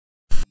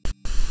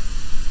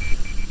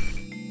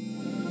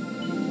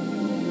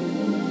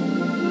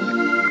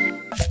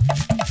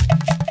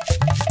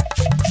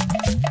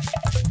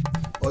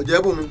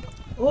Ọ̀jẹ̀bùnmi.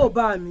 Ó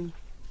bá mi.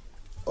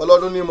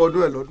 Ọlọ́dún ní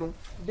mọdún ẹ̀ lọ́dún.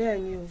 Bẹ́ẹ̀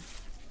ni o.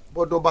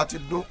 Bọ́dún bá ti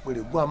dún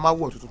pèrègùn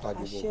amáwọ̀ tuntun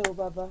tàbí bọ̀. Àṣẹ o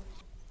bàbá.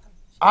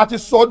 A ti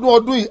sọdún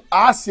ọdún yìí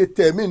a ṣe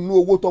tẹ̀mí nínú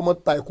owó tọmọ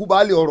ta ìkú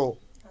baálé ọ̀rọ̀.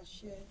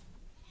 Àṣẹ.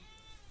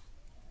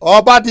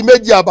 Ọba di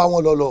méjì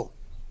àbàwọn lọ̀lọ̀.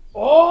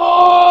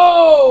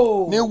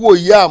 Ní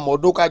wòye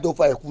àmọ́dún kájọ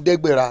fa ìkú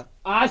dẹ́gbẹ̀ra.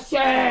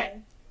 Àṣẹ.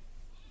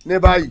 Ní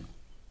báyìí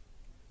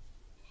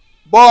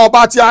bọ́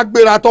ọba tí a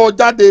gbéra tó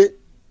jáde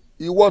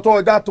ìwọ tó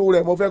ọjà tó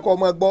rẹ̀ mo fẹ́ kọ́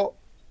ọmọ gbọ́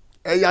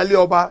ẹ̀yálé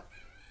ọba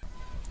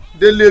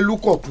délé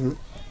lúkọ̀tún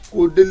kó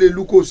délé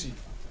lúkòsì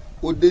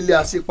kó délé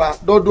àṣípa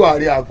dọ́dọ̀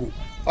àrẹ àgò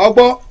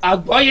ọgbọ́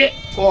àgbọ́yé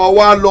kọ́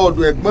wá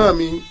lọ́ọ̀dọ̀ ẹ̀gbọ́n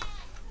mi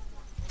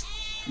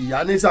ìyá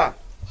nísà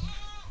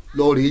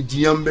lọ́ọ́ rèé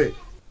jiyàn bẹ́ẹ̀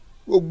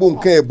gbogbo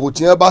nǹkan ẹ̀bùn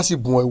tí wọ́n bá sì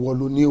bùn ẹ̀wọ̀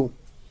lóní o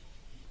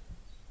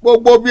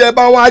gbogbo bí ẹ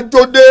bá wá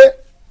jóde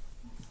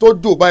tó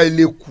jò báyìí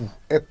lè kù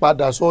ẹ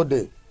padà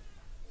sọ́ọ̀dẹ̀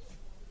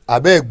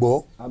abẹ́ ẹ̀ gbọ́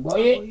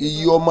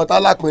iye ọmọ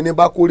tálápin ní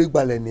bá kórè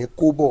gbalẹ̀ ní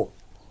kó bọ̀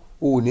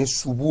ò ní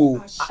ṣubú o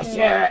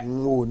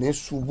ò ní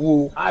ṣubú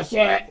o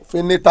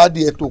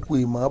fínítàdì ẹ̀ tó kù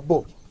ìmọ̀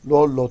bọ̀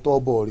lọ́tọ́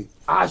bọ̀ rè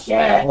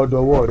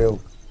ọ̀dọ̀wọ́ rẹ o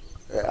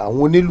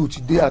àwọn onílù ti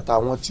dé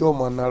àtàwọn tí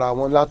ọmọ nara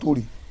wọn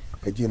látòrí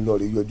ẹ̀jẹ̀ ń lọ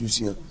rè yọjú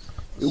sí wọn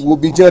ewu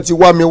bí tí wọ́n ti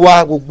wá mi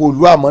wá gbogbo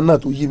ìlú àmọ́ náà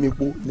tó yí mi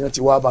po ni wọ́n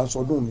ti wá bá ń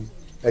sọdún mi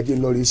ẹ̀jẹ̀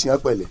ń lọ rè sí wọn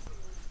pẹ̀lẹ́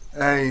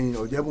ẹ̀yin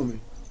Ọ̀jẹ̀bùnmi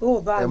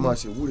ẹ máa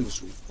ṣe wúre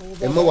èso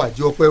ẹ mọ wà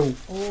jẹ ọpẹ́ o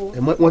ẹ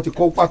mọ wọn ti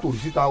kọ pàtó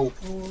síta o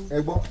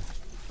ẹ gbọ́.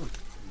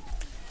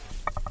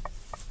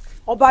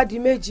 Ọba di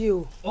méjì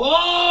o.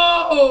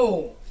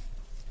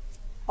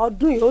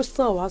 Ọdún yóò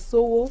sàn wá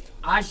sówó.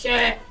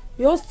 Àṣẹ.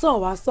 Yóò sàn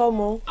wá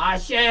sọ́mọ.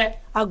 Àṣẹ.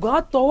 Àgbà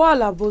àtọwọ́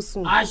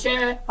àlàbòsùn.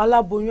 Àṣẹ.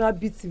 Aláboyún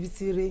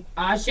abitibiti re.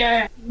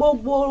 Àṣẹ.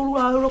 Gbogbo orú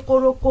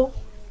arokoroko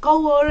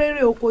kọ́wọ́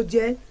rere oko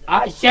jẹ.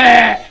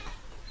 Àṣẹ.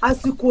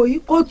 Àsìkò yìí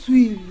kò tu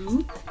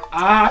ìlú.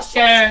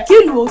 Àṣẹ.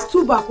 Kílù ó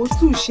túbà kó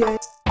túṣẹ.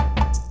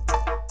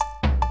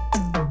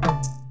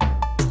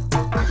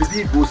 àti bí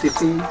ìbò ṣe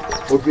pín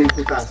ọdún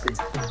ẹgbẹ́ tá a ṣe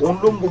òun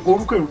ló ń gbogbo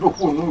orúkọ ìlú tó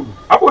kù nínú ìlú.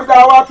 àbójútó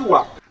wa tù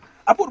wá.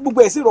 àbójútó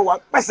gbogbo ẹ̀sìn rọ̀ wá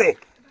pẹ̀sẹ̀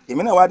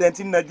èmi náà wá dẹ́n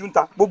tí ń najú ń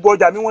ta gbogbo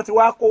ọjà mi wọ́n ti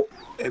wá kó.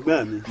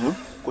 ẹ̀gbọ́n mi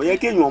kò yẹ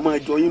kéèyàn máa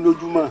jọ yín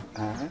lójúmọ́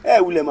ẹ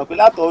wulẹ̀ mọ̀ pé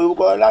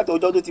látọ̀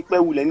ọjọ́ tó ti pẹ́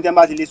wulẹ̀ ní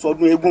tẹ́ńbà ti lè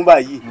sọdún eégún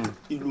báyìí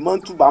ìlú máa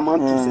ń túbà máa ń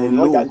tùsẹ̀ ní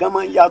ọjà gan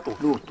máa ń yàtọ̀.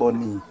 lóòótọ́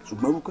ni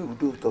ṣùgbọ́n orúkọ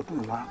ìlú tó tún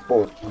wá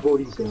pọ̀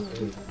lórí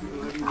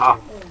ìgbà.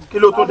 kí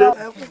ló tó dé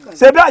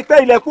ṣe bí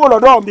àìpẹ́ ilẹ̀ kúrò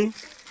lọ́dọ̀ mi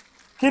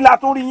kí la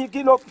tún rí yín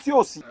kí ló tí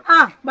ò sí.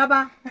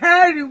 Bàbá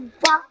ẹ rí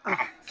wá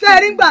ṣé ẹ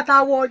rí gbà tá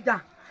a wọ ọjà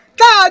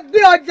tá a gbé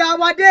ọjà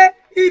wa dé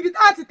ibi tá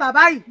a ti tà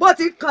báyìí bó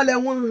ti kanlẹ̀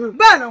wọn hàn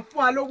bẹ́ẹ̀ náà fún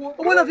wa lówó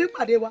owó náà fi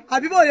pàdé wa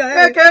àbí bó yọ ẹ.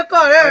 kékeré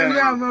kọ̀ rẹ̀ mi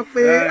àmọ́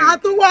pé a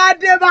tún wá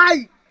dé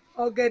báyìí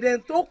ọ̀gẹ̀dẹ̀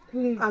tó kù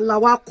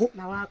làwa kó.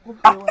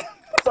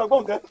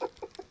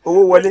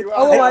 owó wọlé.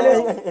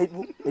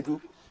 ẹdú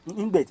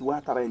nígbà tí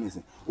wàá tara ẹni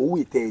sìn owó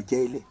ìtẹ ẹjẹ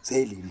ilẹ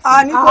sẹẹlì rí.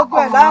 àní gbogbo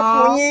ẹ̀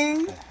láàfún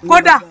yín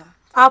kódà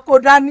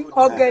àkódá ní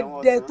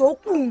ọ̀gẹ̀dẹ̀ tó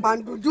kù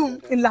gbàǹdùdù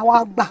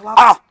làwa gbà.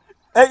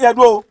 ẹ yẹ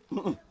dúró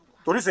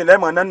torí sìn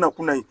lẹ́mọ̀ náà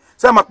nàkú náà yìí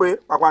ṣé mọ̀ pé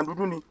pàpà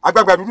dúdú ni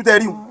àgbàgbà dúdú tẹ́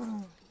rí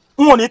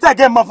o n ò ní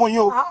tẹ̀gẹ́ mọ́ fún yín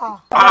o.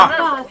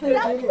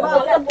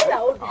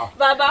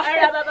 bàbá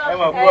ẹ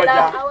mọ̀ fún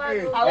ọjà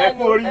ẹ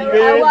kú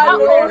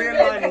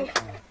oríire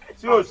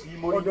tí ò sí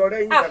mo rí. ọ̀dọ̀ rẹ̀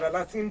yín dàda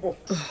láti ń bọ̀.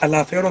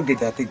 aláfẹ́ rọ̀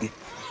gẹ̀dẹ̀ àtẹ̀gẹ̀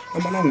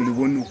ọmọ aláwọn olè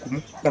wọnú òkú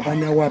mọ́ bàbá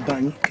ní àwa bá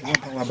yín kí wọ́n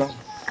bá wa bá wọn.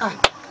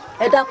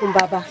 ẹ dákun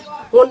bàbá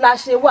wọn la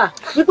ṣe wà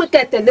wípé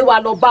kẹ́ tẹ̀lé wa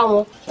lọ bá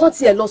wọn kán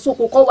tiẹ̀ lọ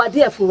sóko kán wá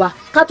díẹ̀ fún wa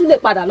ká tún lè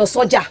padà lọ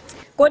sọ́jà.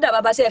 kódà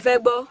bàbá ṣe fẹ́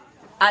gbọ́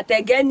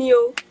àtẹ̀gẹ́ ni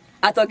o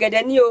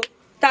àtọ̀gẹ̀dẹ̀ ni o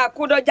tá a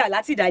kó dọ́jà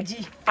láti ìdájí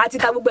àti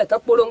ta gbogbo ẹ̀tàn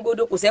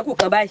porongodo kò sẹ́kù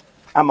kan báyìí.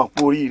 a mọ̀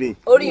pé oríire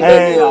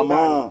ni o.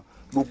 àmọ́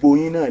gbogbo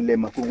yín náà lẹ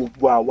mọ̀ pé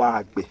gbogbo àwa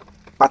àgbẹ̀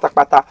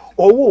pátápátá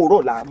owó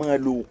òrọ̀ là máa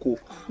lo oko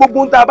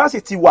gbogbo ń tá a bá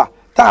sì ti wà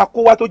tá a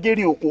kó wá tó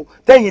jẹ́rìí oko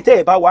tẹ́yìn tẹ́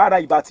ẹ̀ bá wà ara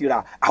ìbá ti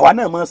rà àwa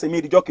náà máa ń sinmi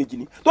ìdíjọ́ kejì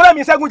ni tó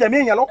lẹ́mi ṣẹ́gun jẹ̀mí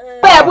èèyàn lọ.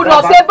 bẹ́ẹ̀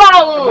gbọ́dọ̀ ṣe bá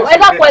òun ẹ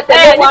dákun ẹ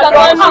tẹ̀lé wa lọ.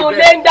 nígbà tó ń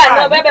lé ńgbà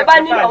náà bẹ́ẹ̀ bá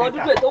nílò àwọn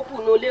dúdú ètò kù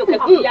ní olé òkè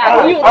kú yá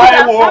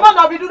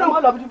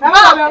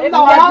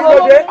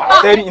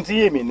tẹ́rì ní tí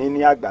èmi ní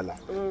àgbàlá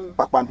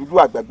pàpàǹdùdù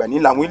àgbààgbà ní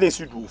làwọn ilé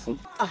ìsìdù fún.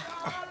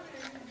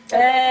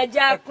 ẹ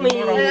já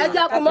pin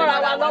mọ́ra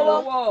wa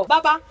lọ́wọ́.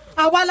 bàbá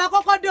àwa la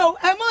kọ́kọ́ dé o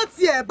ẹ mọ̀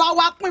tiẹ̀ bá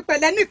wa pín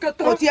pẹ̀lẹ́ nìkan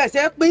kan. kò tiẹ̀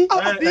ṣe pín.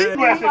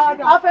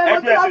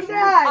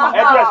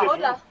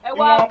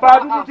 ìwọ̀nba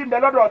dúdú ti ń bẹ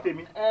lọ́dọ̀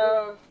tèmi.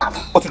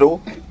 ó ti lówó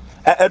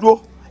ẹ dúró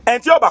ẹ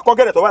tí ọba kọ́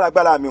gẹ́rẹ́ tó wà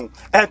lágbára mi o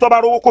ẹ tó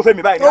bá rówó kó fẹ́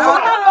mi báyìí.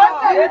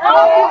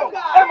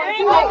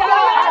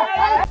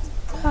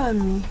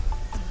 Báàmí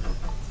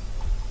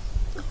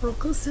ọ̀rọ̀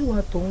kan sì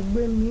wà tó ń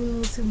gbé mi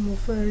nínú tí mo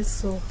fẹ́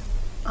sọ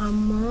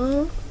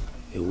àmọ́.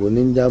 èwo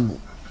ní jàmù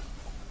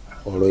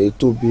ọ̀rọ̀ yìí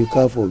tóbi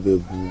káfọ̀bẹ̀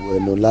bu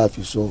ẹnu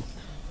láàfin sọ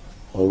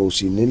ọ̀rọ̀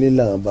òsì nílé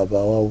làwọn bàbá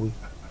wa wí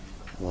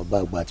wọn bá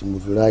gbà tí mo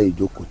fi ráàyè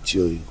jókòó tí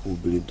ọ yìí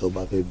obìnrin tó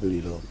bá fẹ́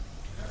béèrè lọ.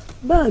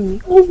 Báàmí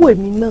ó wù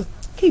èmi náà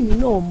kí èmi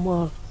náà mọ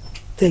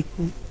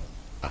tẹ̀kùn.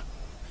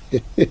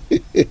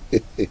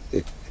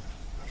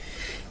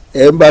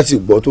 ẹ ń bá sì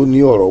gbọ́ tó ní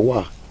ọ̀rọ̀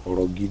wà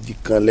ọ̀rọ̀ gidi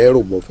kan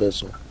lẹ́rù mo fẹ́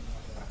sọ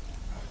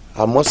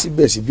àmọ́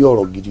síbẹ̀síbẹ̀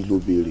ọ̀rọ̀ gidi ló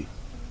béèrè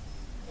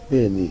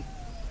bẹ́ẹ̀ ni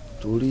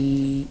torí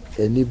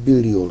ẹni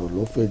béèrè ọ̀rọ̀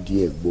lọ́fẹ̀ẹ́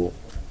díẹ̀ gbọ́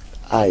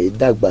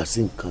àìdàgbà sí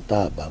nǹkan tá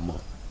a bá mọ̀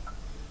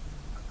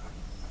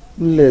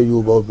nílẹ̀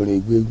Yorùbá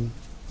obìnrin gbégún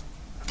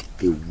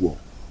èèwọ̀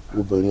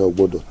obìnrin ò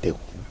gbọ́dọ̀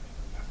tẹ̀kú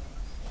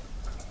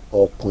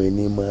ọkùnrin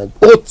ni máa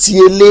gbé ó ti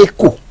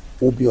eléko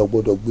obìnrin ò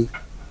gbọ́dọ̀ gbé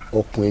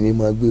ọkùnrin ni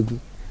máa gbégún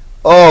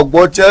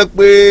ọgbọ́n jẹ́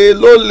pé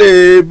ló lè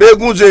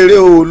bégún ṣeré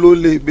o ló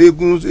lè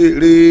bégún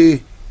ṣeré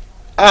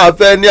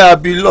àfẹ́ ní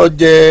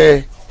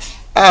abilọ́jẹ́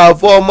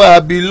àfọ́mọ́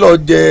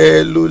abilọ́jẹ́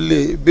ló lè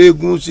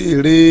bégún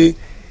ṣeré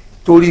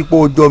torí pé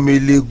ọjọ́ mi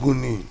léegun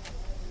ni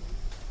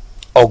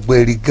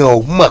ọ̀gbẹ̀rì gan ò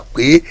mọ̀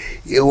pé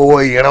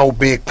ìran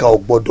obìnrin kan ò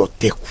gbọ́dọ̀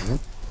tẹ̀kú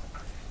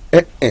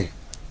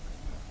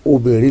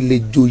obìnrin lè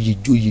joyè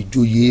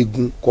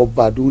eégún kọ́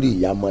bá dórí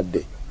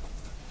ìyàmọ̀dẹ̀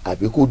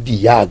àbí kó di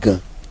ìyá gan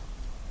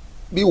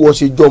bí wọ́n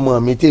ṣe jọmọ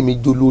mi tèmi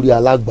jó lórí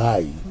alágbàá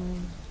yìí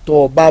tó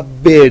o bá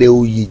bẹ̀rẹ̀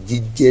oyè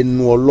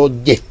jíjẹnu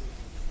ọlọ́jẹ̀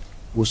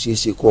bó ṣe é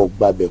ṣe kó o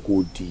gbàbẹ̀ kó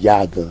o di ìyá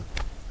gan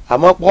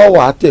àmọ́ pọ́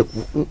wàá tẹ̀kú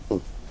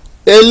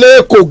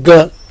eléèkó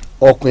gan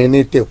ọkùnrin ní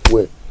tẹ̀kú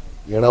ẹ̀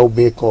ìran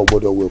obìnrin kan ò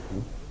gbọ́dọ̀ wẹ̀kú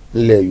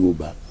nílẹ̀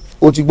Yorùbá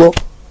ó ti gbọ́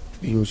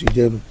bí yóò ṣe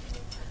jẹ́nu.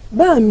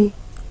 báà mi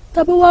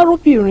tàbí wàá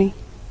rúbìnrin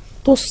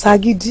tó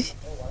ságídí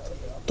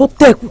tó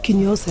tẹ̀kú kí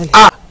ni ó ṣẹlẹ̀.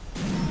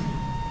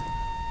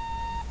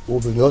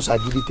 obìnrin ó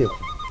ságídí tẹ̀kú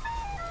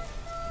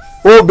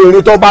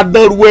obìnrin tó bá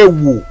dẹ́rù ẹ̀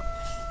wò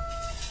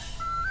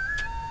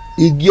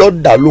igi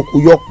ọ̀dà lóko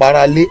yọ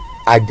paralé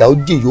àjà ó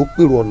jìn yóò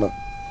pèrò ọ̀nà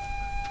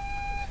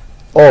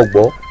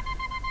ọ̀gbọ́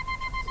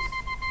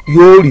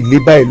yóò rí lé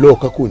báyìí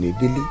lọ́ọ̀kan kò ní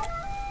délé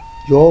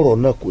yóò ọ̀rọ̀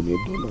náà kò ní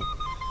dọ́nà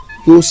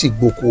yóò sì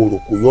gboko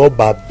òròkò yóò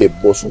bá bẹ̀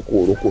bọ́ sóko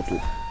òròkò tó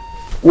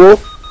wó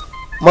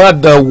má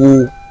dán wò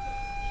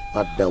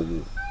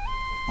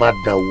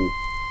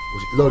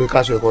lọ́ọ̀rẹ́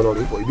káṣọ ẹ̀kọ́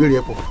lọ́ọ̀rẹ́ ìfọ̀ ìbéèrè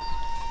ẹ̀pọ̀.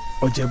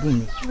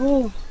 Ọ̀jẹ̀bùnmi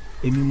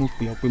èmi mo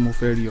pè ọ́ pé mo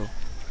fẹ́ rí ọ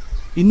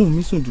inú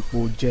mi sùn dùpọ̀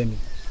ó jẹ́ mi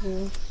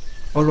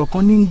ọ̀rọ̀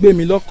kan ní ń gbé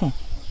mi lọ́kàn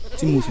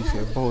tí mo sì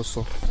fẹ́ bọ́ ọ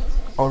sọ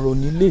ọ̀rọ̀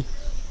nílé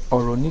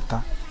ọ̀rọ̀ níta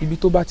ibi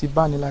tó bá ti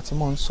bá ni láti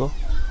mọ̀ ń sọ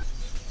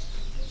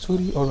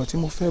sórí ọ̀rọ̀ tí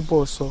mo fẹ́ bọ́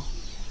ọ sọ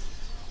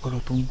ọ̀rọ̀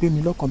tó ń gbé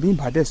mi lọ́kàn bí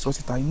ìbàdàn sọ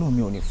síta inú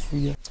mi ò ní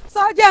fúyẹ́.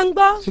 sọjẹ́ ń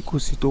gbọ́. tí kò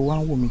sí tó wá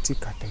ń wò mí tí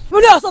kàtẹ́. mo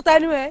ní ọ̀sán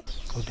tẹnu ẹ.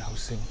 ọ̀dà ò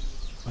sẹ́wọ̀n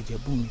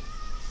Ọ̀jẹ̀bùnmi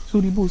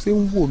sórí bó ṣe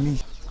ń wò mí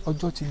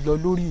ọjọ́ ti lọ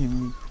lórí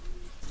mi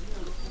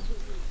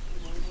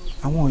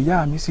àwọn ìyá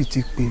mi sì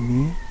ti pè mí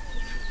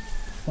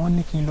wọ́n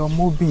ní kí n lọ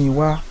móbìnrin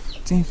wá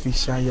tí n fi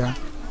ṣaya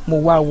mo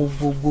wá wo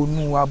gbogbo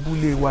inú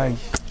abúlé wa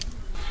yìí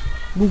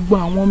gbogbo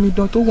àwọn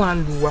omidan tó wà ń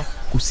lu wa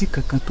kò sí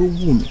kankan tó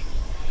wù mí.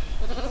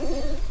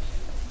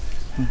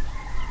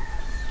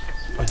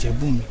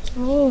 Ọ̀jẹ̀bùnmi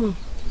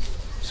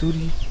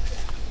sórí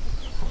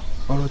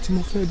ọ̀rọ̀ tí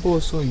mo fẹ́ bọ́ ọ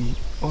sọ yìí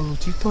ọ̀rọ̀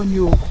títọ́ ni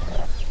o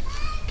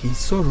kì í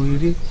sọ̀rọ̀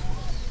eré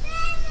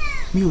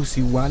mi ò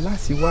sì wá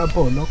láti wá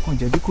bọ̀ lọ́kàn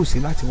jẹ́ bí kò sí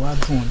láti wá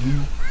dùn ọ́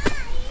nínú.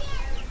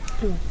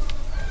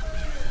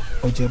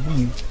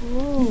 Ọ̀jẹ̀bùnmi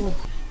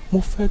mo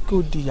fẹ́ kí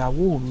o di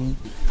ìyàwó mi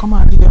kó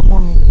máa rí ẹmọ́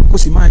mi kó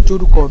sì máa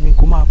jórúkọ mi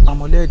kó máa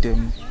pamọ́ lẹ́ẹ̀dẹ̀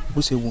mi bó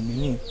ṣe wù mí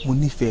ní mo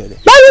nífẹ̀ẹ́ rẹ̀.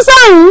 bẹ́ẹ̀ni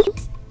sọ́hún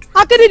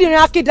akédèdìrín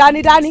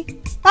akédanidání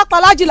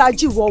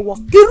pápálájìlájì wọ̀wọ̀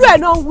irú ẹ̀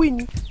náà ń wí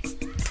ni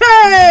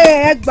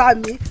ẹ gbà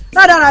mí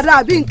rádaràdà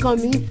àbí nǹkan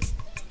mi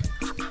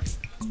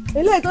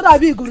eléyìí tó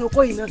dàbí ìgòròkó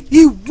yìí náà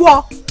ìwọ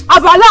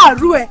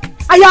abaláàrú ẹ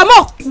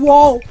àyàmọ̀ wọ̀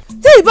ọ́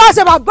tí ìbá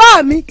ṣe bàbá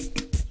mi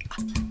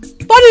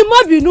tó ní mọ́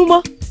bínú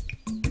mọ́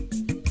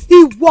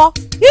ìwọ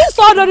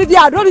ìsọ ọdọọdún di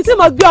àdóni tí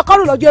mo gbé ọkọ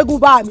rò lọ́jọ́ eégún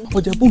bá mi.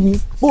 Ọ̀jẹ̀bùnmi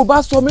bó o bá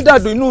sọ mí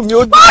dàdú inú mi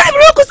ó. bọ́ọ̀lì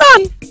burúkú sáà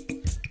ni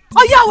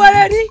ọyá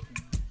wẹrẹ ni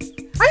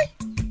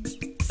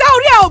ṣé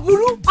orí ẹ̀ ò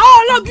burú àwọn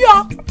ọlọ́bí ọ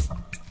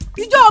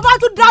ìjọ ọba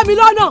tún dá mi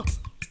lọ́nà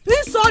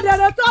ìsọ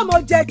ọdẹrẹ tó ọmọ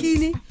jẹ kí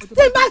ni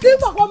tí n bá ti ń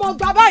bọ̀ kọ́ ọmọ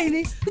gbà báyìí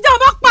ni ìjọ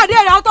ọba pàdé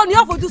ẹ̀rọ ọtọ ni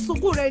yóò fojú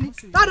sunkún rẹ ni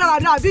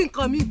dáradára àbí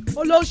nǹkan mi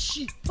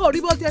olóṣì òrí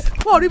bó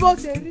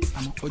ṣe rí.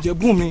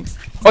 Ọ̀jẹ̀bùnmi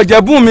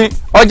Ọ̀jẹ̀bùnmi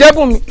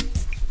Ọ̀jẹ̀bùnmi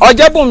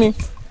Ọ̀jẹ̀bùnmi.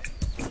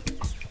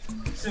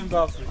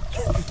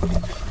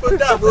 ó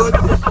dàbò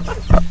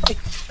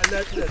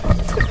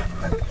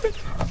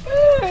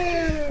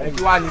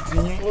ẹ̀jú wa ni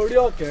tiyín. orí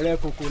ọ̀kẹ́rẹ́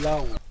kòkó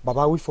láwò.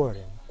 bàbá wífọ̀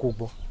rẹ̀ kò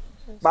gbọ́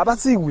bàbá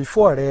sì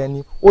wífọ̀ rẹ̀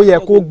ni ó yẹ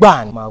kó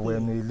gbà ní. máa wọ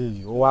ẹnu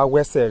eléyìí ó wá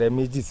wẹ́sẹ̀ rẹ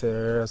méjì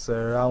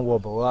sẹ̀rẹ̀ ráńwọ̀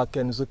bọ̀ ó wá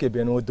kẹ́nu sókè bí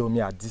ẹni ó domi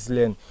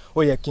àdísílẹ̀ ni ó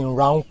yẹ kí n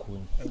ráùn kù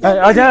ni.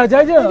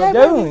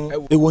 ọ̀jẹ̀bùnmi.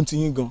 èwo ń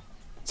tiyín gan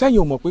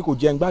sẹ́yìn ò mọ̀ pé kò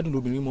jẹ́ ń gbádùn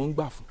lóbìnrin mọ̀ ń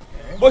gbà fún.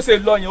 bó ṣe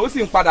lọ yẹn ó sì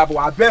ń padà bọ̀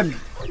wá bẹ́ẹ̀ mi.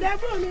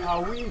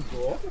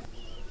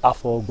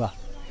 àfọ̀ọ̀gbà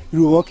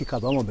irú wọn kì í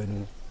kábàámọ̀ bẹ́ẹ̀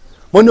nínú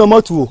mo ní ọmọ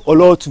tu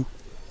ọlọ́ọ̀tù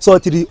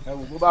sọ́ọ̀tìrì. ẹ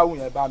wò bó bá wù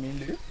yẹn bá mi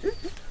lé.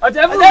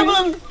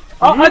 Ọ̀jẹ̀bùnmi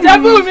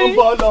Ọ̀jẹ̀bùnmi.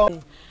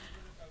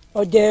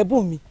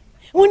 Ọ̀jẹ̀bùnmi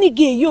wọn ní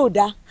gé yóò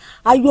dá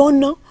ayọ̀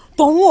ọ̀nà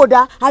tòun ò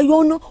dá ayọ̀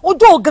ọ̀nà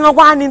ojú ọ̀gán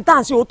wa ni tá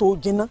à ń ṣe òtò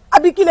jìnnà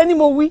àbí kílẹ̀ ni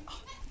mo wí.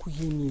 kò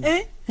yé mi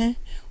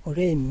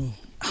ọ̀rẹ́ mi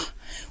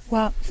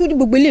wá fúdí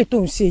gbogbo eléyìí tó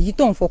ń ṣe èyí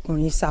tó ń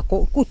fọkùnrin ṣàkó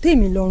kò tẹ́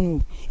mi lọ́rùn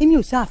èmi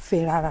ò sáà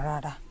fẹ́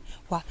rárá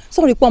wá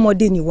sọ̀rọ̀ pé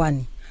ọmọdé ni wà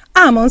ní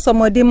àmọ́ ń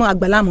sọmọdé mọ́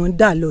àgbàlá mọ́ ń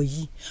dà lọ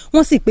yìí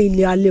wọ́n sì pé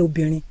ilé alẹ́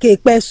obìnrin kì í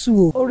pẹ́ sú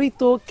o. orí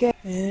tó kẹ́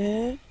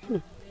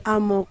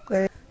àmọ́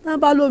pẹ́ tá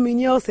bá lómi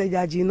ní ọ̀sẹ̀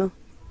jàjì náà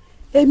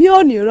èmi ò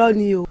ní irọ́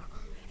ni o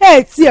ẹ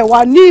tiẹ̀ wá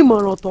ní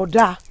ìmọ̀ràn tó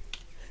dáa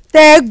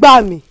tẹ́ ẹ gbà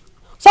mí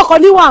sọkọ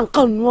níwà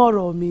nǹkan nú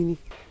ọ̀rọ̀ mi ni.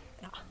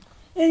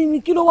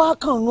 ẹyin kí ló wáá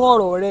kàn nú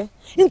ọ̀rọ̀ rẹ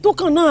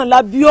nítòkàn náà la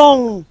bí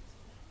ọ̀hún.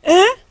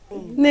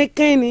 ní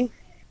kínni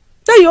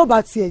tẹ́yìn ọba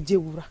tiẹ̀ jẹ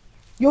wúrà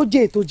yóò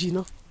jẹ́ ètò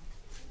jìnnà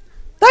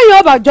tẹ́yìn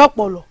ọba jọ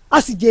pọ̀lọ̀ a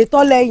sì jẹ́ ètò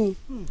lẹ́yìn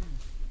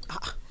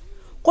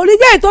kò ní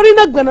jẹ́ ìtorí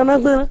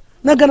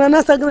nàgànà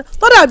sẹ́gànà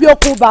tó dàbí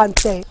okùn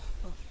bàǹtẹ̀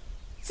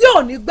tí ò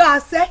ní gbá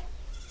aṣẹ́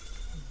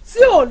tí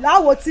ò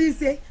láwo tí í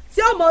ṣe tí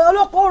ọmọ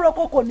olóko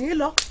oroko kò ní í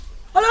lọ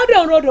ọlọ́dẹ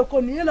òrodò kò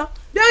ní í lọ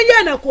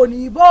déyẹ̀nà kò ní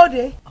í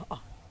bóde.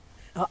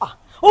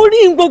 orí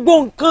gbogbo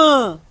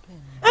nǹkan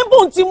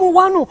ẹ̀bùn tí mo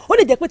wá nù ó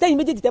lè jẹ́ pé tẹ́yìn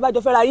méjèèjì tẹ́ bá jọ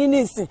fẹ́ra yín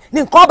nísìn ní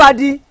nǹkan bá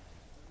di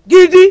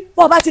gidi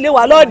bọ́ọ̀ bá ti lè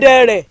wà lọ́ọ̀dẹ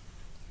rẹ̀.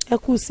 ẹ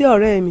kú sí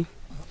ọ̀rẹ́ mi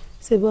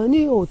ṣèbọn ní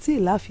òtí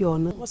ìláfi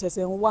ọ̀nà. wọ́n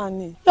ṣẹ̀ṣẹ̀ ń wá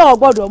ni. yóò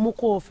gbọ́dọ̀ mú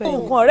kó o fẹ́.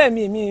 nǹkan ọ̀rẹ́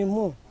mi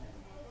mú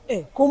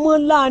kó mọ́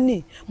láàánì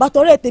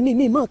bàtọ̀rẹ́ tèmi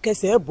mi mọ̀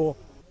kẹsẹ̀ bọ̀.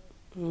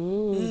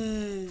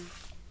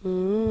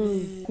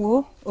 wo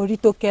orí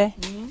tó kẹ́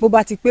bó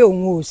bá ti pé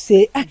òun ò ṣe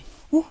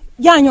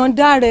yáyan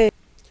dá rẹ̀.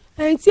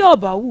 ẹni tí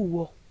ọba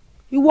wùwọ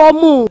ìwọ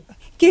mú un.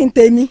 kí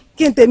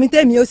n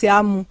tèmi ó ṣe á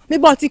mu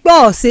bíbọ̀ ti pẹ́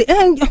ọ̀sẹ̀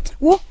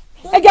wo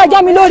ẹ jẹ́ ẹjọ́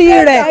mi lórí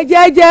rẹ̀.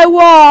 ẹ jẹ́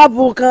wọ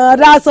àbùkàn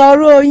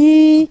dasọ̀rọ̀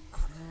yín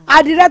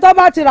àdìrẹ tó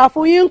bá ti rà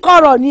fún yín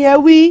kọ̀rọ̀ ni ẹ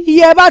wí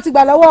iye bá ti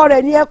gbà lọ́wọ́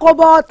rẹ̀ ni ẹ kó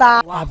bọ́ ta.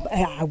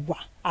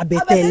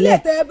 àbẹ̀tẹ̀lẹ̀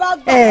tẹ bá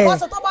gbà wọ́n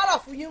sọ tó bá rà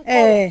fún yín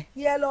kọ̀rọ̀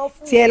ni ẹ lọ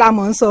fún. tí ẹ la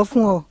mọ̀ ń sọ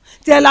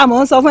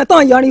fún ọ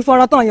tán yọrin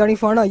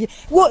fọ́nrán yìí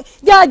wo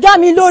já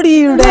mi lórí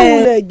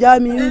rẹ̀. já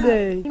mi ń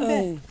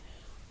bẹ̀.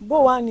 bó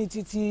wàá ní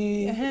títí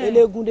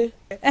elégúndé.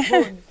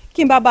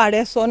 kí n bàbá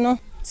rẹ sọ ná.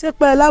 ṣé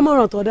pé ẹ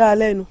lámọ̀ràn tó dáa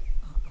lẹ́nu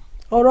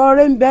ọ̀rọ̀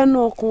rẹ̀ ń bẹ́nu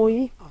ọkùnrin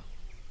yín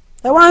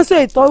ẹ wá ń ṣe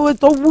ìtọ́wé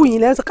tó wù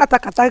yín lẹ́sọ̀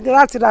kátàkátà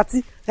rátirátí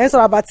ẹ̀ ń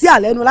sọ̀rọ̀ àbàtì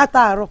àlẹ́nu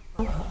látàárọ̀.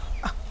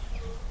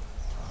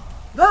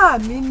 báà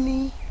mi ní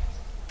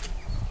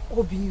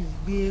obìnrin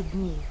gbé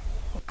eégún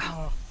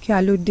o. kí a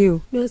ló dé o.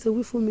 bí wọ́n ṣe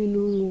wí fún mi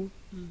nù ú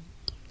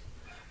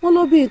wọ́n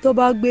lóbìnrin tó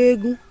bá gbé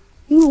eégún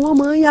irú wọn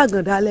máa ń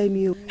yàgàn dálẹ́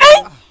mi o.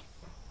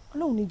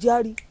 ọlọ́run ní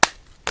járí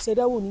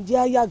ṣẹ̀dáwò ní jẹ́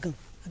àyàgàn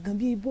àgàn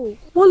bíi ibo.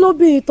 wọ́n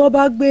lóbìnrin tó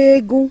bá gbé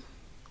eégún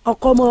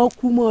ọkọ máa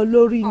kú mọ́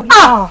lórí ni.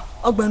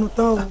 ọgbẹ̀nu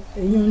tán o.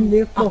 èyí ń lé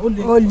pọ̀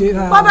ó lè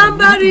ra. bàbá ń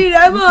bá rí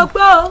rẹ̀ mọ́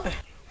pé o.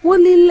 wọ́n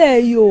nílẹ̀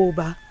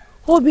Yorùbá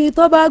obìnrin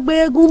tó bá gbé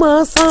eégún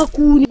máa ń sán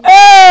kú ni.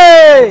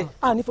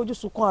 àní fojú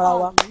sunkún ara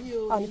wa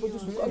àní fojú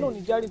sunkún ọlọ́run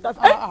ní járí táfi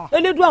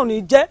elédùn àwọn ò ní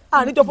jẹ́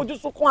àníjọ fojú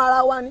sunkún ara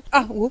wa ni.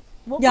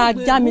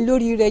 já mi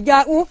lórí rẹ̀ já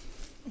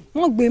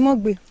wọ́n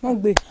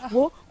gbé.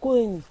 wo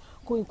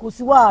kò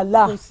sí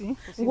wàhálà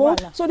wo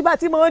sórí bá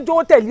tí mo ń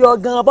jó tẹ̀lé ọ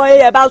gan bọ́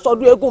ẹ bá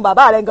sọdún eégún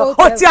bàbá rẹ gan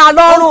ó ti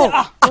àlọ́rùn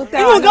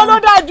inú gan ló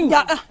dájú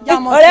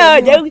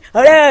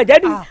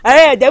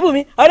ọ̀rẹ́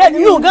ẹ̀jẹ̀bùnmi ọ̀rẹ́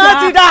inú gan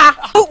ti dá.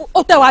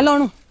 ó tẹ́ wa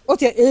lọ́rùn ó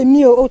tẹ́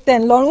èmi ó tẹ́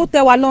ń lọ́rùn ó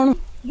tẹ́ wa lọ́rùn.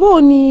 bó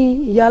o ní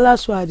ìyá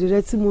aláṣọ àdìrẹ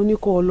tí mo ní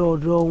kọ́ ọ lọ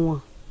ọ̀dọ̀ wọn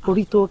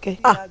orí tó kẹ́.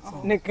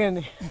 nìkan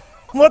ni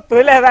mo tó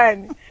lẹ́ra ẹ̀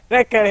ní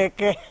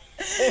rẹ́kẹ̀rẹ́kẹ́.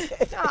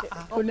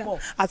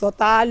 aṣọ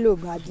tá a lò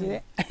gbàdúrà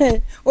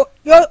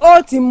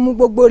ó ti mú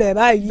gbogbo rẹ̀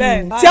báyìí.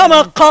 tí a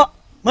máa kọ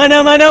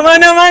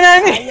mọ̀nàmọ́ná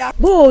ni.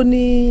 bó o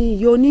ní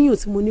ìyá oníyùn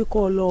tí mo ní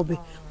kọ́ ọ lọ ọbẹ̀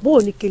bó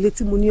o ní kele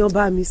tí mo ní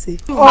ọba mi ṣe.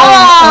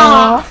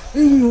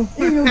 iyùn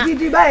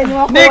gidi báyìí ni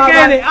wọ́n kọ́ wa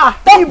báyìí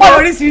tó pọ̀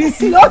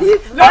lóríṣiríṣi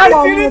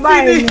lóríṣiríṣi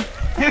ni.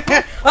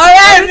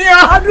 ọ̀rẹ́ mi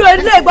o. ọdún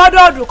ilé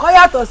gbọ́dọ̀ ọdún kọ́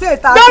yàtọ̀ sí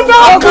ìta tó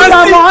ọdún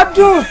lọ́mọ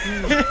ọdún.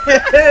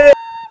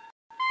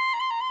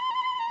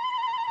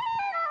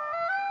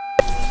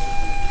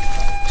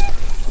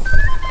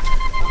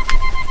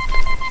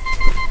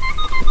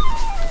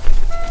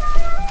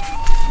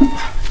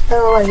 ẹ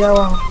wá ìyá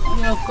wa.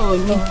 ní ọkọ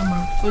mi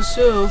kò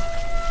sí o.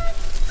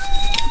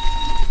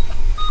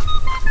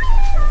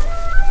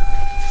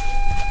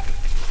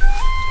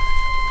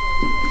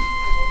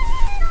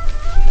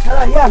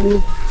 ara ìyá mi.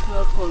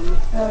 ọkọ mi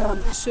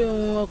ṣé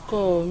ọkọ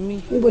mi.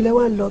 níbo lẹ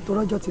wá ń lọ tó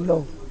rọ́jọ́ ti lọ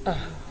o.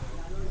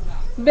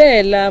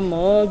 bẹ́ẹ̀ la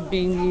mọ̀ ọ́ bí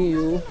ni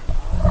o.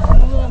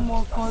 ọmọ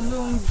kan ló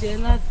ń jẹ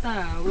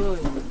látàárọ̀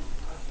yìí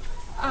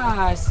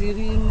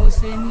àṣírí mo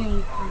ṣe ní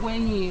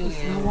wẹ́yìn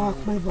rẹ̀. àwọn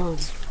apẹ́ bá wọn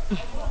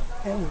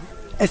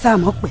ẹ sáà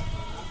mọ̀ pé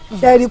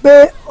ṣe rí i pé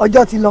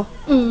ọjọ́ ti lọ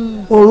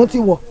oòrùn ti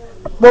wọ̀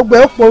gbogbo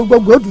ẹ̀ pọ̀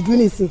gbogbo ẹ̀ dúdú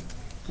nìsín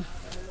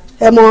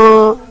ẹ mọ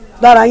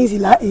lára yín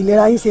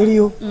ìlera yín ṣe rí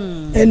o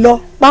ẹ lọ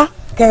pa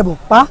kẹbọ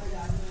pa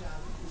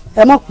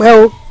ẹ mọ̀ pẹ́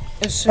o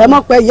ẹ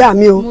mọ̀ pẹ́ ìyá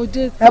mi o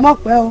ẹ mọ̀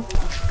pẹ́ o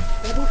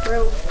ẹ mọ̀ pẹ́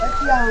o ẹ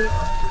sí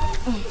àwọn.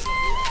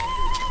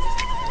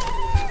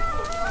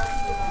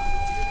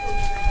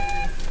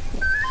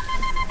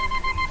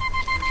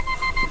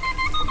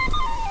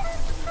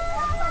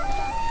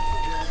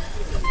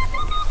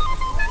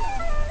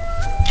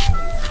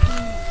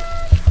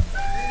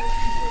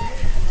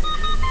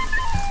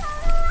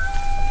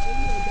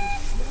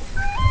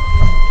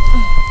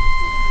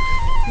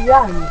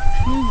 ìyá mi.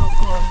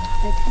 ọkọ mi.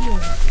 ẹ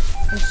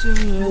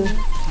ṣeun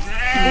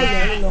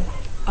o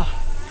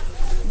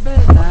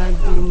bẹ́ẹ̀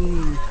láàbí ni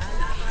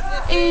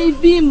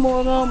ibi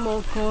mọ̀rọ̀mọ̀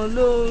kan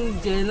ló ń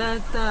jẹ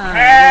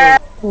látàárọ̀.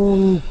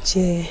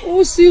 oúnjẹ. ó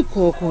sì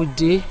kọ̀kọ̀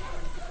dé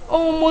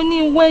ohun mo ní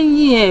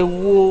wẹ́yìn ẹ̀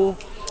wo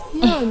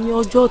náà ni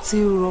ọjọ́ ti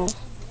rọ.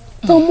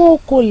 tọmọ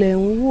oko lẹ̀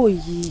ń wò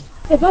yìí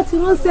ẹ bá ti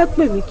ránṣẹ́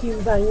pè mí kí n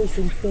bá yín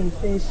ṣe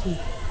fẹ́ǹfẹ́ ṣe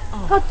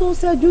ká tó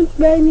ṣẹ́jú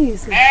pẹ́ ní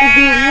ìsìn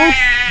gbogbo yóò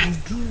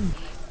dúdú.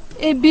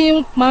 ebi ń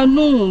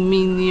panú mi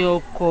ni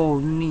ọkọ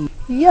mi.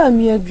 ìyá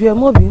mi ẹjọ́ ẹ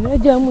mọ́bìnrin ẹ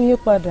jẹ́ mú yín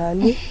padà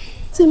lé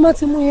tí má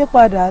ti mú yín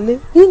padà lé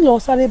nílò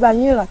sáré bá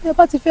yín rà tí ẹ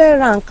bá ti fẹ́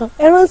ra nǹkan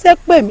ẹ ránṣẹ́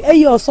pè mí ẹ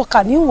yẹ ọ̀sọ́kà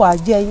ní ìwà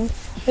jẹ yín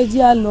ẹ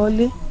jẹ́ á lọ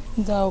lé.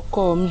 da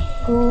ọkọ mi.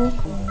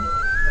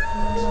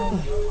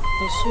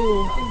 ẹ ṣé o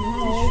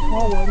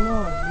ọwọ́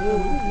náà lé o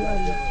ìyá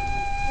mi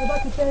ẹ bá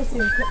ti fẹ́ ṣe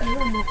nǹkan ẹ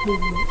náà mo pè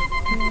mí.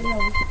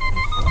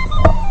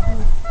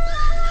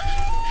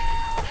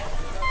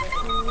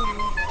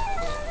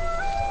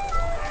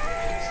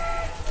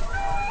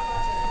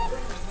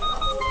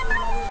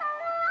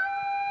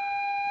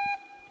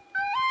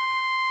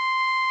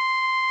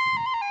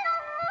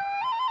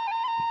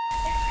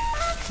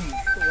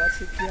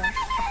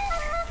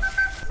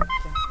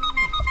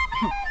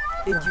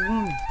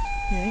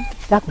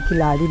 dákun kí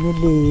la rí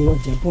nílé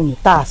ọ̀jẹ̀bùnmi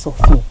tá a sọ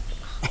fún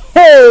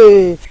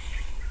un.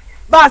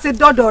 bá a ṣe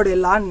dọ́dọ̀ rẹ̀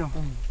lánàá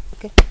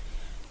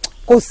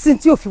kò sí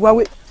tí ò fi wá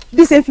wé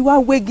bí ṣe ń fi wá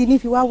wégi ní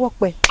fi wá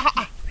wọ́pẹ́.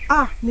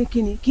 ní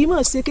kíni kì í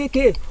mọ̀ ṣe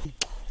kéèké.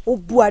 ó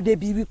bú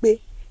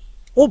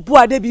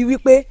Adébí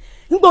wípé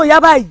nígbà òyà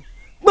báyìí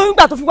pé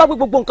nígbà tó fi wá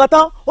gbogbo nǹkan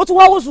tán ó tún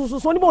wá wò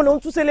sùsùsù onímọ̀ ló ń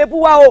tún ṣe lè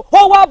bú wa o ó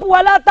wá bú wa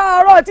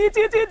látàárọ̀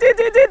títí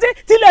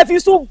tílẹ̀ fi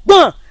sùn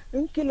gbọ̀n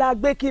kí la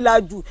gbé kí la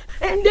jù.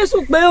 ń dé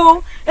sùn pé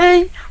o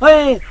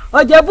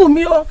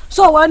ọ̀jẹ̀bùnmi o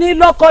sọ wá ní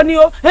lọ́kọ ni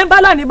o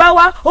bálàní bá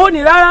wá ó ní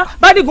rárá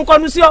bádìgún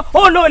kọnu sí ọ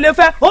ó lò lè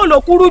fẹ́ ó lò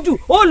kúrú jù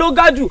ó lò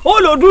ga jù ó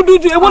lò dúdú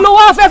jù èwo ló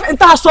wá fẹ́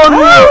ta sọnù.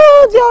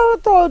 jẹ́ ọ̀rọ̀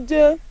tó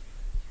jẹ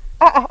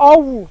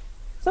ọ̀wù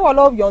ṣé wọ́n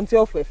lọ́ọ́ yọ̀ ọ́n tí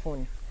ó fẹ́ fún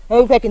ni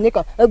ẹ fẹ́ kìnìún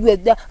kan ẹ bu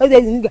ẹja ẹ fẹ́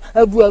kìnìún kan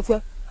ẹ bu ẹfẹ́.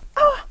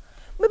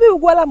 bíbí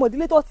gbogbo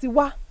alámọ̀dílé tó ti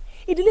wá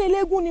ìdílé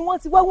eléégún ni wọ́n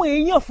ti wá wọn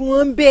èèyàn fún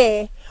wọn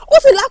bẹ́ẹ̀ ó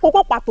sì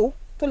lákòókò pàtó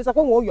tó lè sọ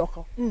pé wọn ò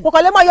yọkan kò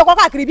kàn lè máa yọkan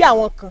káàkiri bí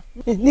àwọn kan.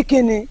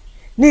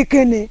 ní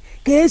kíni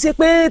kì í ṣe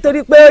pé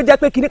torí pé ó jẹ́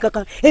pé kíní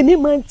kankan èmi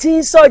mọ tí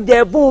ń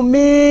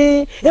sọ̀jẹ̀bùnmi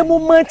èmi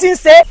mọ tí ń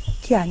ṣe.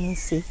 kí a ní í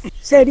ṣe.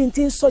 sẹ́ẹ̀rí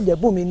tí ń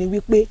sọ̀jẹ̀bùnmi ni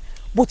wípé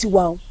bó ti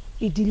wà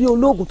ìdílé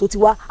ológun tó ti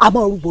wá a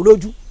máa rúgbò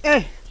lójú.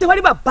 tí wọ́n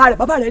ní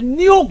bàbá rẹ̀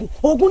ní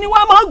oògùn ni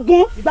wọ́n máa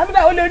gún ìgbà mi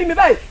báyìí ó lè rí mi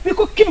báyìí bí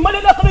kò kí mi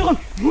mọ́lẹ́ lọ́kàn lórí kan.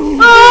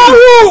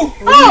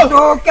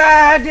 tó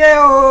kẹ́ẹ́dé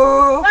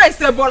o.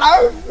 láìsẹ̀ bọ̀lá.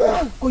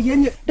 kò yé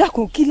ni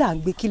dákun kí là ń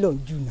gbé kí lọ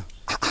jù náà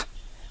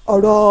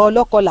ọ̀rọ̀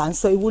ọlọ́kọ là ń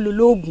sọ ìwúlò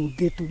lóògùn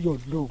dé torí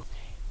ọ̀dọ́.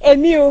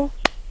 èmi o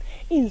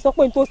ìyìn sọ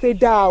pé n tó ṣe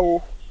dáa o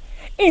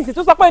ìyìn sì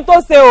tún sọ pé n tó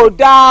ṣe ò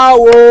dáa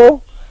o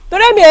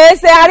torí mi ẹ̀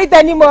ṣe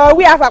arítẹnimọ̀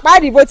wí afàpá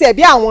ìdìbò tiẹ̀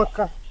bí àwọn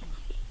kan.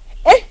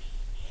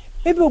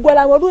 ebi gbogbo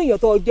ara wọn ọdún èèyàn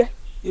tó jẹ́.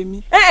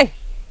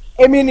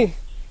 èmi ni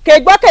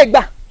kègbà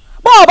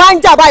bọ́ọ̀ bá ń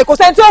jà báyìí kò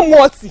sẹ́ni tí ó mu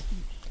ọtí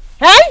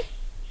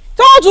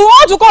tí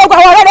ó tún kó ọgbà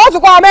àwọn ọ̀rẹ́ rẹ̀ ó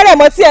tún kó ọmọ mẹ́rẹ̀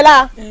mọ́ tiẹ̀ la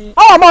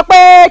ọwọ́ mọ̀ pé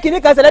kìnnì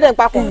kan ṣẹlẹ̀ dẹ̀ ń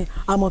papọ̀.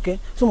 Àmọ̀kẹ́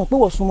sọ mọ̀ pé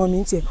wọ́n súnmọ́ mi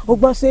ń tiẹ̀ ó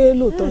gbọ́ ṣé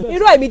lóòótọ́.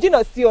 irú ẹ̀mí jìnnà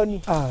sí ọ ni.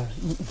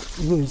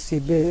 ìlú ń ṣe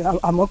bẹ́ẹ̀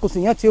àmọ́ kò sí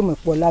yẹn tí ó mọ̀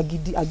pọ̀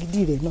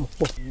agídí rẹ̀ náà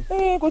pọ̀.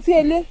 kò tí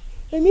ẹ lé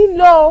èmi ń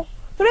lọ o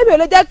torí mi ò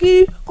lè jẹ́ kí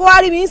kó wá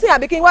rí mi ń sìn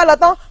àbí kí n wá lọ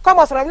tán kọ́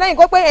mọ̀ sọ̀rọ̀ mi lẹ́yìn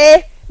kó pé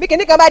bí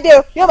kìnnì kan bá dé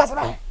o yóò máa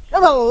sọ̀rọ̀ yóò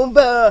máa ń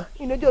bẹ̀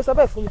inú ojú ọsọ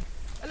bẹ́ẹ̀ fún mi.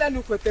 ẹlẹ́nu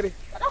pẹ̀tẹ̀rẹ̀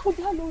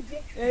adákùnjá ló jẹ.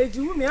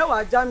 ìjùmú mi ẹ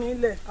wàá já mi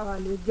lẹ̀. àwa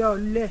lè jẹ́ ọ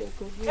lẹ̀.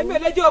 èmi ò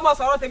lè jẹ́ ọmọ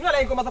sọ̀rọ̀ tèmi náà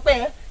lẹ́yìn kó máa sọ pé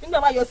nígbà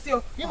máa yọ sí ọ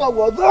yóò máa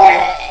wọ̀ ọ́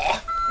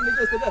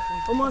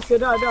ó mọ̀ ṣe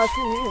dáadáa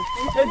sí mi.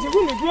 ìjùmú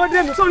mi dúró dé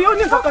mi sórí ó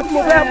ní nǹkan tí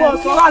mo fẹ́ bọ̀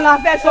sọ. wà la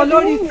fẹ́ sọ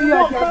lórí ti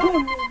ọ̀jẹ̀bùn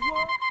mi.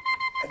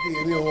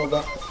 adéyẹmí ọmọ ọba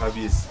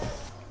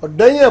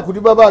ọ̀dẹ́yìn ẹ̀kú ní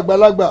bàbá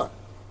àgbàlagbà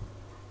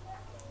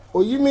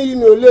òyìnbí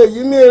ò lè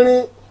yí mi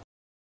rin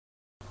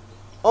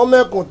ọmọ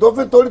ẹkùn tó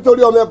fi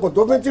torítorí ọmọ ẹkùn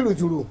tó fi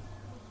tìrùtìrù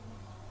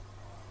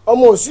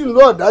ọmọ òsì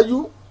ńlọ ọ̀dájú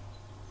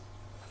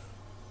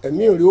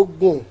ẹ̀mí rẹ̀ ó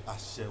gùn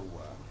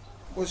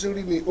bó ṣe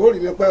rí mi ó rí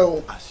mi pẹ́ o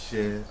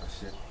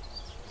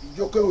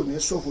ìjókòó ò ní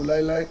ṣòfò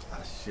láéláé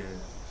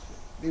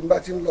bí n bá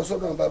ti ń lọ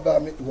sọ́dọ̀ bàbá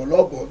mi ìwọ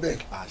lọ́ọ̀bọ̀ bẹ́ẹ̀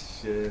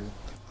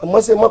àmọ́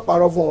ṣe mọ́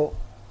parọ́ fún ọ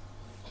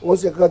wọ́n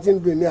ṣe kan tí ń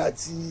dùn ní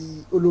àti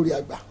olórí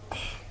àgbà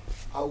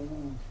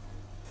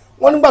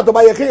wọ́n nígbà tó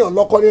bá yẹ kéèyàn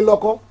lọ́kọ́ ní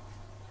lọ́kọ́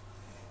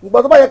ìgbà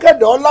tó bá yẹ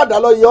kẹ́dẹ̀ ọ́ ládàá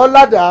lọ yẹ ọ́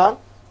ládàá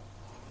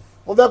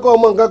mo fẹ́ kọ́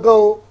ọmọ nǹkan kan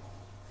o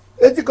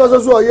etí kan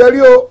ṣoṣo ọ̀yẹ́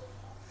rí o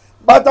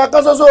bàtà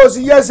kan ṣoṣo ò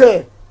sì yẹsẹ̀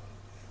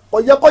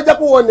ọ̀yẹ́ kọjá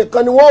pé wọn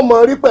nìkan ni wọ́n mọ̀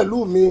rí pẹ̀lú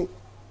mi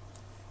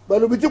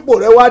pẹ̀lú bí típò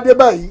rẹ wá dé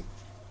báyìí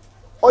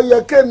ó yẹ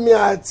kémi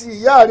àti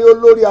ìyá rẹ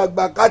olórí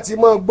àgbà ká ti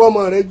mọ́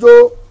gbọ́mọ rẹ jó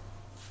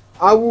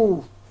awù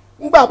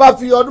ńgbà bá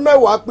fi ọdún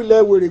mẹ́wàá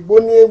pilẹ̀ wèrè gbó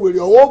ní wèrè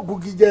ọ̀wọ́n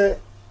òbúgi jẹ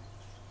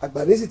àgbà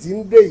ní sì ti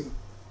ń dé yìí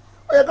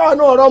ó yẹ káwọn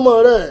náà rọ́mọ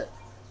rẹ̀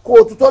kó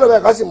o tutọ́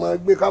lọ́bẹ̀ ká sì máa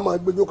gbé ká máa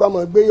gbẹjọ́ ká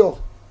máa gbé yọ̀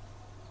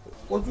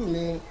ojú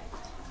mi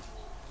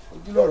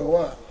ojú lọ́rọ̀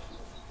wà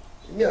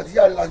èmi àti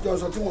ìyá rẹ̀ la jọ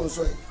sọ tí mò ń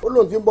sọ yìí ó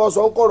lóun ti ń bọ́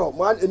sọ ń kọ̀rọ̀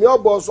èmi ọ̀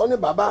bọ̀ sọ ní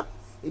bàbá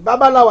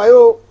ìbábá làwà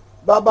yóò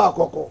bàbá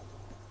àkọ́kọ́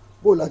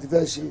bó láti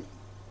fẹ́ ṣe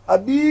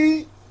àbí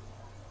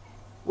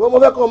wọ́n mo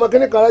fẹ́ kọ́ ọmọ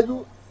kíní kan rẹ́jú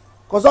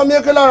kọ̀sọ́ mi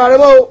ké lára rẹ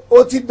mọ́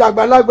o ti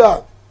dàgbàlagbà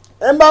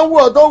ẹ bá ń wù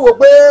ọ́ tó wò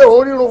pé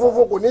òun rírun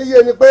funfun kò ní yé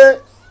ni pé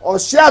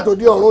ọ̀ṣẹ́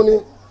àtòdì ọ̀run ni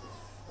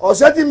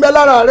ọ̀ṣẹ́ tí ń bẹ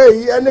lára rẹ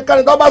yìí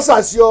ẹnikẹ́ni tó bá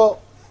ṣàṣì ọ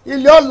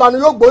ilé ọ̀la ni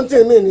yóò gbóǹtì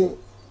mí ni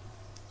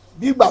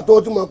bí ìgbà tó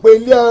ti mọ̀ pé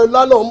ilé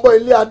ọlá lọ ń bọ̀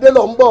ilé adé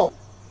lọ ń bọ̀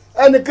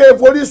ẹnikẹ́ni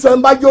forí sọ ẹ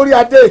bá jẹ́ orí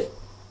adé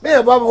bí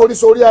ẹ bá forí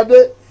sọ orí adé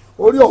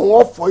orí ọ̀hún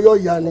ọ̀fọ̀ yọ̀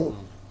ya ni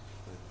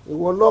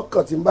ìwọ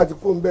lọ́kàn tí n bá ti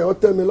kó ń bẹ ọ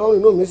tẹ́ mi lọ́rùn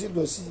inú mi sì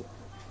dùn sí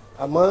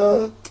àmọ́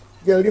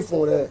jẹ́ rí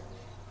fún rẹ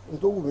n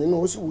tó wù mí nù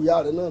ó sì wù yá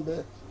rẹ náà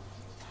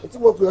bẹ́ẹ̀ tí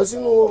mo pè ọ́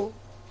sínú o.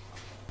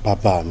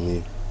 bàbá mi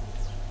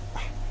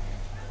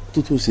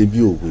tó ṣe bí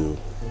òwe o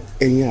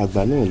ẹ̀yin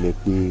àgbà náà lẹ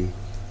pé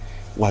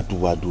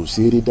wàdùwàdù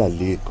ṣeré dà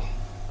lẹ́ẹ̀kan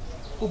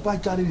ó bá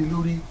jáde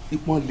lórí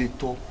ipọ́n lè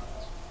tọ́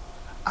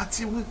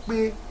àti wípé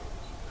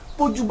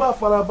bójú bá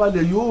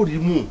farabalẹ̀ yóò rí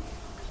mú.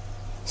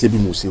 ṣé bí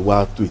mo ṣe wá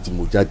tó ètí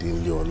mo jáde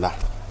nílé ọlá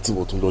tí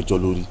mo tún lọ́jọ́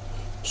lórí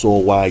sọ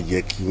wá yẹ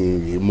kí n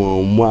rè mọ́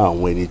mú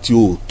àwọn ẹni tí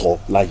ò tọ́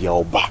láyà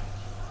ọba.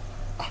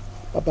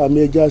 bàbá mi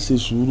ẹja ṣe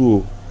sùúrù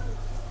o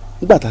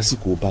nígbà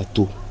tásìkò bá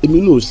tó èmi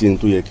náà ṣe ohun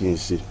tó yẹ kí n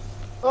ṣe.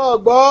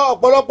 ọgbọ́n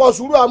ọ̀pọ̀lọpọ̀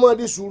sùúrù àmọ́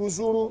di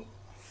sùúrù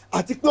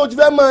àti pé o ti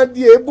fẹ́ máa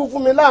di èébú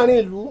fún mi láàrin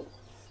ìlú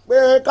pé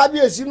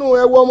kábíyèsí nù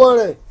ẹ wo ọmọ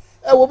rẹ̀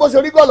ẹ wo bó ṣe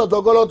rí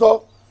gọ̀lọ̀tọ̀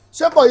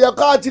ṣé kò yẹ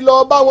ká ti lọ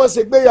bá wọn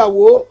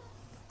ṣègbéyàwó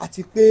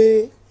àti pé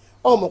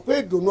ọmọ pé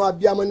ìdùnnú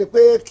abiyamọ ni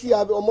pé kí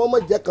ọmọ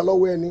jẹ́ kan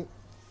lọ́wọ́ ẹni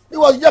bí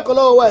wọ́n ti jẹ́ kan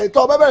lọ́wọ́ ẹ̀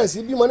tó bá bẹ̀rẹ̀ sí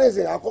bímọ ní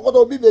ìsìn àkọ́kọ́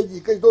tó bí ìbejì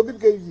ìkejì tó bí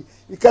ìkejì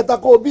ìkẹta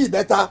kó bí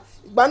ìbẹ́ta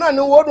ìgbà náà ni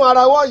wọ́n dùn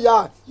ara wọ́n yà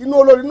inú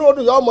olórí inú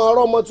odò yọ ọmọ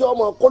ọ̀rọ̀ ọmọ tí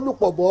ọmọ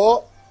kólùpọ̀ bọ́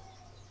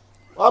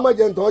wọ́n á mọ̀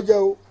jẹ́ ntọ́ jẹ́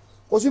o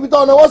kò síbi tó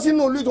ọ̀nà wọ́n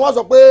sínú ìlú tí wọ́n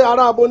sọ pé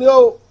ara abo ni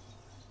ó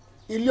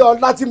ilé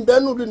ọlá ti ń bẹ́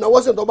nù ìlú ìnáwó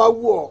sì tó bá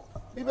wù ọ́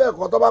bí bẹ́ẹ̀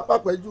kọ́ tó bá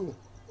pàpẹ́ jù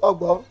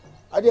ọgbọ́n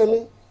Adéyẹmí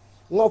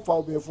wọ́n fa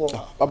obìnrin fún ọ.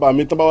 bàbá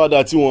mi tó bá wá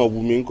dáa tí wọn wù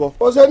mí ńkọ́.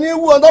 kò ṣe ní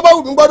wù ọ tó bá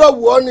wù mí gbọ́dọ̀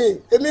wù ọ ni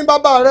èmi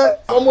bàbá rẹ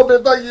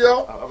ọmọbìnrin tó yẹ ọ.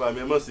 bàbá mi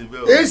ẹ mọ̀ sí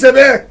bẹ́ẹ̀ o. èyí ṣe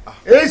bẹ́ẹ̀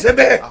èyí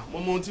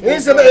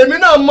ṣe bẹ́ẹ̀ èmi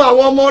náà mọ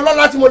àwọn ọmọ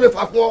ọlọ́lá tí mo lè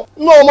fà fún ọ.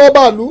 nínú ọmọ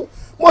ọba ìlú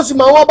mo sì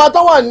mọ àwọn ọba tó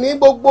wà ní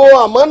gbogbo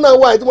àmọ́ náà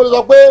wà tí mo lè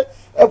sọ pé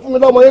ẹ fún mi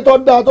lọ́mọ yín tó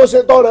dáa tó ṣe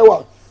tó rẹwà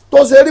tó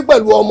ṣe rí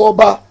pẹ̀lú ọmọ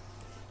ọba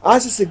a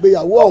sì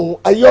ṣègbéyàwó ọ̀hún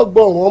ayé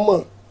ọgbọ́n ọ̀hún ọmọ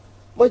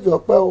mọ̀jọ̀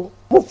pẹ́ o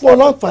mo fún ọ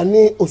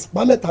láǹfààní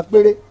òṣùpá mẹ́ta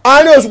péré.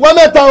 àárín òṣùpá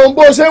mẹ́ta ọ̀hún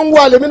bó ṣe ń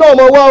wà lèmi náà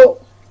mọ̀ wá o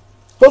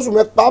tóṣù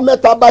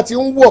mẹ́ta bá ti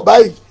ń wọ̀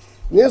báyìí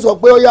ní sọ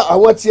pé ó yá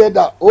àwọn tiẹ̀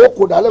dà ó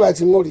kò dà lẹ́bàá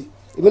ti ń rí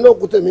èmi náà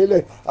kó tèmi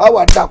lẹ̀ á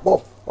wà dàpọ̀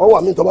ọwọ́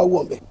àmì tó bá wù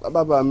ọ̀bẹ.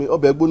 bàbá mi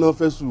ọbẹ̀ gbóná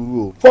fẹ́ sùúrù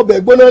o. fọbẹ̀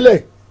gbóná lẹ̀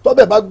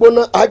tọ́bẹ̀ bá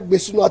gbóná á gbé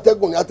sínú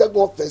atẹ́gùn ní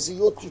atẹ́gùn ọ̀fẹ́ sí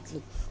yóò tutù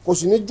kò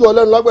sì ní ju ọ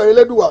lẹ́nu lágbẹ̀rẹ̀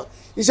Elédùwà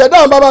ìṣẹ̀dá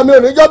àwọn bàbá mi ò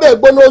ní jọ́bẹ̀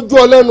gbóná ojú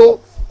ọ lẹ́nu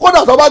kódà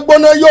tó bá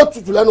gbóná yóò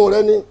tutù lẹ́nu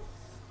rẹ ni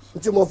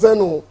tí mo fẹ́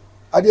nu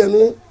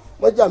Adéyẹmí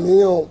mọ́jà mi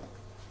yan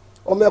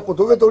ọmọ ẹkùn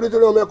tó fi torí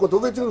ọmọ ẹkùn tó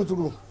fi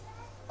tìrùtìrù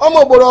ọmọ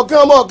òbòrò ọ̀kí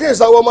ọmọ ọ̀kí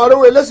ìsàwọ̀ ọmọ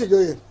arówó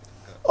eléṣìjòyè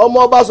ọmọ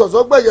ọba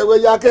sọ̀sọ́ gbẹ̀yẹ̀wẹ̀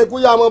ya kẹ́kú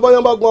ya ọmọ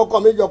bọ́yán bá gun ọkọ̀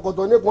mi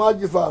jọ̀kọ̀tọ̀ nípun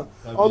àjìfà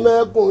ọmọ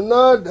ẹkùn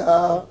náà dá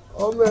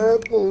ọmọ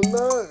ẹkùn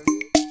náà rí.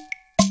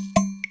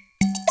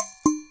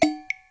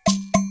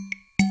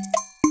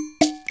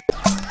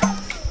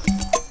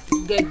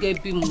 gẹ́gẹ́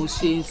bí mo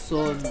ṣe ń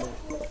sọ lọ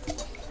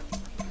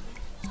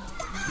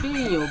bí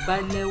èèyàn bá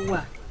lẹ́wà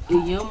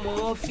èèyàn mọ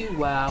wọn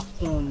fìwà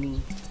kún ni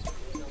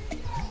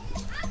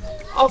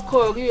ọkọ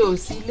rí ò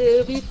sí lè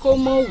rí kó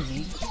mọ̀ wí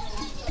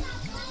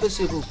bó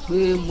ṣe rò pé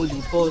mo lè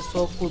bọ́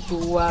sọ́kó tó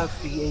wá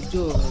fi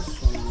ẹjọ́ rẹ̀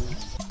sùn ni.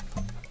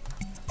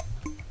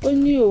 ó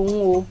ní òun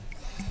o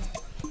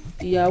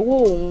ìyàwó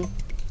òun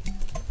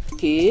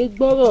kèé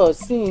gbọ́rọ̀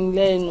sí i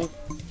lẹ́nu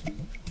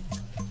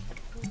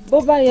bó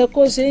bá yẹ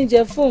kó ṣe ń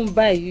jẹ fóun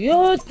báyìí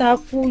yóò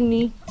takú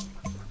ni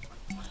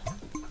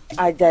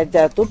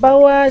àjàjà tó bá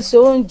wá ṣe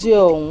oúnjẹ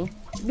ọ̀hún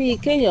bíi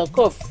kéèyàn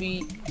kàn fi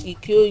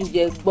ike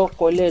oúnjẹ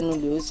gbọ́kọ lẹ́nu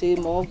lè ó ṣe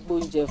mọ́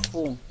gbóúnjẹ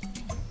fóun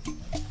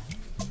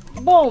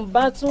bóun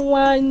bá tún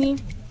wá ní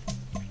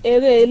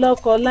eré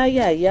lọ́kọ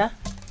láyàyá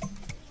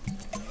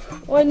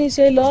wọ́n ní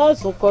ṣe lọ́ọ́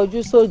tún kọjú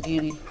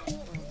sógiri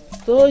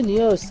tó ní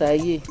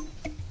ọ̀sáyè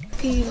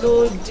kí ló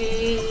dé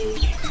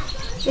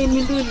èmi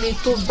ló le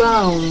tó bá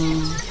òun.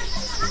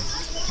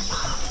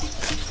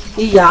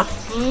 ìyá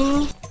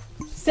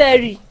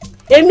sẹ́ẹ̀rì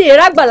èmi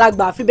èrè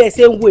àgbàlagbà àfi bẹ́ẹ̀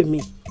ṣe ń wò mí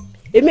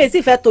èmi sì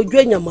fẹ́ tọ́jú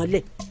èèyàn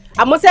mọ́lẹ̀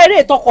àmọ́ sẹ́ẹ̀rì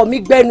ìtọ́kọ̀ mi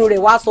gbẹ́nu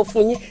rẹ̀ wá sọ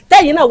fún yín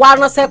tẹ́yìn náà wá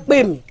ránṣẹ́ pè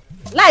mí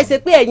láì ṣe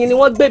pé ẹ̀yin ni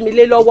wọ́n gbé mi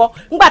lé lọ́wọ́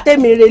ńgbà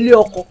tẹ́mi relé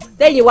ọkọ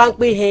tẹ́yìn wá ń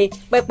pè hẹ́n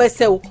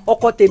pẹ́pẹ́sẹ́ o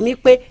ọkọ tèmi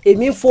pé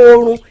èmi ń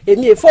fòórùn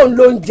èmi èfóun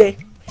lóúnjẹ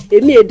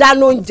èmi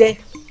èdáná oúnjẹ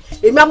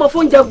èmi àmọ́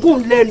fóúnjẹ gùn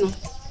lẹ́nu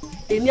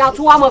èmi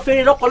àtúwọ́ àmọ́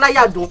fèrè lọ́kọ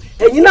láyàdùn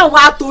ẹ̀yin náà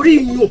wá torí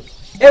ìyún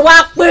ẹ wá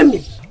pè mí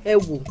ẹ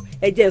wò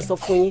ẹ jẹ́ n sọ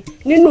fún yín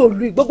nínú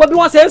ìlú gbogbo bí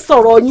wọ́n ṣe ń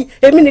sọ̀rọ̀ yín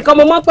èmi nìkan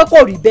mo máa ń pẹ́ kò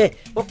rí bẹ́ẹ̀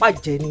wọ́n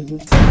pàjẹ́ nìyí.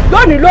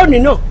 lónìí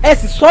náà ẹ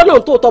sì sọ́nà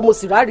tó tọ́ mo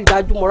sì rárí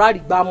dájú mo rárí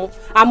gbá mú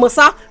àmọ́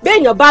ṣá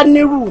béèyàn bá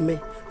nírú mi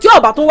tí ó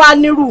bá tún wá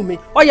nírú mi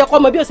ó yẹ kó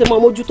mọ bí ó ṣe mọ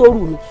mójútó rú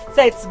mi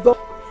ṣe ti gbọ́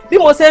bí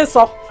mo ṣe ń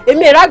sọ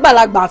èmi èrè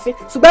àgbàlagbà àfin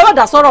ṣùgbọ́n ẹ má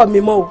dá sọ̀rọ̀ mi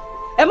mọ́ o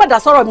ẹ má dá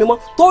sọ̀rọ̀ mi mọ́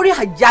torí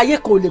àjẹ ayé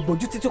kan ò lè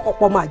gbójú títí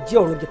kọ́pọ̀ ọmọ àjí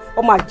ọ̀run jẹ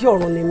ọmọ àjí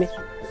ọ̀run ni mí.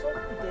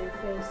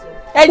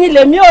 ẹ̀yin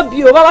lèmi ò bí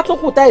o bàbá tó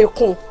kù tẹ́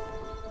ìkún.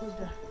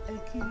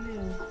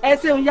 ẹ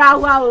ṣeun yá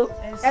wá o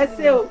ẹ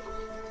ṣe o.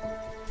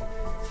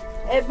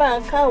 ẹ bá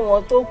ń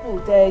káwọn tó kù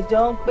tẹ́ ẹ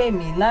jọ ń pè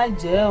mí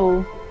lájẹ́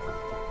o.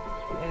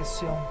 ẹ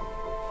ṣeun.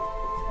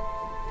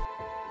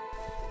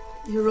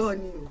 irọ́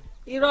ni o.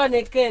 irọ́ ni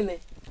kẹ́ẹ̀nẹ̀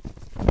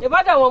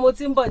ìbádàn wọn mo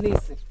ti ń bọ̀ ní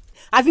ìsìn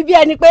àfi bí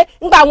ẹni pé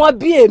ńgbà wọn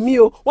bí èmi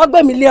o wọ́n gbé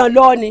mi lé ọ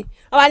lọ́ọ́ ni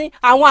wọ́n wá ní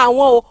àwọn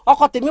o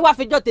ọkọ tèmi wá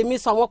fẹjọ́ tèmi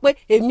sọ wọn pé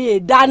èmi è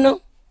dáná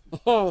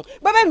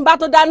bẹ́ẹ̀ mi bá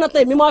tó dáná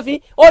tán èmi mọ́ fi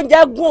oúnjẹ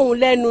gún òun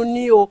lẹ́nu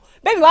ni o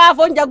bẹ́ẹ̀ mi bá wá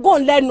fọ oúnjẹ gún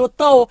òun lẹ́nu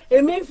tán o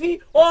èmi fi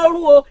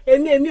oorun o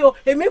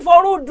èmi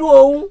forún dun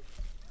òun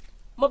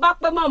mo bá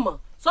pẹ́ mọ̀mọ́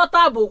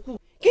sọ́tọ̀ àbòkù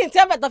kí n tí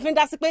ẹ fẹ̀tọ̀ fi ń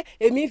dá sí pé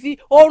èmi fi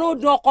oorun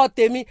dun ọkọ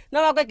tèmi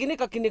náà wá pé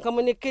kìnnìkan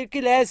mo ní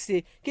kí lẹ́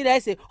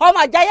ṣe ọmọ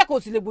àjáyé kò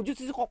sì lè bójú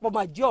títí kọ́pọ̀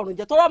máa jí ọ̀run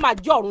jẹ tó rọ́ máa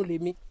jí ọ̀run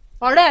lèmi.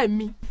 ọ̀rẹ́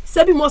mi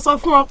ṣé bí mo sọ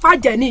fún ọ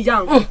pàjẹ́ ní ìyá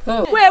òun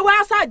wọ́n ẹ wá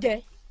ṣàjẹ́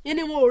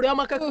ni wọn ò rí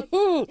ọmọ kankan.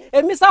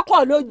 èmi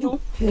sọ́kàn lójú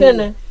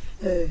kéne.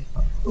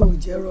 kò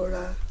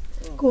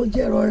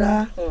jẹ́ rọra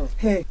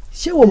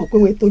ṣé wò mọ̀ pé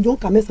wọ́n tójú ń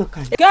ka mẹ́sàn-án kà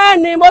ní.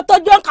 kẹ́ni mo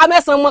tójú ń ka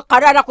mẹ́sàn-án mọ́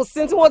kàrí ara kò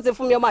sí tí wọ́n ti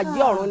fún mi ọmọ àjí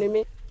ọ̀run ni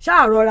mí.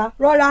 ṣáà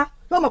rọra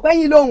tó mọ̀ pé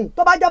yín lóhùn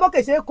tó bá jábọ́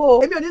kèsè kó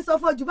o èmi ò ní sọ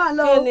fún ojú bá ń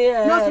lọ o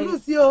lọ sùúrù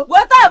sí o. wo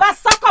táyà bá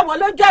sọ́kọ̀ wọn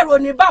lójú ẹ̀rọ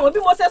ní báwọn bí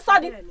mo ṣe sọ́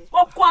ni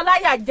ó kún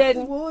ọláyà jẹ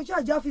ni. wo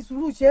ṣáàjà fi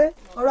sùúrù ṣe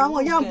ọ̀rọ̀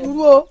àwọn ìyá ń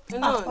burú o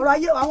ọ̀rọ̀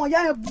àwọn ìyá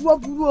yẹn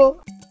burú o.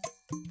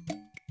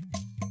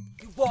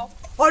 ìwọ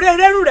ọ̀rẹ́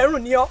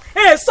rẹ́rùn ni ọ́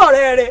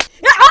sọ̀rẹ́ rẹ̀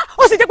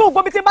ó sì jẹ́ pé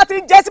gbogbo mi tí bá ti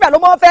ń jẹ́ síbẹ̀ ló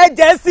máa ń fẹ́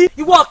jẹ́ sí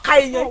ìwọ ọ̀ka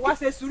èèyàn. wá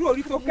ṣe sùúrù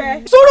orí tó kẹ́.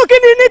 sùúrù kí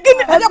ni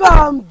ẹ bá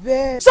ń bẹ.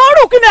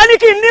 sùúrù kí ni ẹni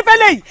kí n nífẹ̀ẹ́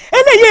lẹ́yìn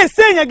eléyìí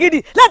èsì èèyàn gidi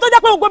lẹ́yìn tó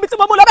jẹ́ pé gbogbo mi tí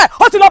mo mú lọ bẹ́ẹ̀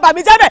ó ti lọ bà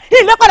mí jẹ́ bẹ́ẹ̀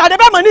ilé padà dé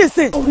bẹ́ẹ̀ mọ̀ ní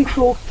ìsìn. orí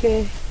tó kẹ́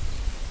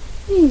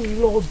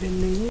ìlọ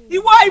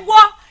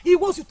bẹ̀rẹ̀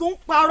ìwọ sì tó ń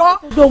parọ́.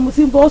 ọjọ́ mo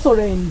ti ń bọ́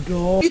sọ̀rọ̀ ẹ̀ ń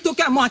dán.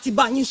 ìtòkè àmọ́ àti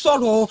bá yín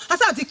sọ̀rọ̀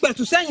àṣà àti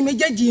pẹ̀tù sẹ́yìn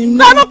méjèèjì inú.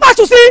 lánàá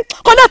pàṣù sí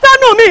kọ́lẹ́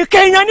tánú mi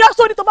kéèyàn ní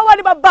aṣọ ní tó bá wà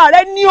ní bàbá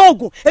rẹ ní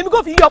oògùn èmi kò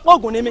fi yọpọ̀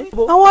oògùn ní mi.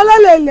 àwọn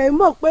alálẹ̀ ilẹ̀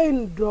mọ̀ pé ń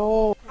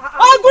dán.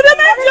 oògùn ní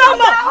méjì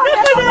ọmọ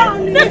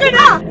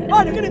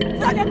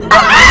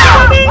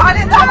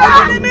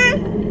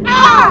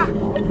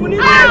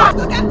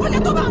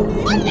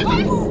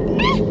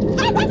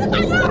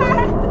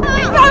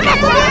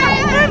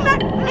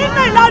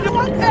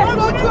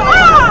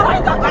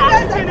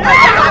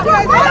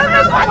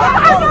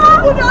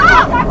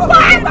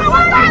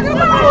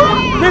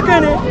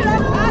níkẹ́ni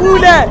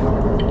kúlẹ̀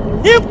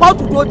ipò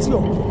dúdú tí o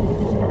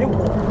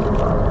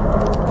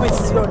wọ́n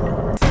èsì ọ̀nà.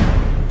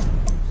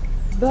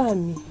 bá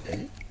mi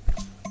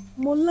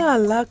mo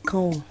láàlá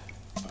kan o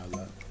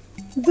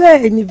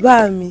bẹ́ẹ̀ ni bá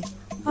mi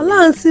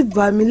aláǹ sì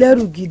bà mí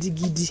lẹ́rù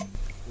gidigidi.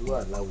 irú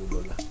àláwo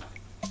lọ́la.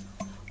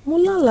 mo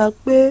lálàá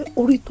pé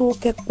orí tó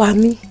kẹ́ pa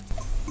mí.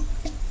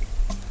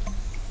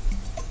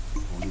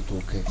 orí tó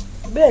kẹ́.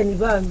 bẹ́ẹ̀ ni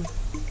bá mi.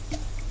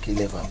 kí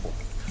lẹ́ fà pọ̀.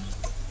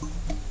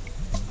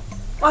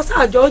 wọ́n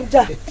ṣàjọ ń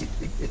jà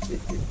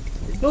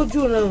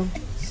lójú náà.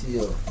 sí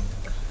ọ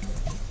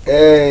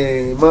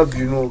má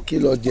bínú kí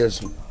lọ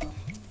jẹsùn.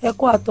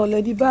 ẹ̀kọ́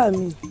àtọ̀lẹ̀ ní bá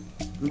mi.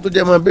 n tó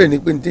jẹ́ máa bẹ́ẹ̀ ni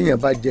pé ní téèyàn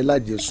bá jẹ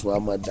lájẹsùn á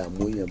máa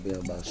dààmú èèyàn bí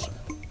wọ́n bá sùn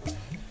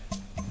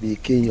bíi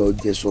kéèyàn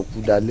jẹ sọkú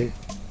dalẹ̀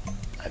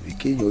àbí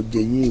kéèyàn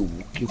jẹ yín èwú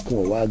kíkún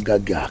ọ̀wá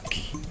gàgà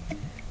kì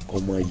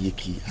ọmọ yìí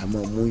kì á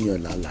máa mú yàn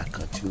lálàá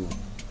kan tí ó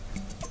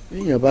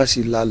èèyàn bá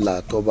sì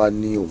lálàá tó bá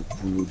ní òun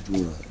kú lójú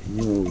ràn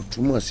ìyẹn ò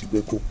túmọ̀ sí pé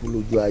kó kú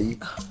lójú ayé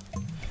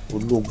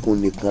ológun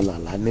nìkan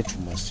làlá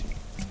nítumọ̀ sí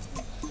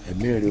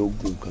ẹ̀mí rẹ̀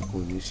ogun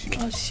kankan ní sí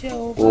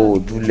o ò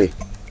dúlẹ̀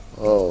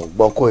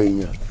gbọ́kọ̀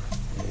èèyàn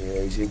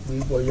ṣe pé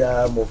bóyá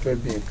mo fẹ́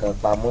bí nǹkan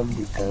pamọ́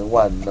nìkan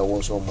wà náwó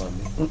sọ́mọ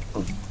mi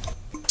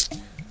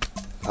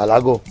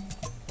alágọ̀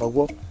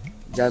ọgbọ́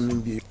já mi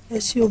bí. ẹ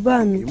ṣe o bá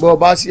mi. ìbọn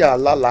bá sí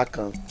àlálà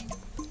kan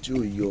tí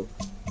ò yọ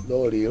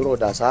lọ́ọ̀rẹ́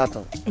rọ̀dà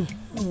sáàtàn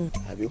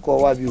àbí kọ́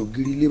wá bí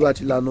ògiri ilé bá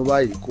ti lanu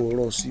báyìí kó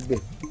rọ̀ síbẹ̀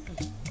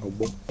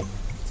ọgbọ́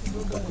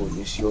kò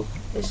ní sí ọ.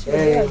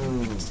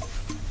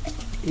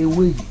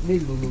 ewé yìí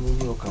mélòó ni mo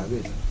ní ọkà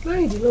bẹ́ẹ̀.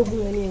 mẹ́rìndínlógún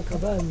yẹn ní nǹkan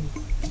bá mi.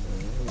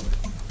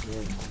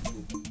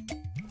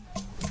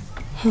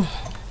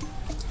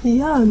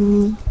 ìyá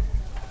mi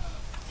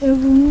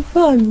ẹ̀rù ń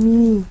bà mí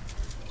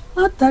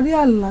látàrí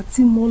àlá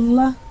tí mo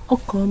lá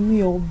ọkàn mi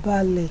ò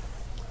balẹ̀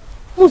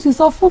mo sì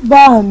sọ fún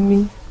bá mi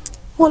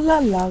wọ́n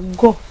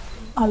lálàágọ̀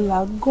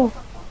àlágọ̀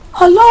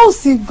àlá ò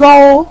sì gọ̀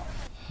o.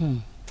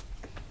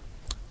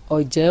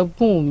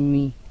 ọ̀jẹ̀bùn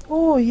mi. ó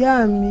ìyá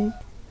mi.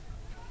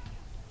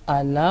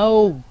 àlá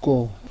ò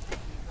gọ̀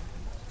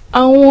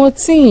àwọn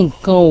tí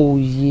nǹkan ò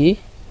yé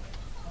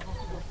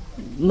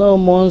náà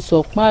mọ̀ ń sọ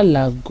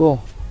pàlágọ̀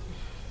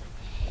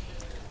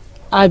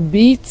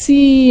àbí tí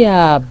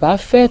a bá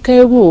fẹ́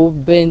kẹ́rù ó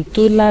bẹni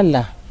tó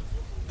lálàá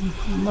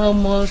náà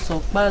mọ̀ ń sọ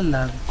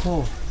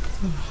pàlágọ̀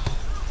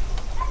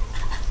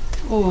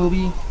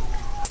orí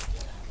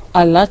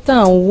àlá tá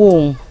à ń wò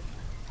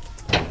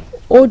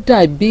ó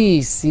dàbí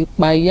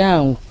ìṣípayá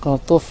nǹkan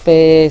tó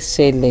fẹ́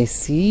ṣẹlẹ̀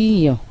sí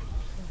èèyàn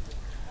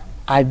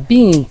àbí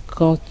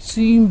nǹkan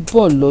tí ń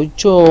bọ̀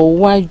lọ́jọ́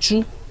iwájú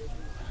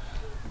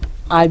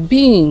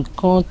àbí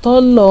nǹkan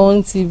tọ́lọ́run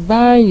ti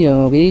báyàn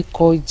ré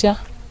kọjá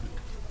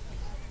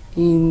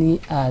ìní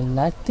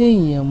àlá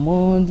téèyàn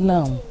mọ́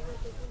làwọn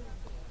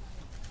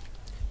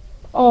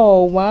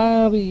ọ̀wá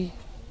rí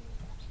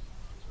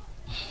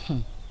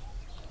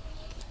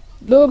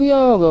lórí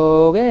ọ̀rọ̀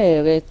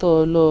ọ̀rẹ́ rẹ tó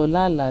lọ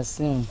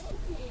lálàásìn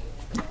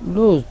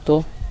lóòótọ́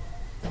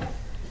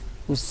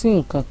kò sí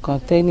nǹkan kan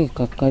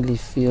tẹ́nìkankan lè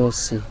fi ọ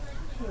ṣe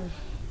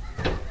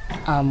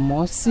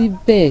àmọ́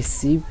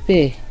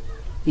síbẹ̀síbẹ̀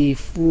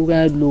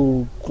ìfura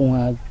lóògùn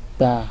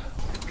àgbà.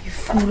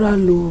 ìfura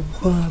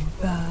lóògùn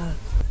àgbà.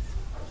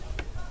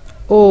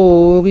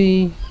 orí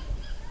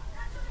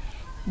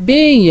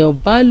béèyàn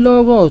bá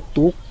lọ́rọ̀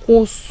tó kó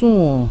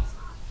sùn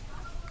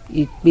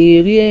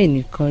ìpèrè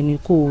ẹnìkan ni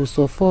kó o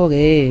sọ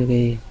fọ́rẹ́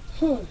rẹ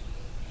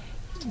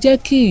jẹ́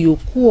kí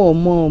ìyókù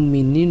ọmọ mi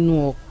nínú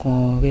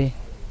ọkàn rẹ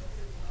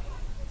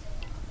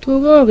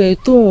torí ọ̀rẹ́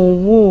tó ń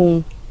wò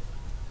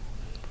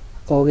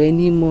ó ọ̀rẹ́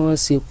ní mọ́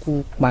ṣekú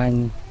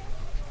pani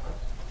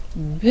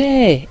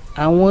bẹ́ẹ̀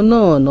àwọn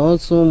náà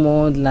tún mọ́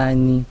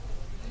lani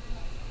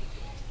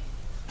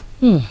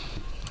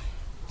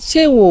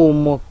ṣé wo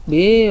mọ̀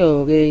pé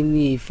ọ̀rẹ́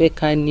ni ìfẹ́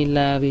ká ní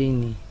láre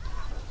ni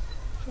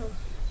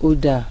ó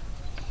dáa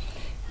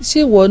ṣé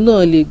ìwọ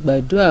náà lè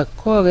gbàdúrà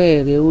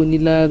kọ́rẹ́ rẹ ó ní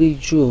láre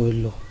jù ọ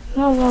lọ.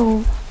 rárá o.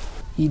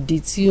 ìdí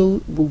tí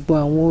gbogbo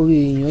àwọn orí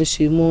èèyàn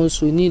ṣe mọ́ ń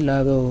so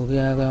nílara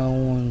ọ̀rẹ́ ara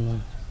wọn nù.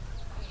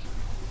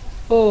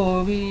 ó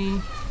rí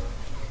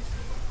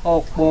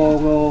ọ̀pọ̀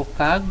ọ̀rọ̀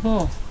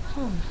kágbọ̀n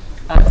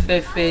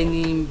afẹ́fẹ́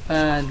ní bá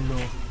a lọ.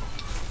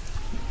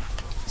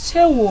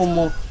 ṣé wo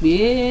mọ̀ pé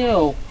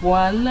ọ̀pọ̀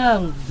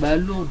aláǹgbá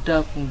ló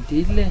dakùn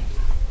délẹ̀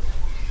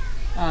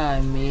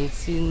àmì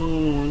tínú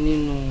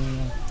nínú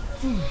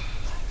wọn.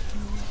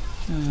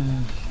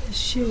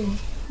 ṣé o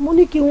mo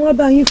ní kí wọ́n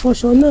bá yín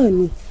fọṣọ náà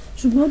ni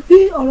ṣùgbọ́n bí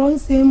ọ̀rọ̀ ń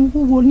ṣe ń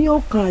wúwo ní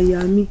ọkàn àyà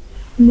mi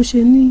mo ṣe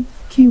ní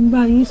kí n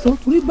bá yín sọ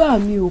torí bá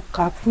mi ò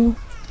kà kún.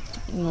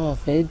 wọn ò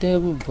fẹ́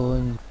dẹ́rù bọ́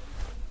ni.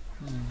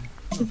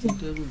 ẹ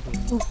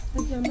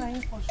jẹ́ bá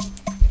yín fọṣọ.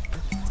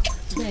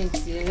 bẹ́ẹ̀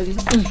tí ẹ rí.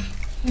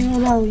 ẹ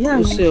rọra ò yá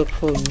mi. ó ṣe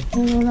ọkọ mi.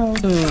 ẹ rọra ò.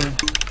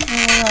 ẹ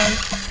rọra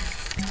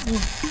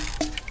ò.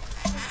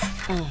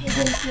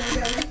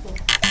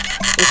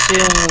 ó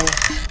ṣeun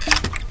o.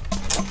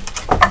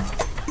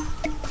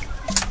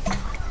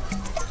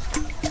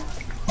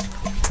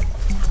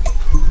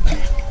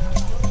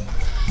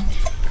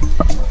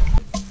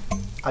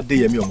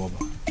 Adéyẹmí ọmọọba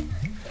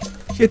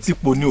ṣé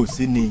tipò ni ò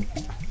sí ni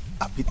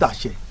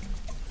àbítàṣẹ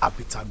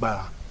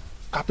àbítàgbára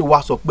ká tó wá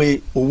sọ pé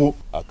owó.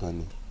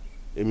 Àkànní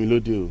èmi ló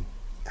dé o.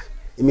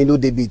 èmi ló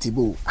dé bíi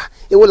tìbò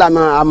èwo la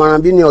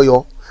àmọ̀ràn bí ní Ọ̀yọ́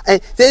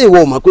ṣé ìwọ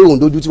ò mọ̀ pé òun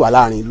dojú tì wá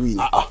láàrin ìlú yìí.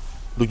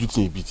 lójú tì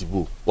ibi tìbò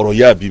ọ̀rọ̀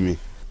yá àbí mi.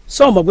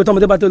 sọ ọmọ pé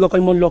tọmọdé bá tó lọ́kọ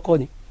ni mo ń lọ́kọ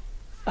ni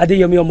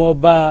Adéyẹmí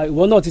ọmọọba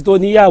ìwọ náà ti tó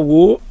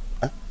níyàwó.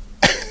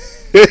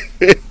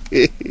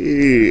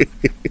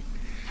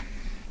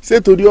 ṣé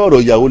torí ọ̀rọ̀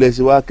ìyàwó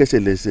lẹ́sẹ̀ wá kẹsẹ̀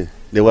lẹ́sẹ̀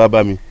lẹ wá bá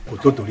mi. kò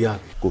tó torí àná.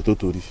 kò tó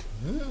torí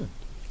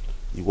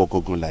ìwọ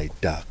gangan láì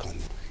dáa kan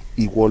ni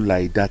ìwọ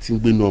láì dáa tí ń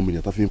gbénu ọmọ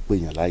èèyàn tó fi ń pè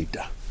yàn láì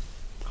dáa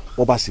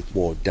wọ́n bá sì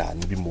pọ̀ ọ̀dà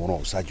níbi mo ràn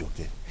ọ́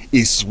Ṣàjọkẹ́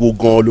èsì wo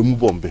gan-an ló mú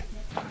bọ̀ nbẹ.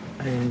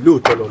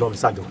 lóòótọ́ lọ lọ́run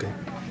Ṣàjọkẹ́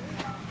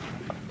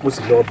mo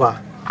sì lọ bá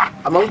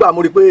a àmọ́ ń gbà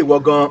mo rí i pé ìwọ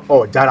gan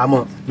ọ̀ jára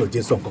mọ́ ní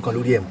òjé sọ nǹkan kan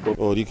lórí ẹ̀ mọ́.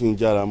 ọ̀rí kí n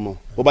jára mọ́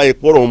bó bá yẹ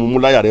pọ́rọ̀ ọmọ mú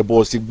láyà rẹ bọ́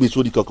ọ sí gbé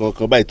sórí kankan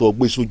kan báyìí tó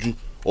gbé sójú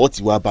ọ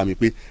ti wá bá mi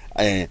pé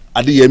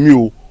Adéyẹmí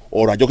o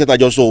ọ̀rọ̀ Àjọkẹ́ tá a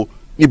jọ sọ o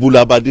níbo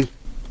la bá dé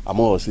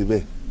àmọ́ ọ̀sẹ̀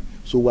bẹ́ẹ̀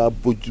so wá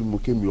bójú mu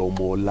kémi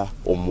ọmọ ọlá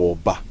ọmọ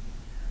ọba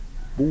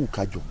bówù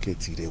kájọkẹ́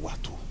tirẹ̀ wà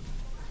tó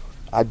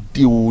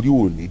adé orí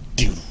ò ní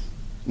dìrù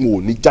n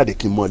ò ní jáde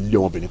kí n mọ ilé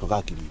ọmọbìnrin kan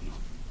káàkiri ìlú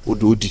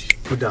odò òdì.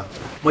 kódà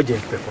mọ̀jẹ̀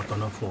ń fẹ́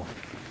kọ̀tọ̀nà fún ọ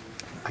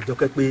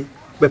Àjọkẹ́ pé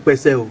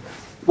pẹ́pẹ́sẹ́ o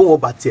bó wọn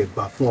bá tiẹ̀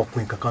gbà fún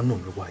ọkùnrin kankan náà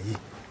ló wà yìí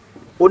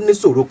ó ní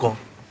ṣòro kan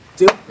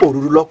tí ń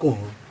pòrúurú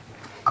lọ́kùnrin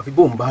àfi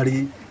bóun bá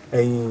rí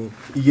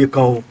iye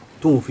kan o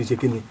tóun fi ṣe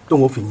kíni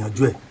tóun fi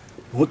yanjú ẹ̀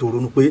òun tó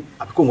ronú pé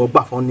àbí kóun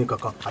gbà fún ní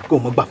kankan àbí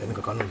kóun gbà fẹ́ ní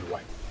kankan náà ló wà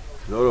yìí.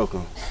 lọ́rọ̀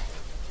kan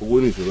owó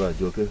ní ìṣòro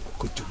Àjọkẹ́.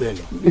 kò jù bẹ́ẹ̀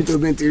lọ.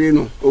 nítorí ti rí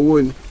nu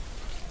owó ni.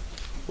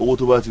 owó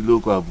tó bá ti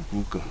lóko àbùkù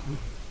kan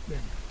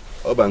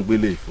ọba ń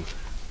gbélé ìfún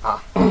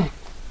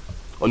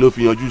ọ ní ó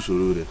fi yanjú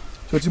ìṣòro rẹ̀.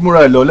 tó ti múra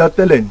ẹ̀ lọ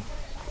tẹ́lẹ̀ ni.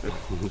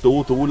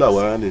 towó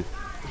làwa ni.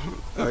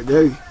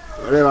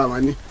 ọ̀rẹ́ wa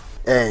máa ní.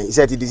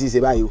 iṣẹ́ ti di ṣíṣe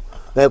báyìí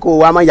o kó o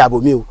wá má yàgò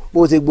mi o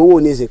bó o ṣe gbowó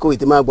ní ìsìn kó o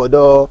ti máa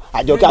gbọ́dọ̀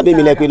Àjọkẹ́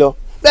abémi lẹ́pẹ́ lọ.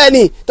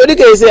 bẹ́ẹ̀ni torí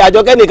kìí ṣe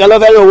Àjọkẹ́ nìkan ló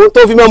fẹ́ràn owó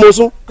tó fi mọ́ mo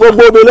sún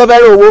gbogbo obìnrin ló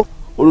fẹ́ràn owó.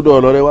 olùdó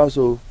ọ̀rọ̀ rẹ wá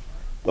sọ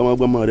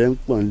gbọmọgbọmọ rẹ ń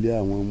pọ̀n lé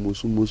àwọn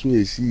mosúmosún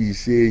èsì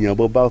ìṣe èèyàn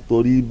bọ́ bá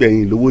torí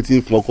bẹ̀yìn lówó tí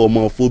ń fún ọkọ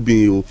ọmọ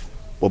fóbìn o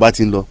bọ́ bá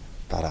ti ń lọ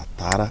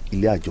tààràtààrà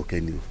ilé Àjọkẹ́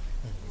ni o.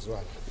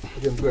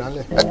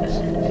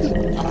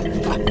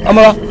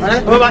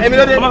 ọmọba èmi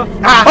ló dé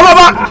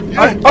ọmọba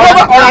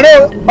ọ̀rọ̀ rẹ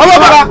o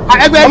ọmọba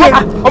ẹgbẹ́ mi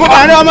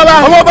ọmọba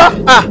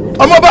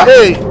ọmọba.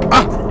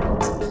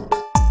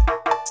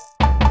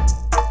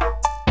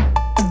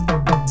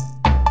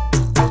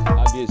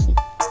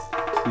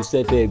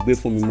 iṣẹ́ tẹ́ ẹ gbé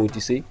fún mi mo ti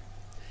ṣe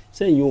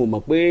sẹ́yìn o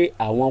mọ̀ pé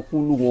àwọn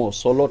kúlù wọn ò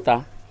sọ lọ́ta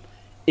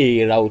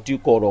èèrà ò ti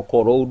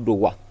kọ̀rọ̀kọ̀rọ̀ ó dò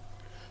wà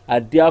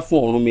adíá fún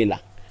Ọ̀rúnmìlà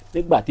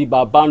nígbà tí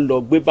bàbá ń lọ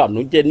gbé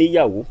bànújẹ́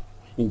níyàwó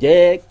ǹjẹ́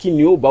kí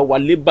ni ó bá wa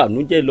lé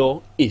bànújẹ́ lọ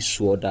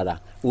èso ọ̀dàrà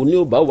òní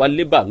ó bá wa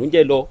lé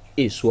bànújẹ́ lọ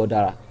èso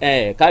ọ̀dàrà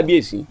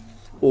kábíyèsí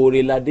oore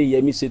ládé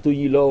yẹmí ṣe tó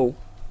yí lọ o.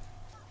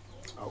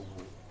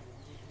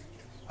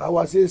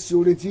 àwa ṣe é ṣe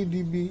oore tí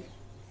dibi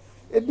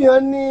ebi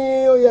hàn ní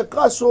ó yẹ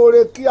ká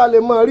ṣoore kí a lè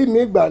máa rí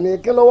mi gbà ní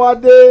kí ló wá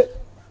dé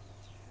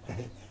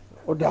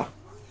ọ̀dà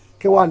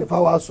kí wàá ní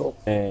fáwa sọ.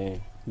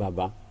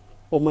 bàbá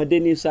ọmọdé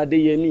ní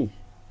sadéyẹmí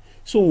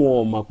sóun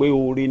ọmọ pé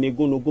oore ni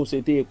gúnugún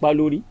ṣe tẹ ipá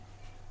lórí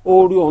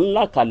oore ọ̀hún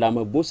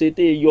làkàlàmọ̀ bó ṣe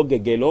tẹ yọ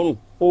gẹ̀gẹ̀ lọ́rùn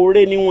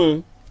oore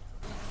níwọ̀n.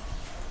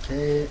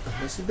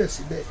 àmọ́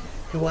síbẹ̀síbẹ̀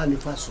kí wàá ní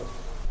fa sọ.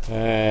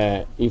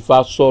 Ifá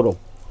sọ̀rọ̀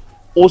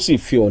ó sì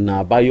fi ọ̀nà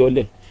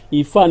àbáyọlẹ̀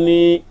Ifá ní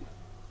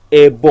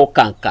ẹbọ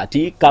kàǹkà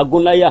tí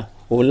kagúnláyà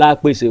òun lá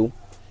pèsè o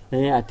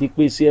àti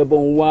pèsè ẹbọ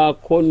ń wá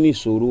kọ́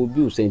nìṣòro bí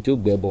òsèǹtì ó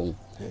gbẹ́bọ̀ òun.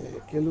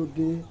 kí ló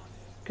dé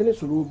kí ni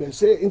sòrò bẹ̀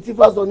ṣé ntí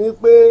Ifá sọ ni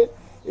pé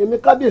èmi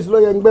kábíyèsí ló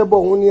yẹ ń gbẹ́bọ̀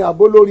òun ni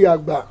àbó lórí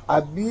àgbà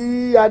àbí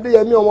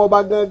adéyẹmí ọmọ ọba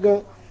gangan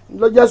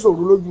ló jẹ́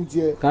sòrò lójú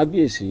tiẹ̀.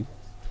 kábíyèsí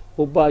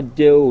ó bá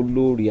jẹ́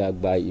olórí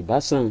àgbà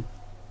ìbásàn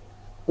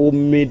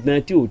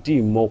omidan tí ò tí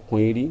ì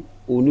mọkùnrin rí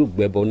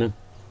onígbẹ̀bọ náà.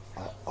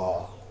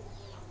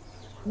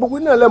 gbogbo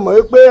iná lẹ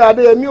mọ̀ pé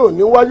adéyẹmí ò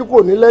ní wájú kò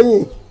ní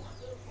lẹ́yìn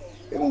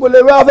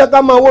ìmọ̀lẹ́ wá fẹ́ ká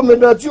máa wó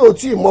omidan tí ò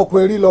tí ì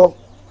mọkùnrin rí lọ.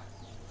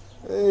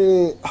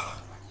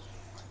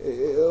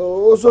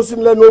 ó sọ́sí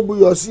lẹ́nu ó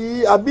buyọ̀ sí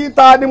àbí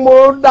ta ni mo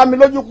dá mi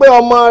lójú pé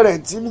ọmọ rẹ̀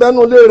tí ń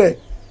bẹ́nu ilé rẹ̀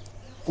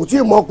kò tí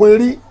ì mọkùnrin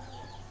rí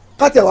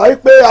kátẹ̀wá wí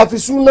pé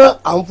àfisúná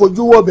à ń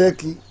fojú wọ̀bẹ̀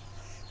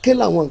kí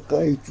làwọn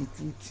nǹkan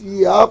ètùtù tí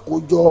a kó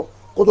jọ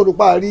kó tó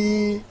dùpá rí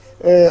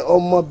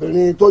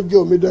ọmọbìnrin tó jẹ́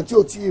omidan tí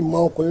ò tí ì mọ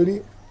ọkùnrin rí.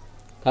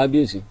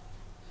 kábíyèsí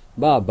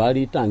bá a bá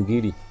rí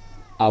tàǹgìrì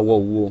àwọ̀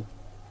wo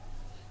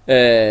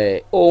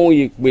ohun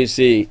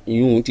ìpèsè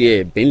ìhun ti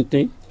ẹ̀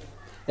bíntín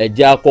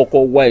ẹ̀jẹ̀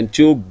àkọ́kọ́ wá ẹni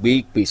tí ó gbé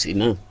ìpèsè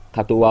náà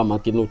ká tó wá máa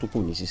kí ló tún kù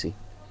ní ṣíṣe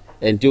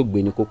ẹni tí ó gbé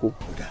ní kókó.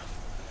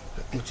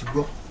 mo ti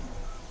gbọ́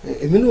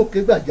èmi náà ké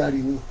gbàjarè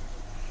ni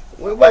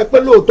wọ́n bá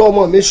pẹ́ lóòótọ́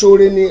ọmọ mi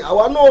ṣoore ni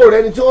àwa náà rẹ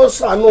ni tí ó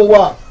ṣàánú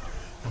wa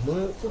àmọ́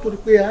kó tó di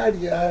pé a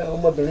rí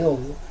ọmọbìnrin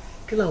ọ̀hún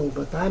kí làwọn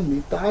nǹkan tá a mi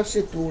tá a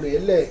ṣètò rẹ̀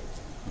lẹ̀.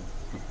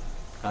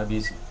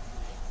 kábíyèsí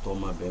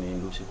tọmọbìnrin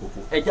ló ṣe kókó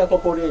ẹjẹ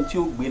àkọ́kọ́ rẹ tí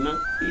ó gbé ná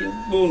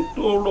egbò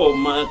tó rọ̀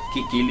máa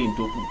kékeré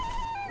tó kù.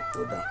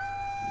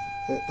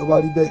 tó bá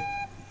rí bẹ́ẹ̀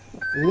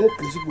wọ́n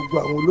ké sí gbogbo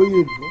àwọn olóyè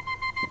ìlú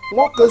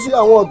wọ́n ké sí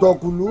àwọn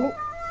ọ̀dọ́kùlú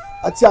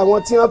àti àwọn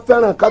tí wọ́n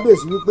fẹ́ràn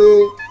kábíyèsí wípé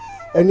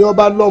ẹni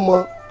ọba lọ́mọ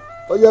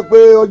tó yẹ pé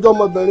ọjọ́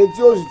ọmọbìnrin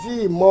tí ó sì tí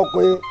ì mọ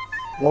ọkùnrin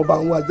wọn bá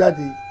ń wá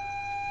jáde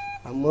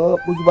àmọ́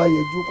pójú bá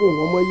yẹjú kó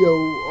wọn mọ yẹ o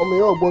ọmọ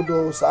yẹn ò gbọ́dọ̀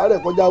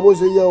sàárẹ̀ kọjá bó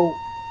ṣe yẹ o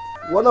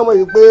wọn náà mọ̀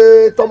yìí pé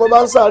tọmọ bá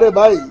ń sàárẹ̀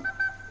báyìí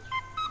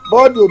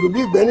bọ́ọ̀dì òdò bí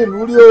ìgbẹ́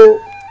nílùú rí o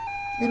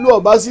ìlú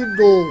ọba sì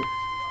dùn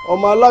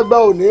ọmọ alágbá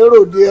ò ní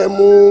ròde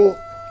ẹmu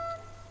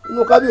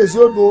inú kábíyèsí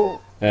ó dùn.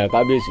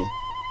 kábíyèsí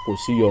kò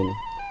sí yọnu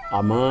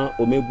àmọ́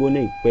omi gbóná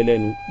ìpẹ́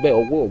lẹ́nu bẹ́ẹ̀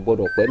ọwọ́ ò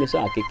gbọ́dọ̀ pẹ́ ní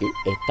sáà kéke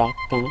ẹ̀ta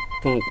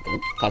kán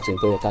kásìn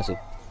tó yẹ kásìn.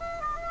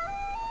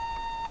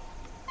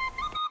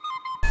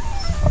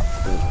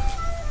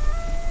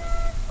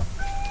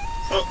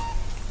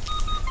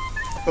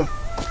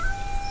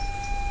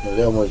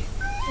 ọ̀rẹ́ ọmọ yìí.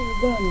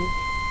 ẹ̀gbọ́n mi.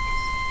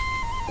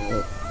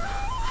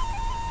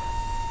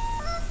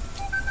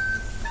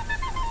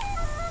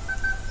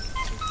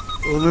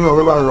 onímọ̀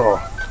pé bá ń sọ̀rọ̀.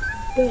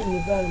 bẹ́ẹ̀ ni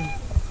báyìí.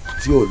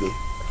 tí ò le.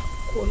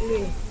 kò lè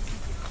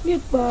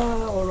nípa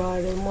ọ̀rọ̀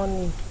àrẹ̀mọ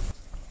ni.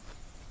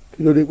 kí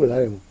ló dé pẹ̀lú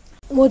àrẹ̀mọ.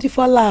 mo ti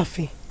fọ́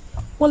láàfin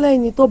wọn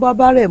lẹ́yìn tó bá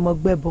bá rẹ̀ mọ́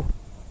gbẹ́bọ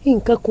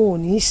nǹkan kan ò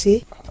ní í ṣe.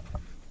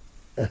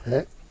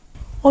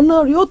 ọ̀nà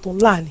rí ó tún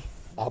là ní.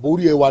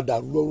 àbórí ẹ wa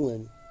dàrú lọ́rùn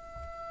ẹni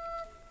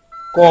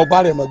kọ́ ọ bá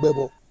rẹ̀ mọ́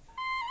gbẹ́bọ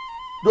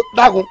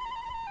dákun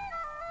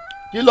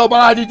kí lọ́ọ́ bá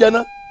rà jíjẹ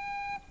náà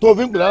tó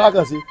fi ń pè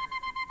lálákàsí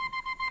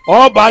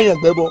ọba yẹn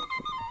gbẹ́bọ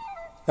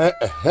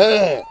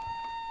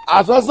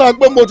àsọsán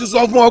pé mo ti sọ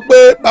fún ọ pé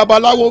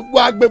babaláwo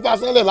wá gbé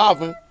fásánlẹ̀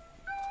láàfin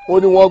ó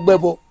ní wọ́n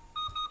gbẹ́bọ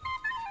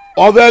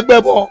ọ̀fẹ́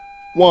gbẹ́bọ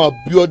wọn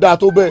bí ọ̀dà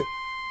tó bẹ́ẹ̀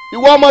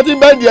ìwọ ọmọ tí ń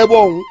bẹ́ẹ̀ ní ẹbọ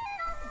ọ̀hún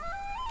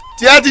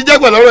tí ẹ ti jẹ́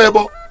pẹ̀lú ọ̀rọ̀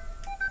ẹbọ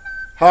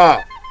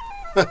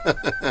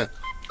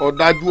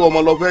ọ̀dájú ọmọ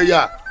lọ fẹ́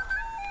yà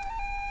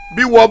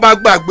bí wọ́n bá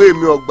gbàgbé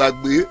mi ò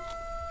gbàgbé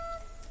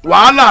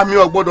wàhálà mi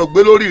ò gbọ́dọ̀ gbé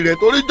lórí rẹ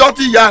torí jọ́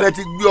tí ìyá rẹ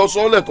ti gbé ọ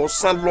sọ́lẹ̀ tó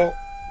sán lọ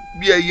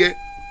bí ẹyẹ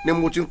ni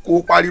mo ti ń kó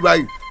parí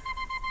báyìí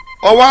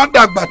ọwọ́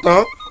àdàgbà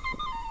tán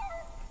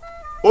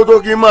ó tó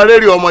kí n máa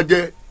rérè ọmọ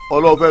jẹ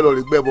ọlọ́fẹ́ lọ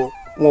rí gbẹ́bọ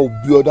wọn ò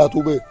bí ọ̀dà tó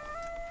bẹ́ẹ̀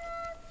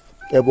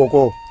ẹbọ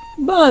kọ́.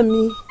 bá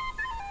mi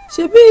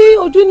ṣebí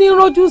ojú ní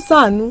rọ́jú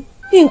sànú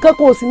nǹkan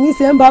kan ò sì ní í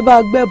ṣe ń bábà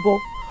gbẹ́bọ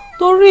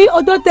torí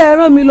ọjọ́ tẹ́ ẹ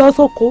rán mi lọ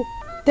sóko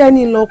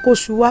tẹ́ni lọ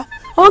kóṣù wá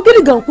àwọn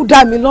gírígàn kú dá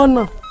mi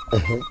lọ́nà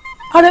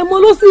àrẹ̀mọ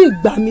ló sì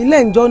gbà mí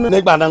lẹ́ǹjọ́ náà.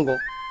 nígbà náà ń gọ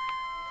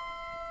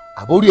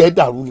àbórí ẹ̀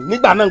dàrú ni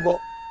nígbà náà ń gọ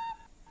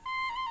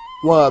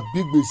wọn àbí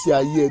gbèsè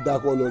ayé ẹ̀dá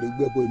kan lọ rè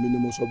gbẹ́bọ̀ èmi ni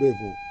mo sọ bẹ́ẹ̀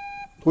fún ọ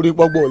torí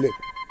pọ́gbọ́n ọ̀lẹ̀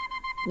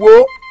wo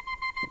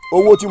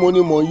owó tí mo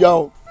ní mọ̀ ń yá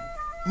ọ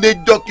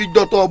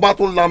níjọ́kíjọ́ tó o bá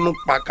tún lanu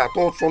pàkà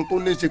tó sọ tó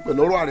ní í ṣe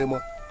pẹ̀lú ọ̀rọ̀ àrẹ mọ́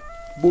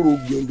gbòòrò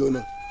gbìyànjọ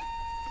náà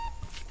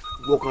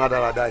gbọ́ kan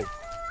dáradára yìí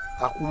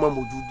àkú mọ́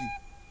mojú di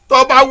tó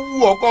bá wù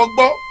ọkọ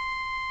gbọ́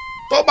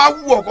tó bá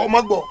wù ọkọ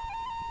mọ́ gbọ́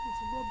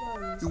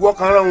ìwọ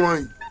kan rán wọn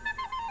yìí.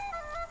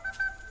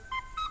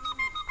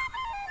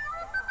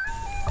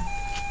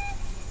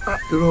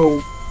 irọ́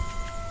o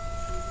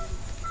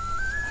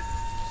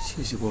ṣé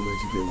ìṣèpọ̀ ọmọ ẹ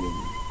ti bẹ̀rù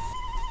mi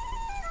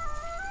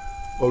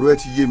ọ̀rọ̀ ẹ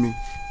ti yé mi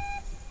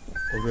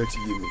ọ̀rọ̀ ẹ ti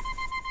yé mi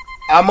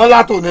àmọ́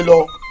látòní lọ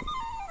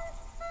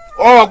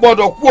ọ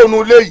gbọ́dọ̀ kú òun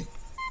ilé yìí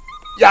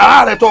yàrá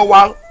rẹ̀ tó wà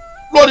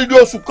lódìdí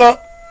oṣù kan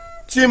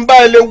tí ń bá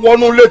ilé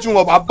wọnú ilé tí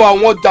wọn bá bá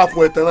wọn jà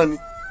fún ẹ̀tàn náà ni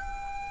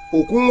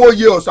òkú ń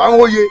wòye ọ̀sán ń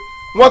wòye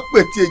wọ́n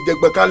pètè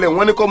ìjẹ̀gbẹ̀ kalẹ̀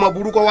wọ́n ní kọ́ ọmọ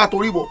burúkọ wá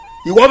torí bọ̀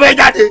ìwọ fẹ́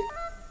jáde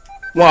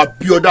wọn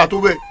àbí ọ̀dà tó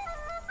bẹ́ẹ̀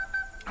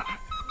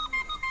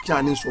kí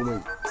a ní sọmọ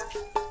yìí.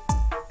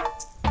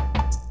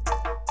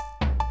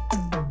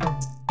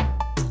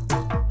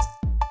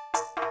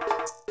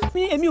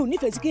 èmi ò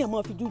nífẹ̀ẹ́ sí kéèyàn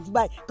máa fi dúdú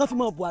báyìí kán fi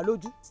máa bù á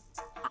lójú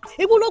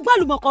ewu ló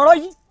gbàlùmọ̀ kọ̀rọ̀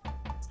yìí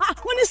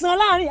wọ́n ní sàn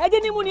láàrin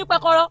ẹjẹ́ ní mú ní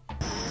pẹ́kọ́rọ́.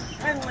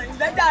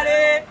 ìgbẹ́jàre.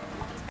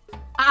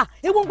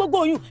 ewu gbogbo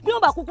oyún bí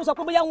wọ́n bá kúkú sọ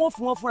pé bóyá wọ́n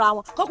fún wọn fúnra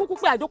wọn kán kúkú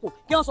pé àjókòó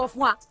kí wọ́n sọ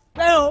fún wa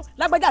pé o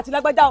lágbájá àti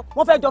lágbájá o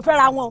wọ́n fẹ́ jọ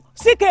fẹ́ra wọn o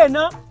síkè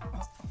ná.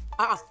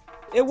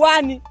 ewu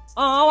á ní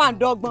ọ̀hún wà ń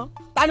dọ́gbọ́n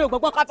ta ni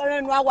ògbọ́gbọ́n ká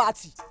fẹ́rẹ́ nu àwọ̀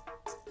àtì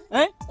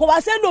kò wá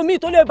sẹ́lòmíì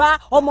tó lè bá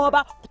ọmọ ọba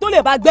tó lè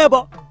bá gbẹ́ bọ.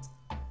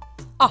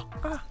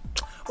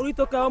 orí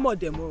tó kẹ́ ọmọ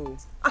dẹ̀ mọ́ o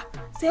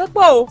tẹ́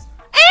pọ̀ o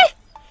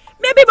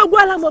bébí gbogbo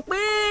alamọ̀ pé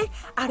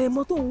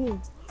àrẹ̀mọ tó ń wò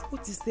ó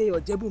ti ṣe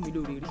ọ̀jẹ̀bùnmi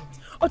lóore rí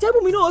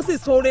ọ̀jẹ̀bùnmi náà ó sì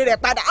so oore rẹ̀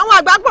padà àwọn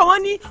àgbà pọ̀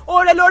wọ́n ní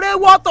oore lóore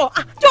wọ́tọ̀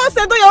tí ó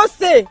ṣe tó yẹ ó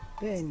ṣe.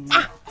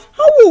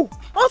 ọ̀wù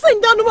ó sì ń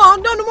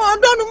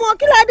dánumọ́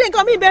kí lóde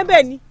nǹkan mi bẹ́ẹ̀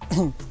bẹ́ẹ̀ ni.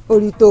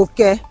 orí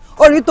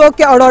tó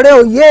kẹ́ ọ̀rọ̀ rẹ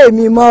ò yé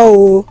èmi mọ́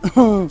o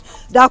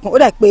dákun ó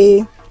dà pé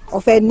o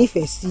fẹ́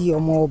nífẹ̀ẹ́ sí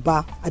ọmọ ọba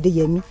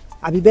Adéyẹmí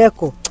àbí bẹ́ẹ̀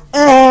kọ́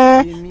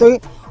torí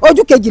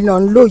ojú kejì náà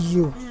ń lò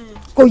yìí o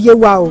kò yé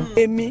wa o.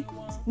 èmi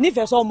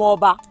nífẹ̀ẹ́ sọmọ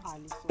ọba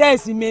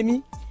tẹ́ẹ̀sì mẹ́mí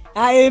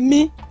èmi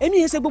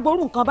yẹn ṣe gbogbo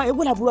orú nǹkan báyìí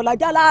wọ́n làbúrò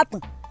lajá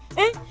láàtàn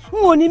n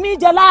ò ní mí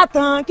jẹ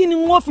láàtàn kí ni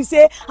wọ́n fi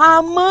ṣe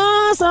àmọ́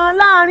san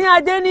láàrin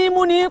ajé ní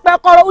mú ní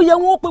pẹ́kọ́rọ́ ó yẹ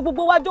wọ́n pe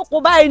gbogbo wa jókòó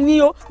báyìí ni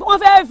o wọ́n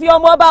fẹ́ẹ́ fi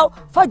ọmọ ọba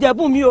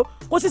fọ̀jẹ̀bùn mi o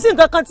kò sí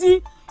nǹkan kan tí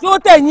yóò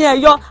tẹ̀yìn ẹ̀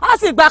yọ á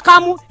sì gba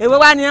kámú èwe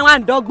wa ni wà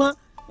ń dọ́gbọ́n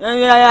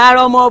ara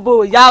ọmọ ọba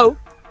ò yá o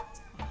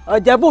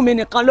ọ̀jẹ̀bùnmi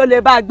nìkan ló lè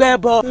bá gbẹ́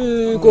bọ.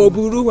 kò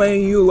burú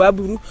ẹyin ò wá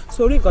burú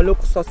sórí nǹkan ló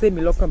sọ sí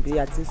mi lọ́kàn bí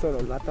a ti ń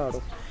sọ̀rọ̀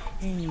látàárọ̀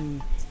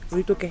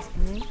orí tó kẹ́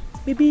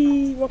bíbí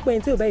wọ́n pẹ́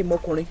ẹni tí ò bá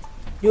ìmọ̀kùnrin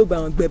yóò gba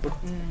àwọn gbẹ̀bọ̀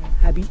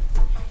àbí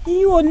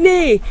yín ò lè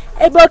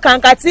ẹbọ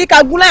kàǹkà tí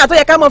kagúnláyà tó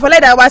yẹ ká mọ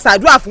fọlẹ́dà wa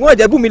ṣàdúrà fún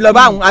ọ̀jẹ̀bùnmi lọ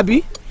bá àwọn àbí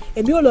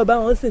èmi ò lọ bá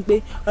wọn sìn pé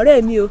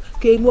ọ̀rẹ́ mi o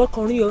kè inú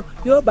ọkùnrin o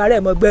yóò bá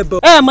rẹ̀ mọ́ gbẹ̀bọ̀.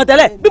 mọ̀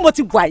tẹ́lẹ̀ bí mo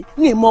ti wà yìí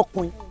ní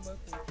ìmọ̀kùnrin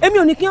èmi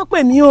ò ní kí wọ́n pè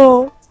mí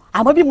o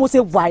àmọ́ bí mo ṣe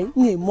wà yìí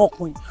ní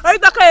ìmọ̀kùnrin. orí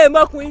tọ́ka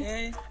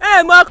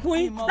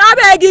èèmọ̀kùnrin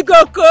lábẹ́ igi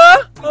kòkó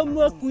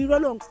ọmọkùnrin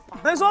rọ́lọ́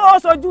nǹkan. èso ó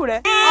sojú rẹ̀.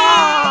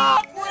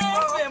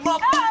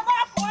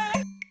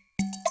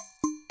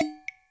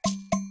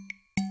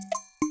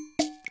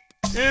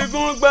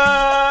 igun gbẹ́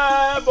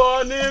bọ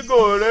ní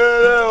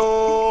gòrèrè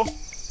o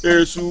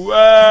èṣù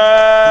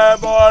ẹ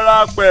bọ́ra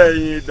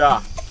pẹ̀yìn dà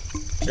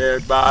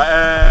ẹ̀gbà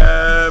ẹ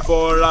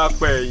bọ́ra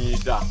pẹ̀yìn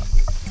dà.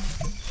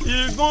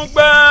 igun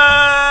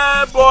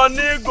gbẹ́ bọ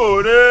ní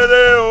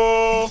gòrèrè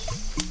o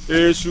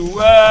èṣù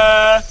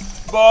ẹ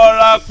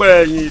bọ́ra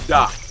pẹ̀yìn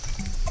dà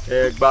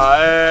ẹ̀gbà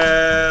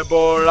ẹ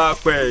bọ́ra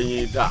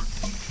pẹ̀yìn dà.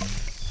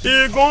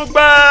 igun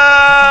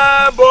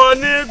gbẹ́ bọ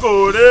ní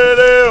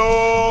gòrèrè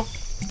o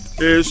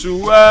èṣù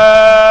ẹ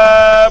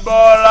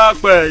bọ́ra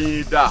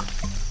pẹ̀yìn dà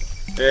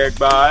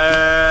ẹ̀gbà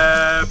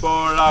ẹ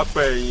bọ́ra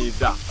pẹ̀yìn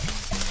dà.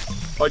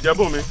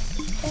 ọ̀jẹ̀bùnmi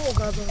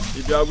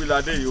ibi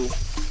awilade yìí o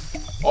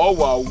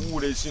ọwọ́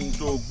àwúre sí ní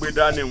tó gbé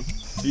dání o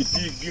ìdí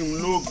igi ń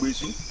ló gbé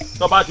sí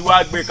tó bá ti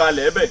wá gbé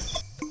kalẹ̀ ẹ̀bẹ̀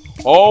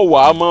ọwọ́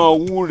a máa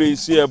wúre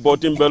sí ẹbọ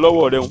tí ń bẹ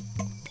lọ́wọ́ rẹ o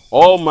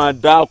ọ máa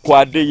dáko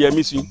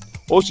Adéyẹmí sí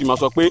ó sì máa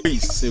sọ pé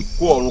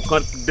ìsìnkú ọ̀run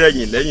kan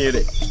dẹ̀yìn lẹ́yìn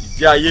rẹ̀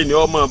ìdí ayé ni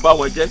ọmọ bá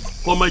wọn jẹ́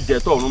kọ́ mọ̀ jẹ́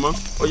tọ̀run mọ́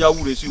ó yá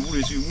wúre sí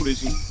wúre sí wúre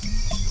sí.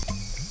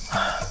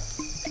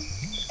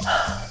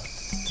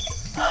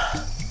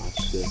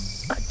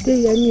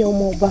 Adéyẹmí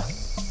ọmọ ọba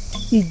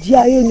ìdí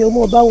ayé ni ọmọ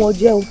ọba wọn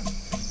jẹ́ o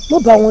mo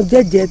bá wọn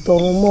jẹ́jẹ́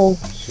tọ̀run mọ́ o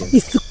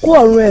ìsìnkú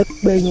ọ̀run ẹ̀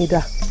pẹ̀yìn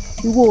dà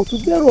ìwọ ò tún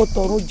gbèrò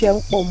tọ̀run jẹun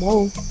pọ̀ mọ́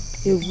o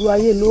èrú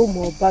ayé ló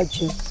mọ̀ ọba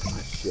jẹun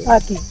a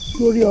kì í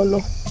gbórí ọlọ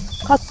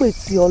ká pè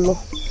tí ọlọ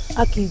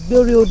a kì í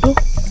gbórí odó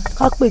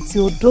ká pè tí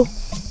odó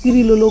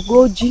kiri lologo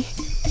ó jí.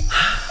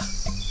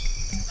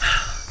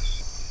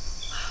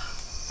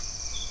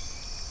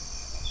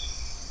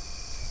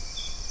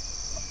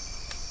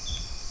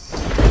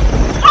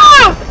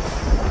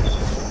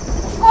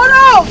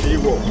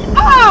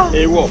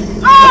 èèwọ̀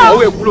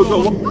ọwọ́ èkú lójú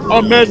ọwọ́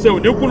ọmọ ẹsẹ̀ ò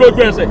ní kú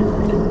lójú ẹsẹ̀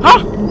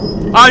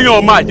ayan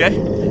ọmọ àjẹ́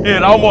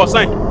ìrà ọmọ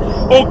ọ̀sán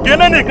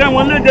ògèlè nìkan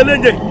wọn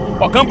léjeléje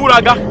ọ̀kan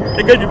búraga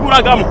èkejì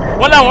búraga mu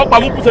wọn láwọn pa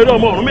Múkúsẹ́rí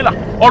ọmọ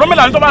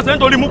Ọ̀rúnmìlà ní tó bá ṣe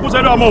nítorí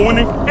Múkúsẹ́rí ọmọ òun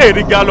ni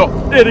èrìgì àlọ́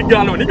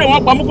níjẹ́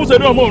wọn pa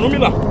Múkúsẹ́rí ọmọ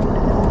Ọ̀rúnmìlà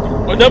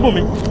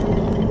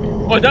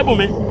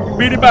Ọ̀jẹ́bùnmi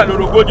bírí báyìí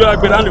lórogó ojú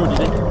agbèrè àlè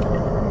òdìdí.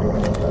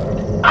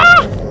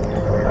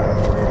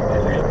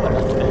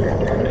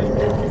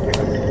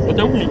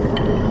 Ọ̀jẹ́bùnmi.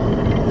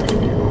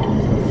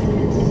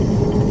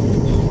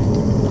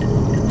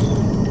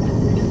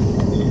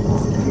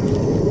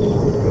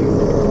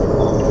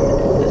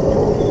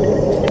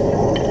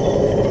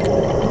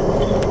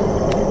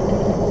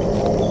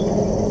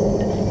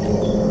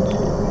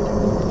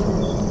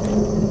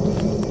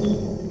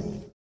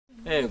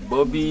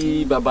 gbọ́ bí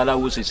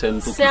babaláwo ṣe sẹ́nu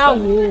tó kú ṣé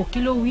àwò kí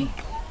ló wí.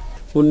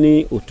 ó ní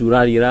òtúrá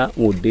rira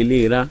wọn ò délé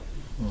ra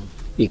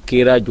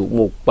ìkérajo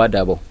wọn ò padà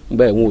bọ̀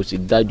bẹ́ẹ̀ wọn ò sì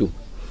dájò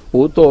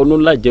òótọ́ ọ̀nà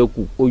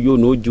lájẹkù ó yóò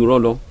ní ó ju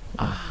rán lọ.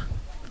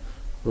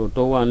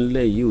 rọ̀tọ́ wà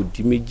nílẹ̀ yìí ò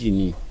di méjì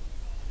ni.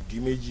 di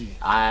méjì.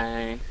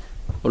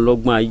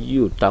 ọlọ́gbọ́n ayé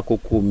ò ta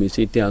kókó mi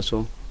ṣe tí a sọ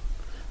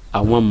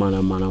àwọn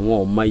màràmàrà wọn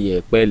ò má yẹ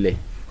pẹ́lẹ̀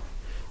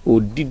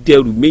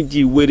òdídẹrù méjì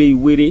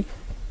wéré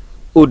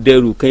ó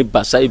dẹrù kan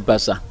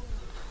ìbàṣà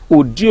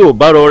òdí ò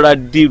bá rọra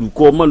dirù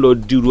kó ọmọ lọ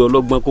dirù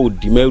ọlọ́gbọ́n kó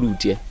di mẹ́rù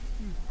tiẹ̀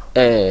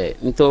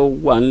nítorí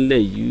wà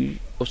nílẹ̀ yìí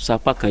ó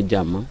sapá kan jà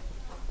mọ́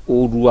ó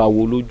ru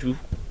àwo lójú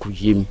kò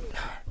yé mi.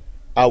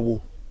 àwo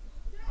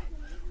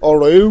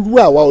ọ̀rọ̀ irú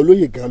àwa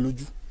olóyè gan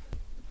lójú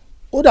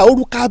kódà ó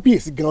rú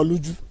kábíyèsí gan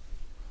lójú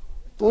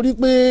torí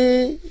pé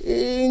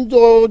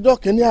ọjọ́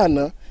kìíní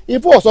àná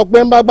ifo ọ̀sọ́ pé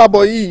ń bá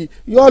gbàbọ̀ yìí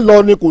yóò lọ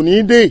ni kò ní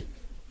í dé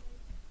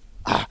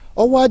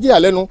ọwọ́ ajé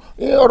àlẹ́nu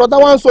ọ̀rọ̀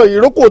táwa ń sọ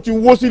ìrókò ti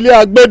wó sílé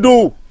agbẹ́dọ̀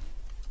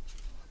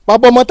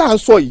bàbá ọmọ tá à ń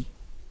sọ yìí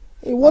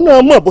ìwọ náà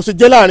mọ̀ bó ṣe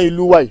jẹ́ láàrin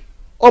ìlú wa yìí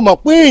ọmọ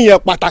pé èèyàn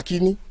pàtàkì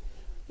ni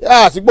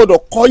a sì gbọ́dọ̀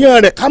kọyán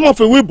rẹ̀ ká mọ̀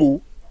fi wíbò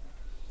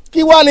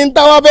kí wàá ní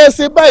táwa fẹ́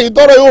ṣe báyìí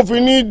tọ́rọ̀ yóò fi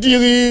ní di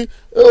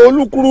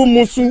olúkúrú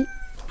musu.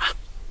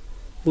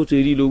 bó ti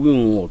rí lówí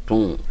òun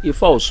ọ̀tún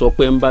ifá ò sọ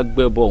pé ń bá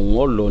gbẹ́bọ̀ òun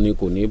ọ̀lọ́ ni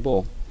kò ní bọ̀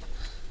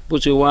bó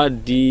ṣe wá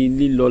di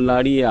lílọ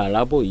lárí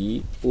àràbọ̀ yìí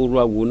ó rú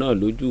àwo náà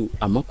lójú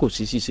àmọ́ kò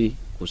sí ṣíṣe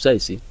kò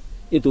ṣàìṣe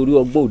nítorí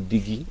ọgbọ́n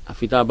òdigi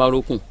àfi tá a bá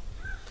rókùn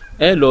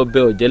ẹ lọ bẹ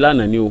ọ̀jẹ̀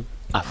lánàá ni o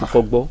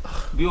àfikọ́ gbọ́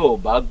bí ò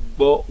bá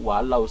gbọ́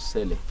wàhálà ó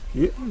ṣẹlẹ̀.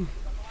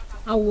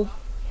 àwo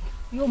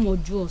yóò mọ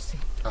ju ọ̀sẹ̀.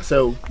 àṣẹ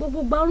o. gbogbo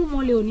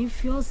gbárùmọ̀lẹ̀ ò ní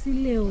fi ọ́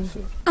sílẹ̀ o.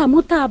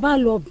 àmọ́ tá a bá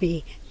lọ bẹ̀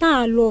tá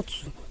a lọ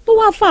tù tó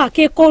wá fà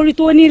kékọ́rí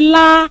tó ní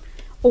lá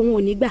òun ò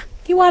ní gbà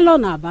kí wá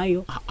lọ́nà àbáyọ.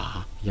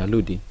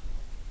 ìyálóde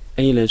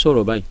ẹ̀yin lẹ ń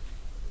sọ̀rọ̀ báyìí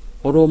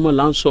ọ̀rọ̀ ọmọ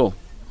là ń sọ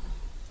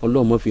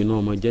ọlọ́mọ fi iná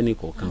ọmọ jẹ́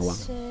nìkọ̀ọ̀kan wa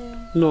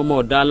iná ọmọ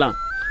ọ̀dàlà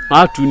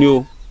máa tù ní o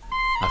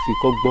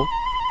àfikọ́ gbọ́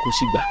kó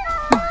sì gbà.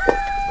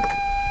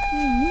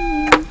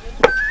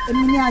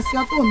 èmi ní aṣọ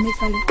tó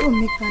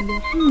mi kalẹ̀.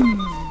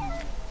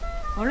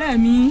 ọ̀rẹ́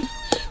mi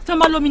tí wọ́n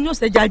bá lómi ní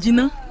ọ̀sẹ̀ jà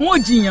jiná wọn ò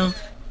jiyàn.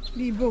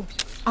 bíbò.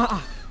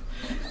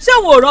 ṣé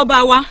wo rọ́bà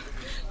wa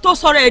tó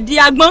sọ̀rọ̀ ẹ̀ di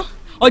agbọ́n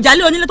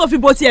ọ̀jàlẹ̀ onílé tó fi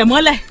bo tiẹ̀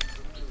mọ́lẹ̀.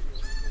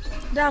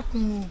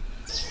 dákun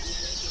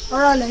o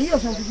ọ̀rọ̀ ọ̀lẹ̀ yìí ò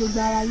fẹ́ fi gbogbo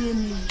ara yé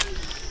mi o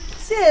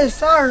sí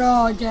èso ọ̀rọ̀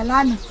ọ̀jẹ̀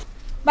lánàá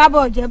bàbá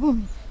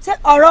Ọ̀jẹ̀bùnmi ṣé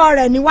ọ̀rọ̀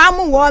rẹ̀ ni wàá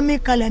mú wọ́ mi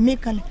kanlẹ̀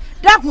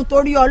dákun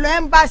torí ọ̀lọ́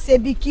ẹ̀ ń bá ṣe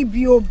bí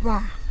kíbi ó bà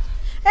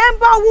ẹ̀ ń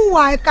bá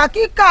wùwà ẹ̀ka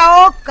kíkà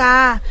ó kà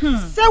á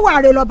ṣéwà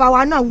rẹ̀ lọ́ba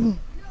wa náà wù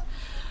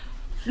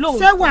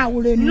ṣéwà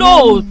rẹ̀ ni.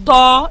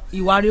 lóòótọ́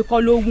ìwà rẹ̀ kọ́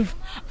ló wù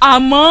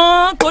àmọ́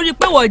torí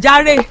pé wọ́n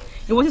járe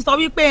ìwọ sì sọ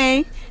wípé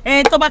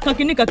tó bá kan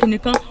kinní kan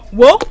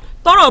wò ó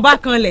tọ́rọ̀ bá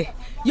kanlẹ̀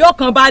yóò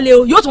kan balẹ̀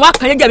o yóò tún wá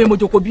kan yẹ́gẹ̀ mi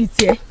mojoko bíi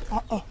tiẹ̀.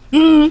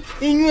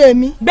 iyún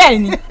èmi. bẹ́ẹ̀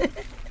ni.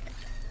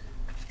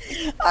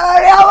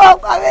 ọ̀rẹ́ ọmọ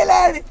ọkọ mi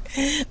lẹ́rìn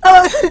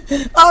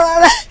ọ̀rọ̀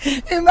rẹ̀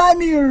ìbá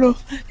mi rò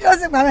yóò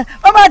sì pàmẹ́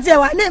ó bá tiẹ̀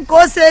wà ní nǹkan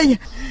ó ṣèyàn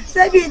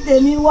ṣébi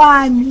tèmi wá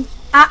ni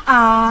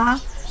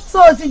so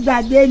o ti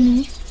gbàgbé ni.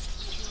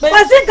 kò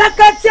sí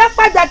kankan tí ó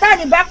pàjá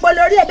táàní bá pọ̀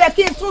lórí ẹ̀bẹ̀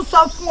kí n tún sọ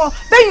fún ọ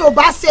bẹ́ẹ̀ yóò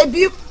bá ṣe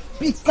bí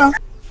bìkan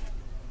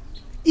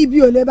ibi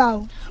ò lè bá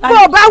o bó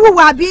o bá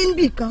hùwà bí ń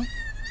bìkan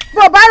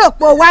bó o bá rò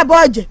pé o wá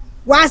bọ́ọ̀jẹ̀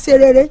wá ṣe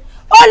rere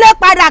ó lè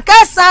padà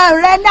kẹsàn-án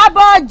rẹ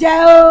nábọ́ọ̀jẹ̀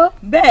o.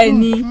 bẹ́ẹ̀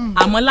ni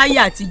àmọ́ láyé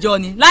àtijọ́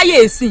ni láyé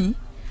ìsìn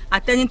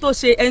àtẹni tó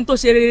ṣe ẹni tó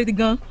ṣe rere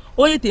gan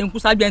ó yẹ tèmi kú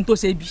sábẹ́ ẹni tó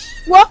ṣe bí.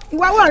 wo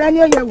ìwáwọ̀ rẹ ni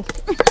ó yẹ wò.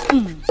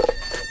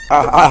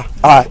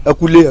 ẹ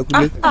kúlé.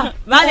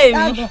 baálé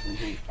mi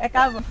ẹ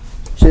káàbọ̀.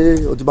 ṣé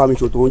o ti bá mi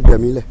ṣètò oúnjẹ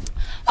mi lẹ̀.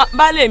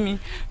 baálé mi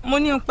mo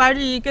ní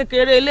parí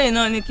kékeré eléyìí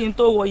náà ni kí n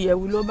tó wọ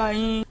ìyẹ̀wù ló bá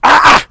yín.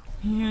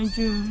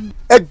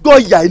 ẹ gbọ́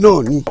ìyá iná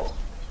ni.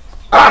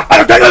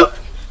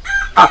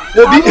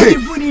 obi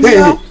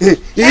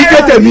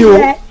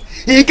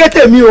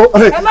ìkẹ́tẹ̀ mi o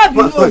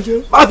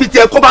má fi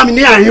tiẹ̀ kó bá mi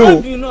ní àárín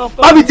o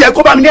má fi tiẹ̀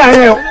kó bá mi ní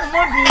àárín o.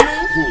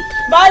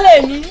 baálé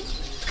mi.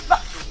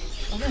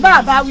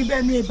 bàbá wí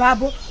bẹ́ẹ̀ mi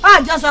ìbábó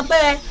àjọ sọ pé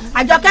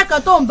àjọ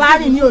kẹ́kọ̀ọ́ tó ń bá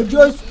rìn ní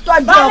òjò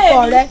tọ́jú ọkọ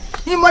rẹ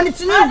ni mo ní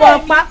Tinubu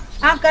ọpá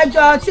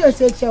akẹjọ tí ò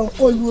ṣe tiẹ̀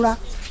olùra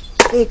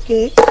èké.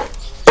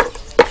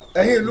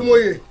 ẹ̀yin ìlú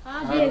mòye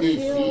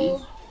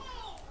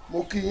mo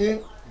kí yín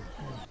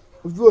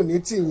ojú òní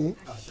tì yín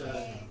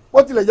bó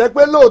tilẹ̀ jẹ́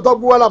pé lóòótọ́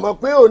gbówó la mọ̀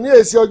pé òní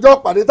èsì ọjọ́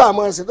pàdé tá a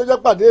máa ṣe tó jẹ́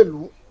pàdé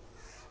ìlú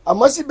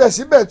àmọ́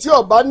síbẹ̀síbẹ̀ tí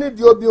ọba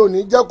nídìí obì òní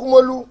jẹ́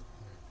kúmọ́lú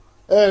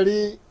ẹ̀rí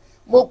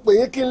mo pè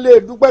yín kí n lè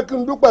dúpẹ́ kí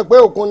n dúpẹ́ pé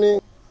òkun ni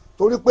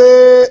torí pé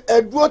ẹ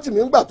dúró tì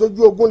mí ńgbà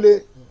tójú ogun le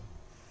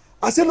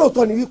àṣé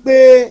lóòótọ́ ni wípé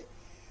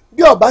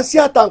bí ọba sí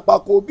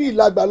àtàǹpàkò bí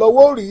ìlàgbà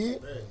lọ́wọ́ rí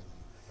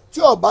tí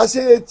ọba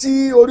ṣe tí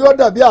orí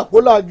ọ̀dà bí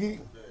àpólàgì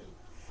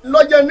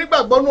lọ́jọ́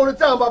nígbàgbọ́ ní orí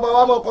tí àwọn bàbá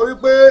wa mọ̀ kọ́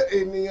wípé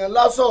ènìyàn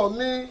lásán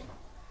mi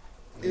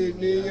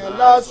ènìyàn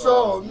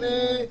lásán mi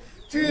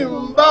tí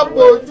n bá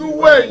bojú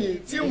wẹ̀yìn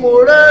tí mo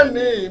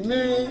rẹ́ni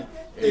mi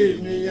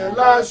ènìyàn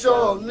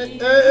lásán mi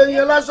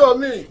èèyàn lásán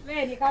mi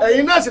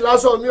ẹ̀yin náà sì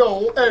lásán mi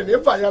ọ̀hún ẹ̀ ní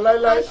fàyà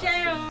láéláé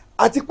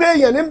àti pé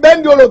èèyàn ní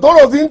bẹ́ńdì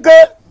olùtọ́rọ̀ fi ń ké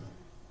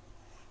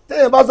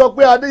téèyàn bá sọ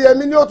pé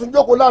Adéyẹmí ní òtún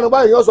jókòó lánàá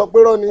báyìí yóò sọ pé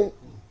rọ́ ni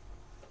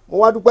mo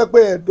wá dúpẹ́ pé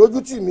ẹ̀ dójú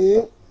tì mí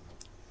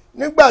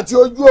nígbà tí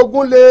ojú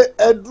ogun lé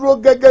ẹ dúró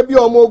gẹ́gẹ́ bí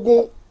ọmọ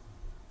ogun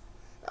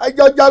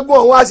ẹjọ́ jagun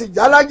ọ̀hún a sì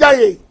já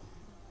lájàyè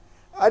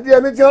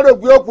Adéyẹmí tí wọ́n rò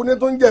pé òkú ní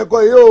tó ń jẹ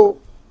ẹ̀kọ́ yìí o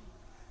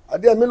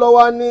Adéyẹmí ló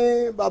wá ní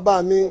bàbá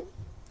mi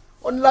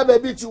ó ní lábẹ́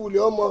bíi ti wùlé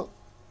ọmọ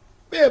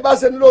bí èyí bá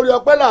ṣe ní lórí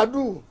ọpẹ́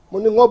làádùn mo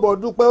ní wọ́n bọ̀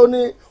dúpẹ́ ó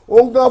ní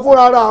òun gan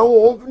fúnra ara àwọn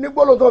òun ní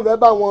gbólóhùn tó fẹ́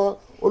bá wọn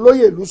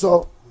olóyè ìlú sọ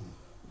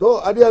tó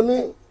Adéyẹmí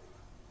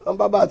àwọn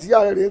bàbá àtìyá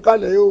rẹ̀ rèé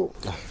kalẹ̀ yìí o.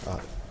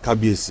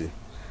 kábíyèsí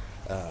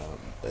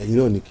ẹ̀yin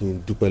náà ni kí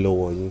n dúpẹ́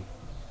lọ́wọ́ yín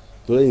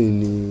torí ẹ̀yin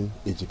ni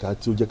èjìká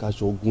tí ó jẹ́ ká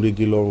aṣọ ogún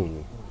régé lọ́rùn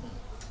mi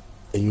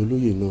ẹ̀yin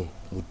olóyè náà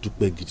mo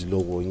dúpẹ́ gidi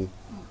lọ́wọ́ yín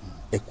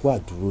ẹ kú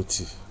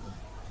àdúrótì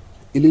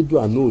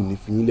elédùà náà ò ní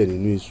fi yín lẹ̀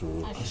nínú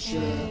ìṣòro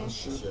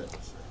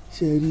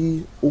ṣe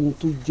rí ohun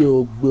tó jẹ́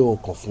ọgbẹ́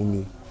ọkàn fún mi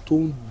tó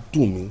ń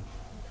dùn mí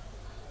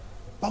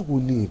báwo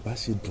ni ìbá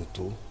ṣe dùn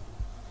tó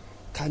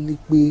ká ní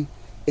pé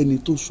ẹni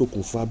tó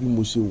ṣokùnfà bí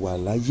mo ṣe wà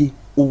láyé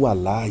ó wà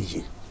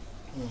láàyè.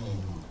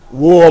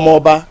 wo ọmọ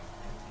ọba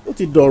ó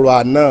ti dọ̀rọ̀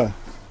àná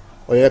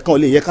ọ̀yẹ́ kan ò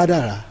lè yẹ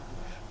kádàrá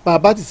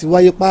bàbá ti ti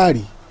wáyé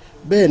páàrí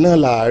bẹ́ẹ̀ náà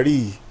là á rí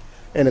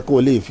ẹnìkan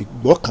ò lè fi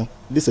gbọ́ kan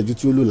léṣẹ́jú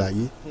tí ó lò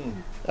láyé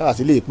yàrá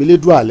sí lè pélé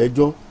dùn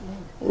àlẹ́jọ́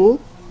ó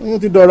oyún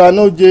ti dọ̀rọ̀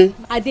àná jẹ.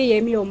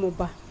 Adéyẹmí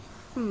ọmọọba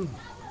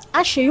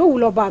àṣeyọ̀wù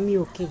lọ́ba mi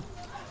òkè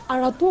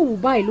ara tó wù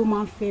báyìí ló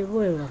máa ń fẹ́ irú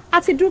ẹ̀rọ a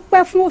ti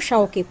dúpẹ́ fún òòṣà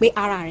òkè pé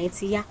ara rẹ̀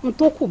ti yá n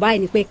tó kù báyìí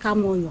ni pé ká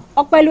mọ̀ yàn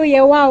ọpẹ́ ló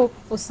yẹ wá o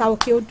òòṣà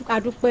òkè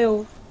adúpẹ́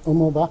o.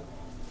 ọmọọba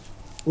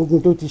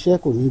ogun tó ti ṣẹ́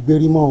kò ní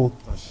gbérí mọ́ o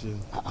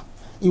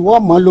ìwọ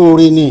mọ̀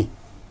lóore ni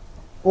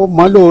ó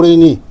mọ̀ lóore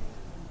ni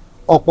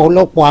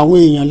ọ̀pọ̀lọpọ̀ àwọn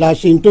èèyàn la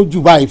ṣe ń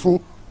tójú báyìí fún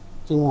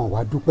tí wọ́n wá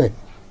dúpẹ́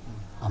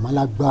àmọ́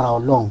lágbára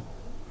Ọlọ́run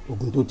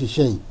ogun tó ti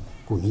ṣẹ́ yìí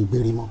kò ní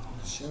gbérí mọ́.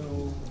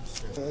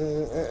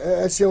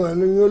 ẹ ṣeun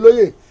ẹnu yín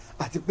olóyè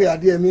àti pé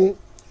Adéyẹmí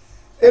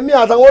èmi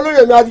àtàwọn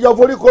olóyè mi àtijọ́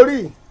foríkorí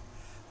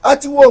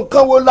àti wo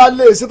nǹkan wo la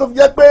lè ṣe tó fi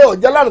jẹ́ pé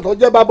ọ̀jẹ́ lánàá tó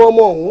jẹ́ bàbá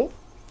ọmọ ọ̀hún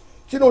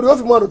tínú rí ó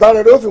fi mọ ọ̀dùtà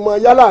rẹ̀ rí ó fi mọ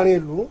yá láàrin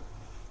ìlú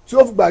tí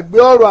ó fi gbàgbé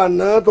ọ̀rọ̀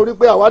àná torí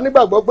pé àwa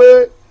nígbàgbọ́ pé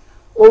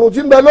òrùn tí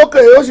ń bẹ lókè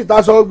ó sì ta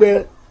sọ gbẹ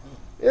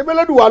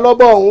ebélédù wà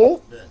lọ́bọ̀ ọ̀hún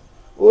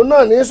òun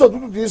náà ní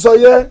sòtútù tí sọ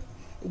yẹ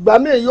ìgbà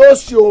míì yóò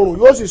ṣe òrùn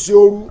yóò sì ṣe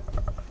ooru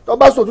tó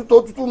bá sòtútù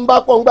òtútù ń bá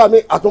pọ̀ ńgbà míì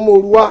àtúmọ̀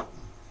ooru wá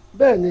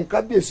bẹ́ẹ̀ ni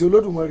kábíyèsí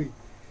Olódùmarè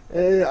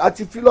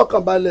àti fi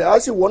lọ́kàn balẹ̀ á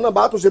sì wọ́n náà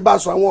bá tún ṣe bá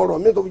sọ àwọn ọ̀rọ̀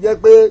míì tó fi jẹ́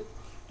pé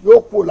yóò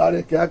kú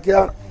lára kíákíá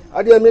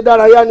Adéyẹmí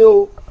dárayá ni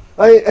o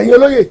ẹ̀yin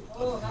olóyè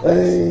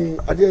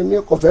Adéyẹmí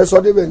kò fẹ́ sọ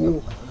débẹ̀ ni o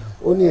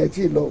ó ní ẹ̀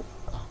tí ì lọ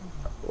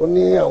ó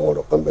ní àwọn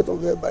ọ̀rọ̀ kan bẹ́ẹ̀ tó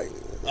fẹ́ báyìí.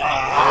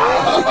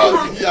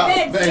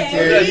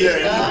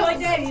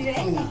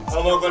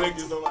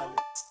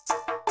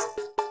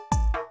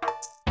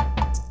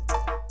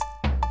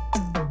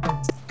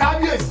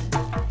 kábíyèsí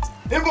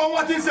níbo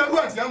wọn ti ń ṣerú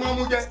ẹ̀ tí ẹ máa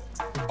mú jẹ.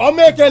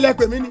 ọmọ èké lẹ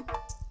pè mí ni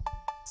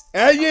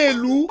ẹ̀yin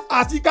ìlú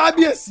àti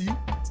kábíyèsí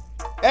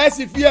ẹ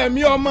sì fi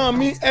ẹ̀mí ọmọ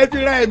mi ẹ fi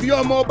ra ẹ̀mí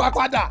ọmọ ọba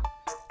padà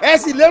ẹ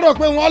sì lérò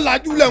pé wọ́n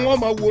lajúlẹ̀ wọn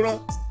mọ̀ wòran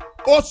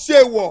ó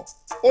ṣèwọ̀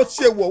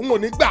n ò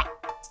ní gbà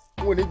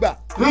n ò ní gbà.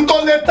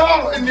 nítorí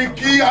táwọn ni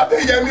kí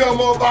Adéyẹmí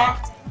ọmọ ọba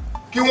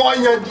kí wọ́n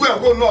yanjú ẹ̀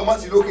kó náà má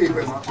sí lókè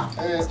ìpè mọ́.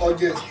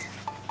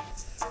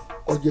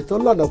 ọ̀jẹ̀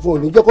tán lànà fún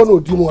òní jẹ́kọ́ náà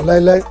dì mọ́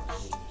láéláé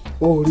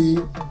wọn ò rí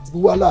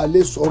buwálà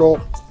lè sọ̀rọ̀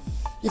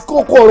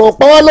ìkókò ọ̀rọ̀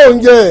pàwọ́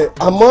lóúnjẹ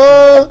àmọ́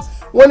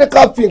wọ́n ní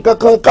ká fi nǹkan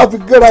kan ká fi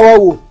gẹ́ra wa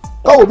wò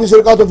káwọ́ bí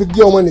sori ká tó fi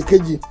gé ọmọ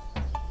nìkejì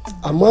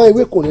àmọ́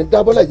ewé kò ní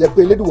dábọ́lá ìjẹ́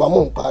pé Elédùwà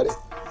mọ̀ ń pa rẹ̀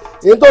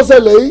èyí tó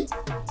ṣẹlẹ̀ yìí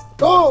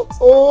tó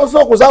o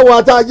sọkùn sáwọn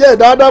àtàjẹ́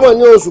ìdáadámọ̀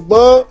ní o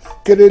ṣùgbọ́n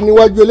kèrè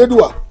níwájú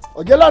Elédùwà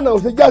ọ̀jẹ́ lánà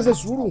òfin jáse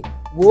sùúrù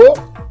wò ó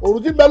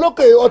òrùn tí bẹ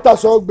lókè ọ̀tà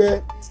sọ gbẹ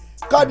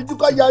káàdìjú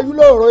ká ya ayú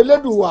lọ́rọ̀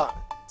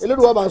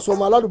Elédùwà bá ń sọ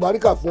ọmọ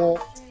aládùbáríkà fún ọ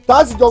tá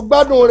a sì jọ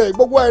gbádùn rẹ̀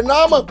gbogbo ẹ̀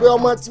náà mọ̀ pé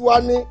ọmọ tiwa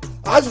ní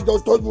a sì jọ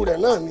tọ́jú rẹ̀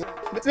náà ni.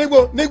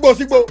 nígbò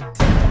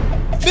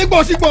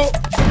sígbò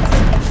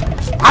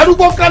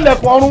arúgbó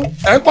kẹlẹ̀kùn ọ̀run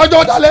ẹ̀ ń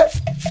pọ́jọ́ dalẹ̀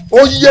ó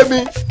yé mi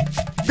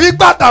bí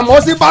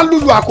gbàtàmọ́sí bá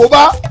lùlù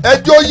àkóbá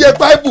ẹjọ́ yẹ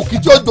páìpù kí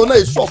tí ó jóná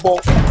ìṣọ̀bọ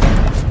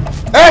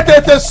ẹ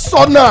tètè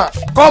sọnà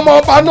kọ́mọ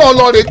ọba náà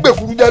lọ rè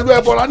gbèkúrú jẹ́lú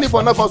ẹbọra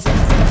níbọn náà fọ́sùn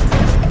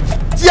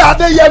tí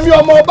Adéyẹmí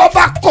ọmọ ọba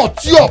bá kọ̀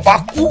tí ọba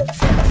kú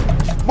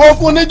mo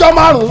fún níjọ́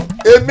 5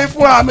 èmi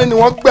fúnra mi ni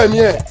wọ́n gbẹ̀mí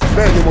ẹ̀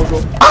bẹ́ẹ̀ ni mo sọ.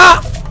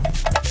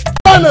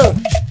 ọ̀nà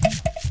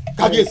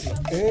kábíyèsí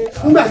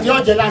nígbà tí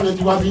ọ̀jẹ̀ lánàá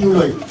ti wá bí yín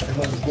lọ yìí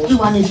kí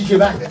wàá ní ṣíṣe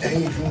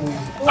báyìí.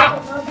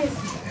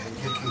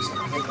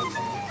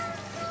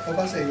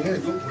 ọba sẹ́yìn náà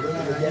yóò kúrò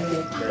lára yẹn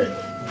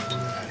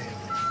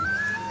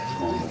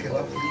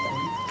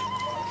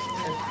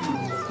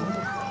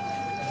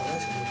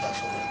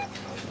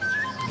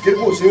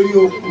dépò sẹ́rí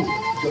okù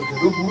ìjọ̀gbọ̀n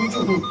ló burú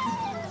jù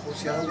ó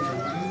ṣe àwọn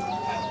ìṣòro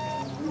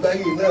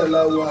báyìí náà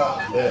la wà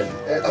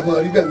àwọn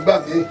àríbẹ̀ ń gbà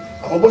mí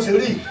àwọn bó ṣe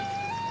rí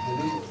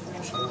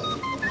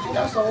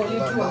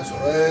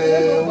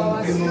ó ń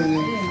bínú ni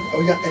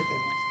ọ̀yá ẹ̀fẹ̀.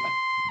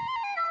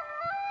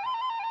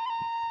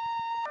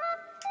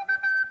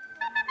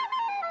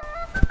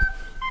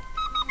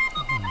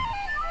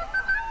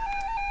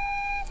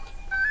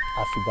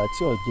 àfìgbà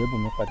tí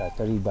Ọ̀jẹ̀bùnmi padà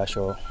tẹrí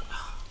gbaṣọ.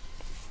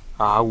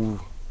 àwù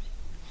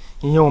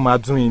ìyẹn ò máa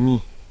dùn èmi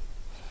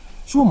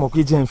ṣé o mọ̀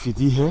pé jẹ́ ń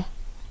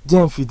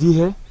fìdí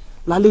hẹ́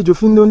lálejò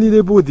fi ń lọ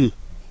nílé bòde.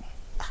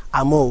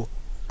 àmọ́ o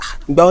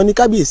ìgbà wọn ní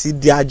kábíyèsí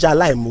di ajá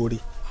aláìmoore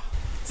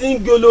tí ń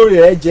gbé olórí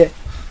rẹ̀ jẹ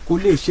kó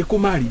lè ṣe kó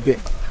má rí bẹ́ẹ̀.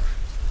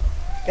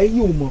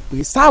 ẹ̀yin ò mọ̀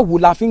pé sáàwó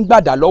la fi ń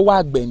gbàdá lọ́wọ́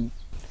àgbẹ̀ ni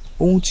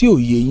ohun tí ò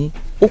yé yín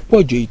ó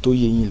pọ̀ jù èyí tó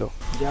yé yín lọ.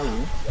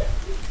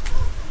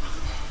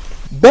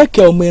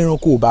 bẹ́ẹ̀kẹ́ ọmọ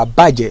ẹranko ò bá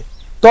bàjẹ́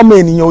tọ́mọ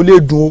ènìyàn ò lè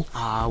dùn o.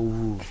 àwù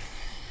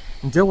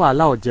ǹjẹ́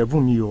wàhálà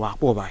Ọ̀jẹ̀bùnmi ò wá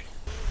pọ̀ báyìí.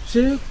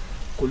 ṣé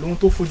kò lóhun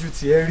tó fojú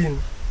tiẹ̀ rí ni.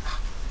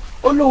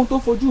 ó lóhun tó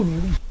fojú mi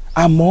rí.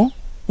 àmọ́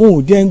wọn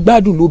ò jẹ́ ń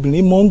gbádùn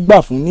lóbìnrin mọ́ ń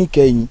gbà fún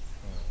níkẹyìn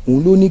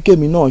òun ló ní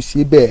kémi náà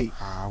ṣe bẹ́ẹ̀.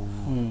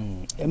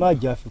 ẹ má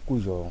jẹ́ àfikún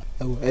yọ.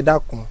 ẹ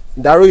dákun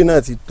ìdáròyìn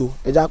náà ti tó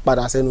ẹ já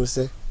padà sẹ́nu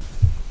iṣẹ́.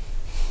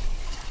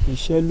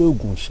 iṣẹ́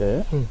lóògùn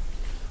ṣẹ́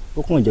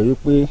ó kàn jẹ́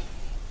wípé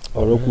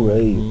ọ̀rọ̀ kù rẹ̀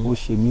yìí ó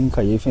ṣe mí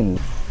kàyéfì ni.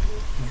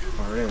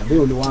 bí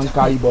olè wa ń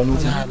kárí bọnú.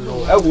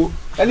 ẹ wo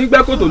ẹni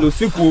gbẹ́ kòtò ló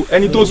sìnkú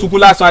ẹni tó sunkún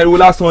lásán ariwo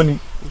lásán ni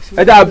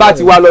ẹjá bá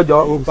ti wá lọ́jọ́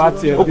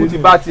ó kù ti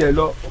bá tiẹ̀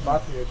lọ.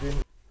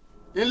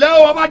 ilé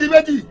wọn bá di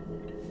méjì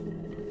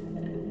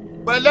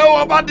pẹ̀lẹ́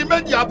wọn bá di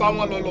méjì àbá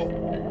wọn lọ́lọ́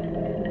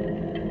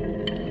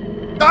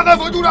dáná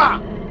fojú rà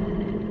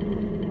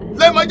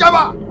lẹ́mọ̀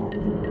jábà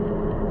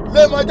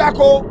lẹ́mọ̀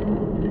jákó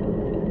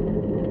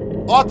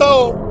ọ̀tọ̀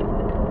o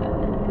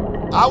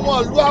àwọn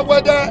ìlú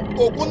awẹ́dẹ́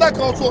ògún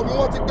lẹ́kan oṣù ni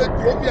wọ́n ti gbé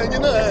dúró bí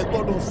ẹ̀yin náà ẹ̀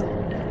gbọ́dọ̀ sùn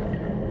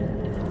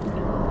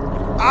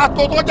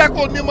àtò tó jẹ́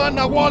kó ní máa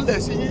náwó ọ̀lẹ̀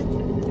sí yín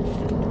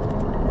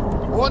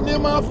ó ní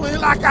máa fún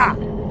yín lákà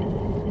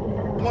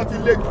wọ́n ti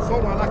lè jù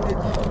sọ́run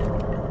alákejì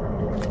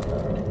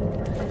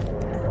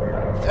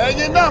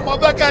ẹ̀yin náà mo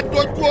fẹ́ kẹ́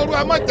dojú orú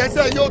ẹ má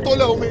jẹ́sẹ̀ yóò tó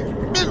lẹ̀ omi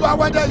nílùú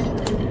awẹ́dẹ́ yìí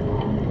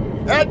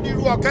ẹ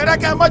dìrú ọ̀kẹ́rẹ́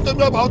kẹ́ má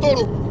jẹ́mi ọba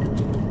ọ̀tọ̀rọ̀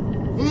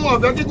ń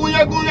ọ̀fẹ́ kíkún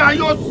yẹ́gún yá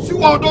yóò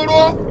síwọ́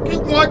ọ̀dọ́rọ́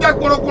kíkún ọjẹ́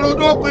korokoro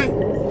dópin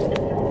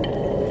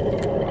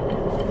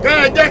kẹ́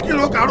ẹ jẹ́ kí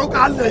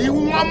rokaroka lẹ̀ yìí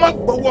wọ́n má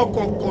gbowó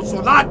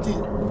kọ̀ọ̀kọ̀sọ̀ láti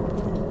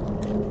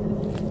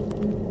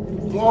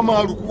wọ́n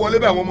máa rùkú wọlé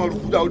bẹ́ẹ̀ wọ́n máa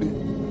rùkú dáwọ́dé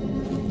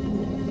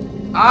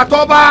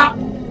àtọ́ba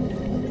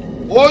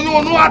oyún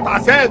inú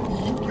àtàṣẹ́ ẹ̀bí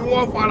kí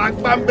wọ́n fara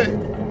gbá ń bẹ̀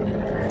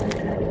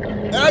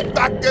ẹ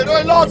gbàgede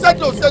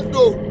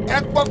lọ́sẹ̀dọ̀sẹ̀dọ̀ ẹ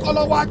pọkọ́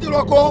lọ́wọ́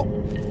adírọ́kọ́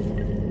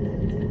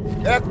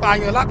ẹ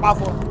pààyàn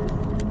lápapọ̀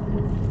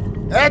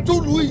ẹ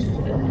túlù yìí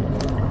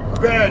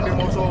bẹ́ẹ̀ ni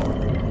mo sọ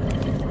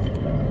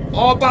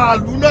ọba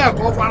àlù náà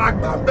kọ́ fara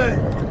gbà ń bẹ̀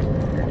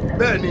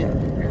bẹ́ẹ̀ ni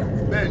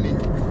bẹ́ẹ̀ ni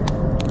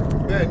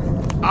bẹ́ẹ̀ ni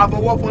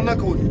àfọwọ́fọn náà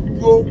kò ní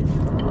dúró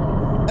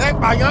ẹ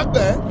pààyàn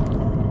gbẹ́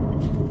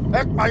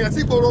ẹ pààyàn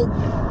sí gbòòrò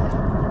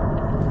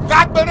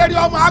kágbére rí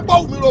ọmọ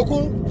agbóhùn mi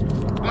lókun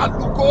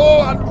alùkò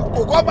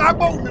kọ́ máa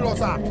gbóhùn mi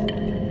lọ́sà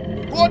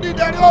kó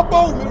dídẹ rí ó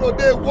gbóhùn mi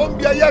lòdì èwo ń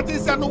bí ẹyẹ tí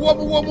sẹnu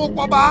wómúwómú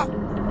pọ́ba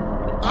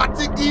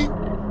àtìgí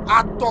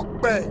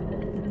àtọ̀pẹ̀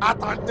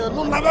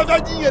àtàyànnú láfẹ́fẹ́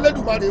jíyìn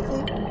Elédùmarè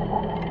fún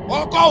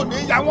ọkọ òní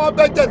ìyá wọn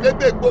bẹ́jẹ̀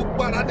lébè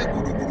gbogbo ara ní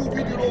gúdúgúdú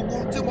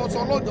fídírógún tí mo sọ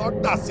lónìí ọ́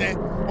dàṣẹ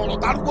ọ̀rọ̀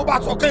tárúgbó bá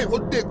sọ kéyìn ó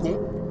dègún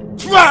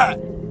fúẹ̀.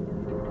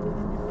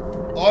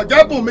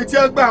 Ọ̀jẹ̀bùnmi tí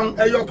ẹ gbà ń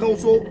ẹyọ kan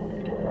oṣù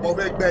mo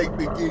fẹ́ gbẹ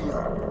ìgbèje yẹn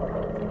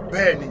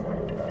bẹ́ẹ̀ ni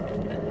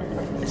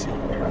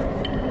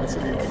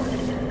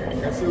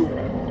ẹ ṣe o.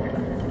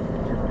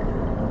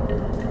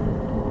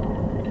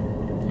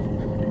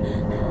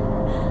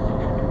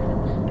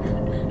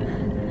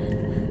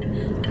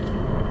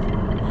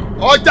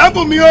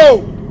 Ọ̀jẹ̀bùnmi o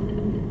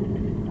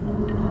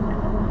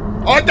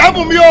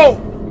Ọ̀jẹ̀bùnmi o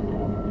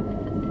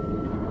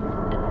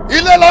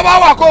ilé la bá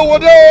wà kó wò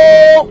dé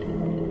o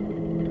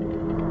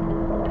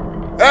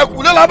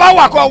ẹ̀kúlé la bá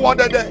wà kó wò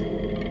dẹ̀dẹ̀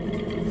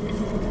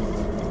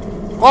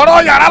kọ̀rọ̀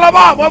yàrá la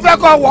bá àmọ́ fẹ́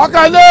kọ́ wọ́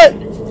kẹ́lẹ́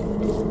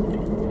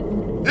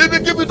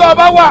ibikíbi tó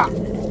bá wà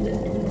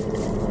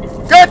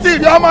kéétì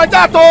rí ọmọ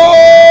já tó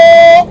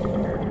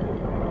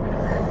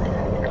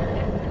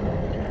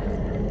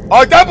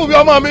Ọ̀jẹ̀bùnmi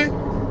ọmọ mi.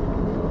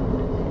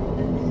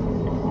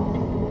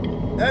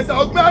 ẹ̀sà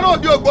ọgbẹ́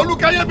aróòdì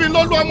ògbólúkẹ́yẹ́ bíi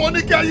lọ́lú ọmọ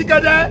oníkẹ́ ayí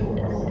gẹ́dẹ́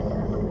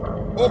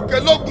òkè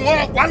lógun ọ̀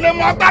wálé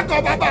mọ́ agbákan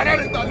bàbá rẹ̀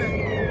rìn tọ́lẹ̀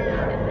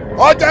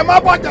ọ̀jẹ̀ má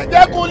bọ̀jẹ̀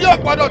jẹ́kun ilé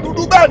ọ̀gbọ́dọ̀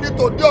dúdú bẹ́ẹ̀ ni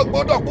tòde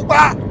ọ̀gbọ́dọ̀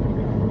pupa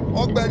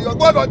ọ̀gbẹ̀rì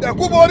ọ̀gbọ́dọ̀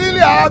jẹ̀kú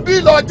borílẹ̀ àbí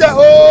lọ́jẹ̀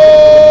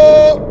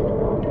ooo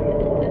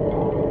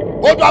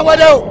ó dún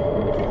awẹ́dẹ́ o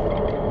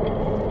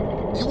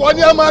ìwọ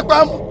ni ẹ máa gbá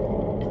mú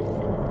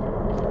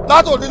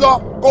látòdì lọ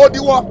kó o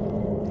diwọ́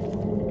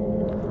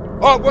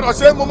ọ̀gbọ́dọ̀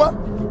ṣe é mú mọ́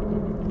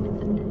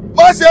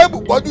má ṣe é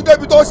bùpọ́jú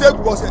débi tó ṣe é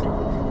bùpọ́sẹ̀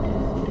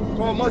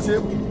kọ́ ọ má ṣe é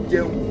bù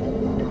jẹun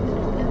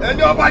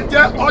ẹni ọba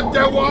jẹ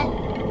ọjẹwọ.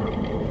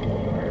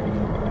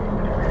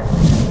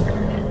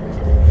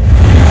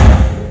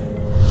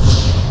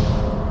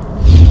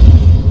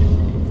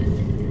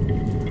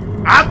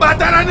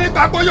 agbatẹrẹ ní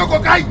gbàgbọ́ yòókù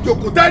ká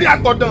ìjòkó tẹ́rì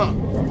àgbọ̀dàn.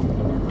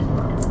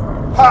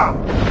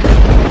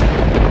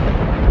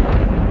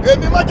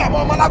 èmi mọ̀jà mọ́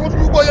ọmọ alágún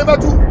dúdú gbóyè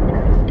mẹ́tù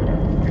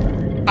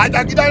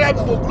àjàgídá rẹ̀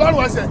ògùn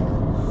lọ́rùn ẹsẹ̀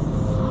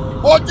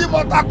ojí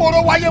mọ́ takoro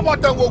wáyé mọ́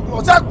tẹ̀wọ̀n ògùn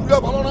ọ̀sẹ̀ ìkúlẹ̀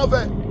ọmọ lọ́rùn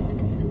fẹ́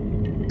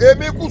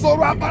èmi kú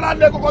sóru apara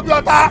lé kókó bí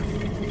ọ̀tá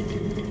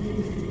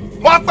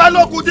mo pẹ́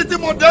lókun títí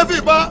mo dé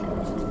fìbọn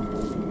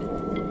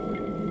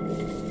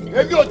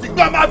èmi ò ti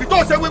gbọ́ máa fi tó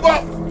ṣe wíbọ̀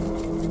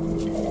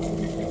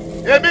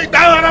èmi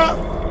dáhàrán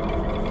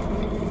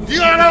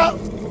díhàrán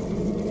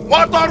mo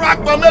tọrọ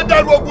àgbọn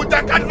mẹ́dẹ̀rù ogun jẹ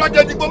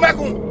kádìlọ́jẹ dìgbò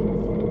mẹ́kùn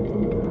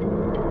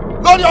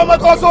lórí ọmọ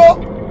kan so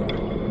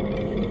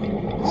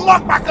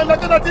wọ́n pa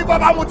kẹlẹ́kẹlẹ́ tí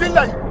bàbá mu ti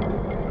lẹ̀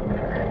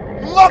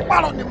yìí wọ́n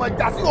pààrọ̀ nìmọ̀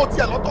ìjà sí òtí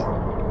ẹ̀ lọ́tọ̀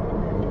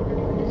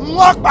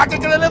wọ́n pa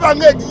kékeré lébà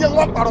ń èjì yẹn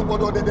wọ́n pààrọ̀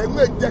gbọ̀dọ̀ dẹ̀dẹ̀ ń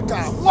èjì ẹ̀ka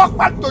wọ́n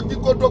pa tòjì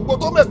gòdògbò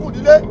tó mẹ́kùn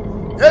nílé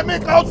èmi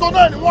kan oṣù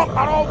náà ni wọ́n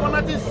pààrọ̀ ọmọ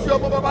náà ti ṣe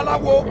ọmọ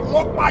babaláwo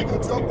wọ́n pa àyè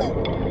tí ó pọ̀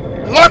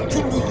wọ́n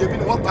túlù yèmí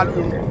ni wọ́n pa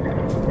lóyún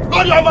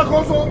lórí ọmọ kan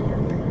oṣù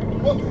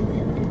wọ́n túlù.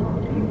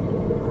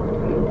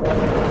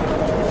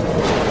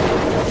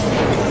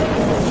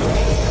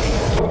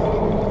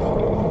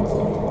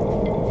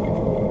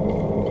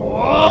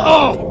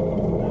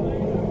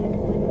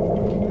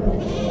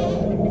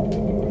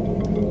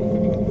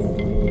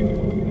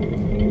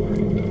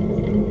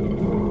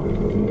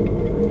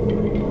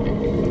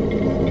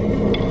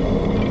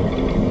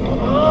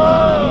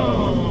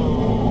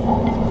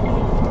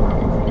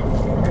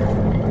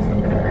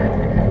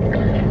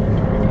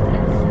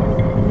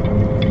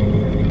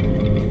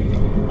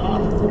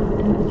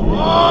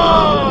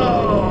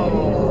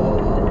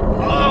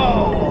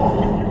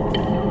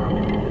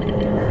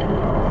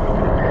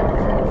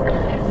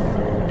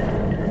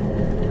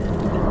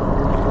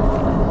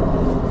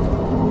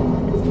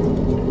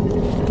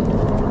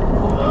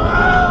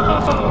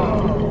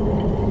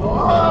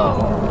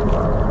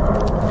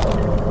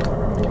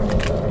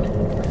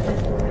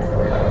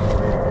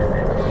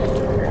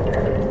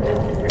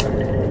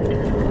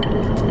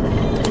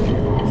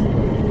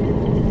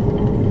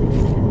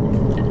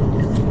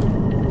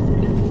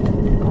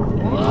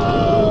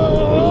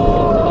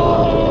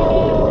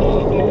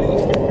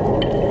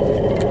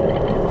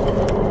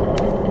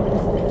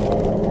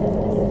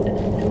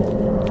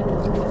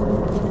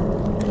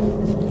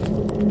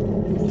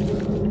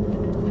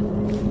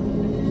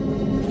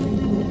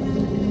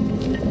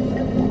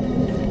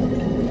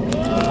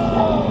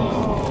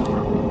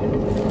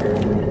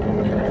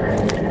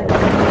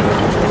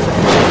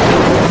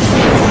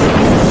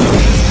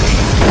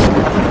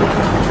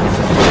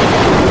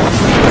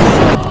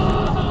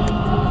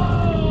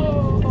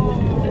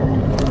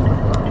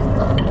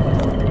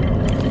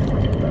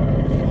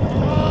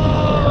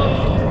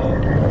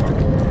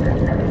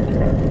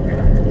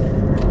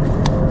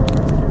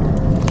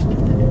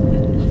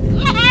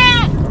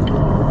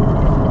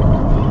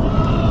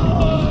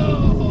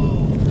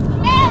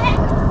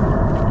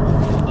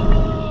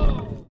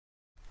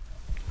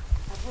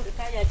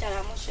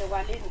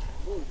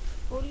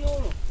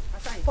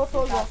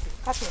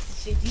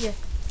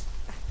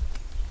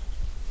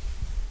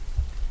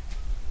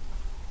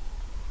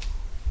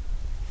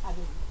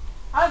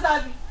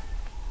 Azabi,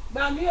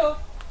 gbà mí o.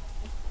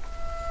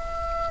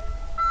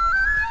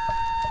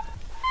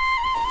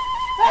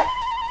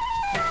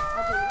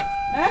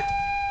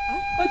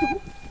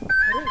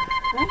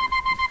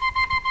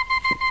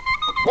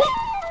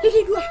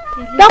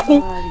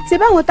 dákun ṣe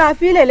báwọn tá a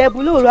fi ilẹ̀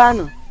lẹ́bùn lóòrò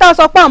àná tá a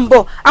sọ pé à ń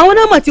bọ̀ àwọn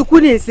náà mọ̀ ti kú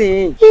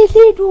nísìnyí.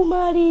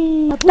 Elédùmarè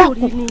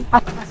dákun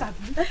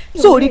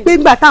sórí pé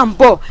ńgbà tá à ń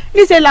bọ̀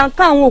níṣẹ́ là ń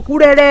ká àwọn òkú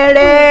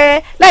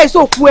rẹ́rẹ́rẹ́ láì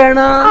sóòkú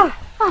ẹran.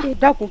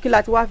 dákun kí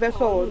la ti wá fẹ́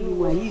sọ̀rọ̀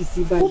olùwà yìí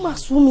sí báyìí. ó mà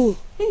sú mi.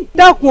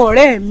 dákun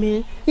ọ̀rẹ́ mi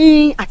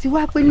àti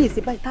wá pé ní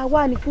ìsìn báyìí tá a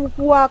wá ní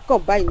kúkú wá kàn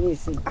báyìí ní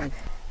ìsìn báyìí.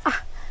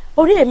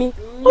 ọ̀rẹ́ mi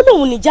ó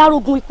lóun ní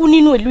járógun ikú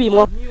nínú ìlú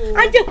ìmọ̀.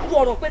 á jẹ́ kú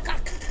ọ̀rọ̀ pé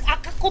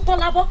kó tọ́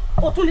lábọ́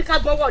ó tún ní ká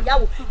gbọ́wọ́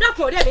ìyàwó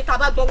dákun ọ̀rẹ́ mi ká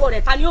bá gbọ́wọ́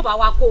rẹ̀ ta ni yóò bá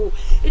wa kó o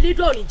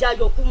elédò ọ̀rìn já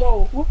yọ kú mọ́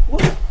o.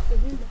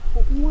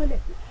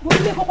 mo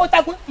ní kókó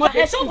tagun.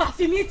 ẹ̀ ṣó bá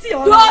fi mí tì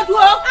ọ́.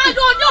 dúró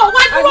adójọ́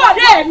wá dúró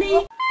ọ̀rẹ́ mi.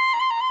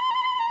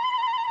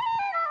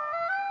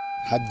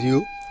 Adio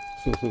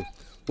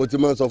mo ti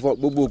máa ń sọ fún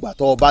gbogbo ìgbà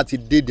tó o bá ti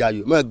dédé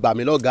ayò máa gbà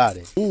mí lọ́gàá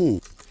rẹ̀.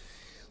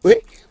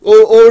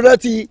 o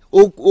rántí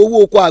owó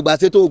oko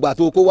àgbàṣe tó gbà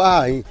tó kó wá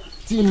àyìn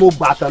tí mo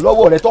gbà tán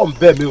lọ́wọ́ rẹ̀ tó ń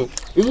bẹ̀ mí o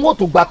n ó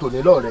tún gbà tòní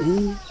lọ́ọ̀ rẹ̀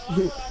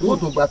n ó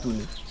tún gbà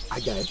tòní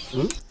ajá ẹ̀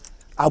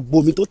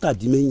agbo mi tó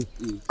tàdí mẹ́yìn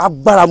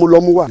agbára mo lọ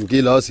mú wá. kí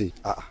lọ́ọ́ sí.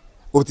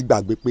 ó ti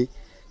gbàgbé pé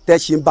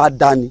tẹ́sí bá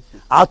dání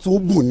a tún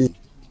bùn ni.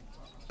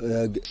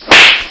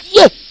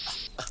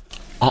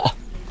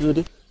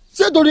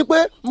 ṣé torí pé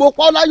mo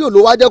pọ́ láyò ló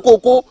wá jẹ́ kó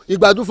kó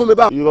ìgbádùn fún mi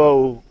bá. irọ́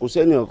o kò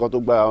sẹ́ni ọ̀kan tó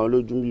gba àwọn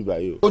lójú ń bì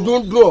báyìí o. ojú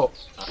ń dùn ọ́.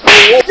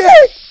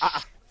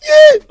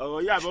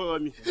 ọ̀rọ̀ yà bọ́rọ̀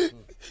mi.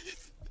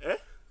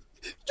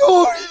 yóò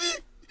rí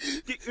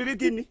ni. rí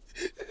kí ni.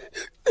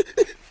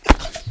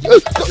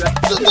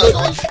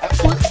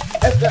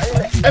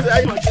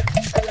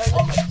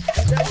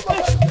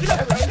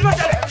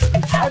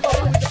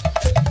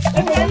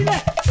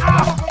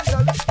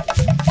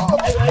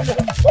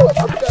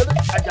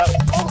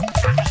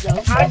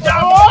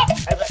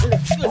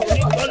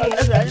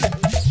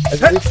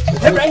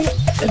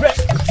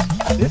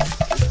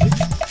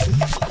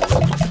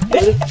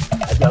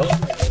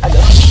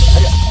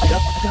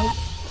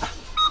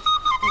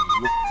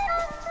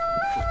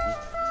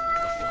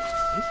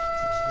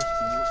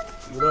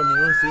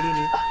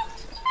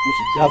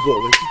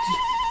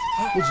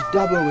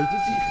 dábọ̀ rẹ̀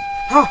títí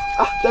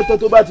tẹ́tẹ́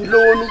tó bá ti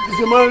lówó ní kí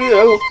ṣe máa ń rí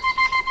ẹ̀rọ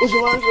ó ṣe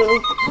máa ń rí ẹ̀rọ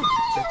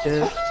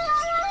tẹ́tẹ́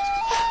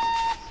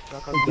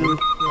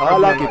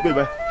aláàkè pé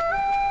báyìí.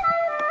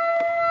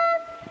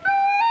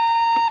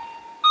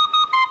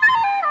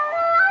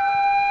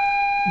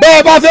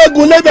 bẹ́ẹ̀ bá fẹ́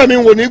gun lébẹ̀ mi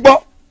wò ní gbọ́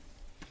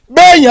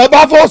bẹ́ẹ̀ yẹn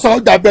bá fọ́ sàn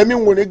dàbẹ̀ mi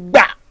wò ní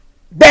gbà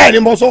bẹ́ẹ̀ ni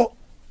mo sọ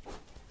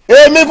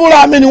èmi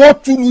fúnra mi ni wọ́n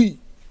túlù yìí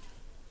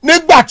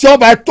nígbà tí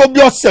ọba tó bí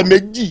ọ̀sẹ̀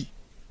méjì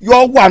yọ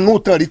wà nù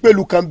tán rí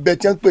pẹ̀lú kan bẹ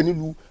tí wọ́n ń pè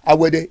nílùú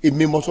Awẹ́dẹ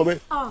èmi mo sọ bẹ́ẹ̀.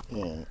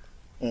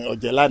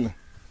 ọ̀jẹ̀ lánàá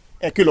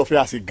ẹ kí lọ́ọ́ fẹ́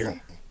àṣẹ gan.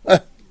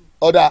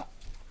 ọ̀dà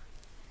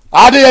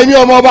Adéyẹmí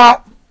ọmọọba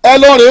ẹ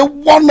lọ́ọ̀rẹ́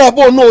wọ́nà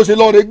bó náà ṣe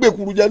lọ́ọ̀rẹ́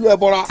gbẹ̀kuru jẹ́ ló ẹ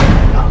bọ́ra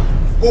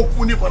ó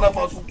kú ní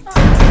fọnáfọ́sù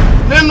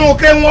nínú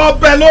kí wọ́n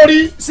bẹ lórí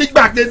sí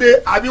gbàgede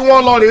àbí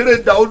wọ́n lọ́ọ̀rẹ́ rẹ̀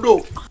dà odò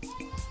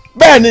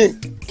bẹ́ẹ̀ ni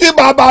kí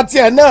bàbá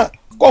tiẹ̀ náà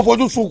kó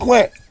fojú sunkún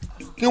ẹ̀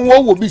kí wọ́n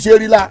wò bí ṣe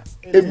rí la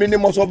èmi ni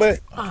mo sọ bẹ́ẹ̀.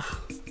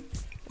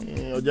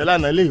 ọ̀jẹ̀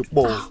lánàá lè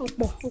pọ̀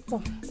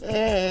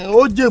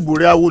ó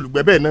jèbùrẹ́ awo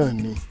olùgbẹ́bẹ̀ náà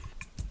ni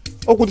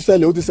ó kú ti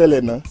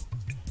ṣẹlẹ̀ náà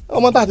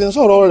ọmọ tá a ti ń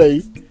sọ̀rọ̀ rẹ̀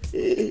yìí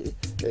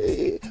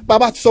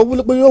bàbá ti sọ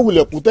pé yóò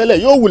wulẹ̀ kú tẹ́lẹ̀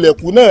yóò wulẹ̀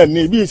kú náà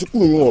ni bí ìsìnkú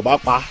yìí ò bá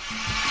pa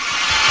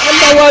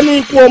aláwa ní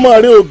ikú ọmọ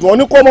rẹ̀ ògàn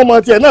ní kó ọmọ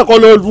tiẹ̀ náà kọ́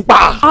lọ lù pa.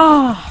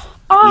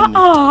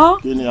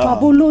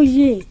 bàbá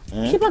olóye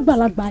ṣé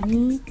bàgbàlagbà ni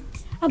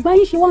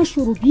àgbáyé ṣe wá ń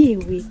ṣòro bí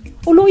èwe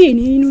olóyè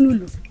ní nínú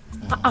ìlú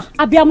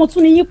abiyamọ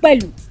tún ní yín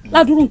pẹ̀lú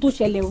ládùúrún tó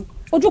ṣẹlẹ̀ o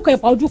ojú kan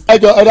ìpa ojú. ẹ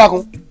jọ ẹ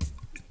dákun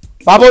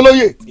bàbá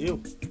olóyè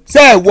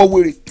ṣe ẹ wọ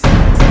wèrè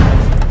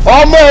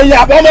ọmọ ẹ̀yìn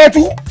àbọmọ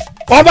ẹtú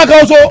wọn fẹ́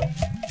kàn so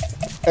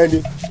ẹni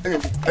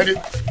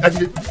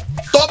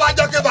tó bá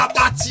jẹ́ pé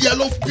bàbá tiẹ̀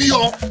ló bí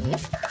ọ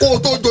kó o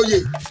tó joyè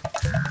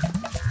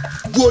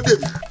dúró dè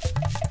mí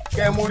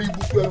kẹ́ ẹ mú rí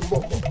ibùkún ẹ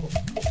mọ̀.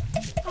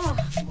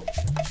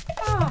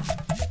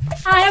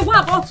 ẹ wá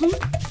àbọ̀tún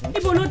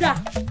ibo ló dà.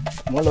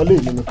 wọ́n lọ lé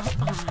mi ni.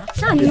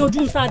 ṣáà ní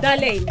ojú ta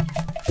dálẹ̀ yìí.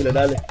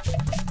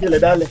 kílẹ̀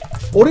dálẹ̀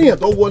orí yẹn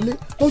tó wọlé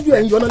tójú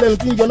ẹ̀ ń yọná lẹ́nu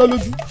tí ń yọná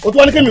lójú o tún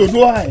wá ní kémi ò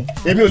dúró àìn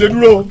èmi ò lè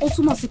dúró. ó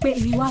túmọ̀ sí pé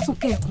èmi wá tún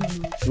kẹ̀kún ni.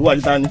 ìwọ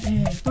àti ta ni.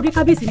 torí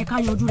kábíyèsí ni ká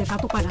yanjú rẹ̀ ká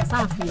tó padà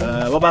sáàfin.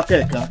 wọ́n bá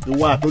kẹ̀kan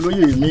ìwọ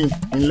àtolóyè mi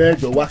ńlẹ́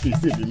ẹ̀jọ̀ wá kì í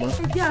ṣèbí mọ́.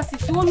 ẹgbẹ́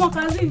àsìkò wọn náà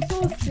kárí tó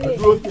ṣe.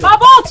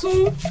 bàbá ọ̀tún.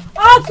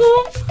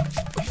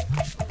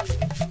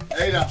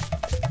 ẹ̀yin dà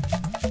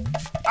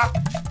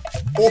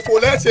òfò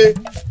lẹ́sẹ̀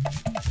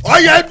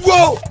ọ̀yẹ́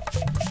dúró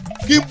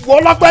kí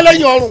wọ́n lọ́pẹ́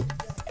lẹ́yìn ọrùn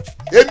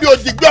èmi ò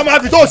dìgbẹ́ ọmọ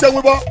àfi tó ṣe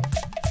wí bọ́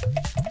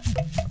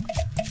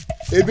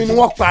èmi ni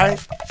wọ́n pa ẹ́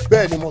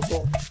bẹ́ẹ̀ ni mo sọ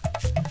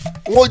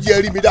wọ́n jẹ́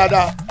ẹ̀rí mi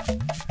dáadáa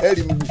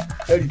ẹ̀rí mi wò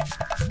ẹ̀rí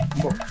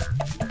mbọ̀.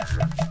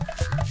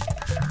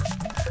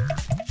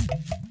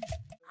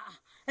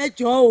 ẹ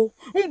jọ̀ọ́ o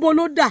ń bo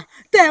ló dà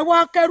tẹ́ ẹ wá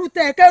kẹ́rù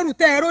tẹ́ ẹ kẹ́rù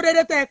tẹ́ ẹ ró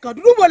dédé tẹ́ ẹ kàn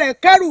dúdú bọ̀lẹ̀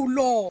kẹ́rù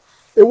lọ.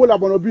 èwo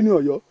làbọ̀nà bí ní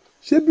Ọ̀yọ́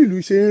ṣé bílù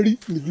ṣe ń rí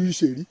nílùú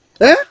ṣe rí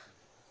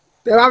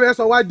tẹ wá fẹ́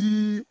sọ wá di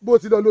bó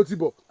ti lọ ló ti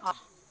bọ̀.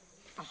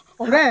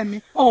 ọ̀rẹ́ mi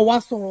ọ̀ wá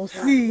sọ̀rọ̀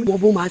sí i. wọ́n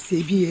bó máa ṣe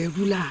bí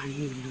ẹrú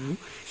láàrin ìlú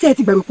ṣé ẹ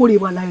ti gbàgbé kórè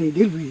wa láàrin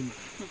ìlú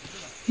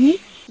yìí.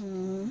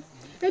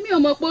 èmi ò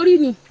mọ̀ porí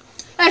ni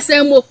ẹsẹ̀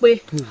mo pe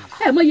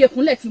ẹ mọ̀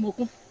iyekunlẹ̀ tí mo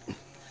kún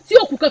tí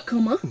òkú kankan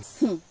mọ́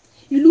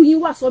ìlú yín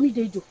wà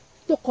sọmídẹjọ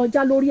tó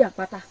kọjá lórí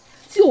àpáta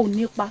tí ò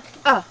nípa.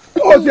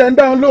 ó ti ẹ̀ ń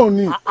dáhùn lóhùn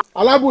ni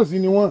alábòsí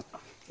ni wọ́n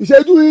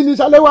ìṣẹ́jú yìí ni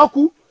Ṣaléwá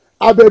kú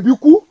Àbẹ̀bí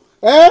kú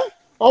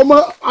ọmọ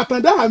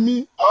àtàndá mi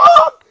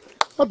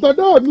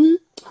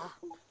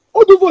ó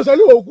tún fò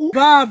sẹ́lẹ̀ òkú.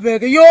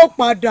 báàbẹ̀rẹ̀ yóò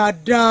padà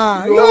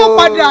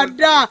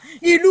dà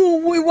ìlú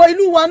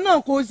wa náà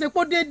kò ṣe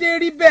kó déédéé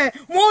rí bẹ́ẹ̀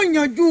wọ́n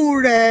yanjú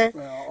rẹ̀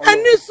ẹ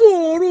ní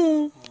sùúrù.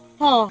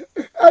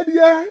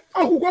 ẹnìyẹ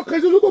àkùkọ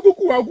kẹsí ló tó tún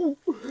kù wá kú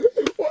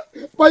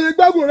báyé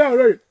gbàgbọ́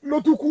rẹ̀ ló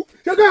tún kú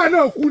ṣé káyà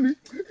náà kú ni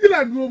kí là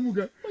ń dúró mú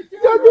gẹ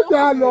yẹ kí tà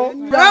á lọ.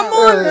 ẹ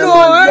mọ̀ lọ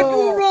ẹ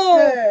dúró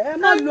ẹ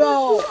má lọ.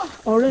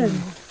 ọ̀rẹ́ mi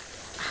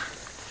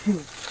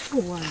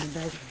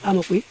a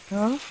mọ̀ pé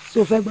ṣé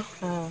o fẹ́ gbọ́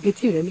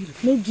etí rẹ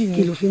méjì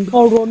kí ló fi ń gbọ́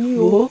ọ̀rọ̀ mi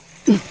o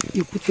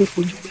ikú tí ń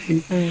fojú bẹ́ẹ̀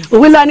ni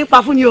òwe ńlá nípa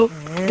fún ni o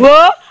wo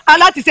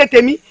alátiṣe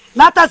tèmi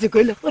látàsìkò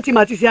ilẹ̀ ó ti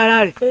mà ti ṣe ara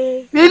rẹ̀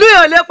ìlú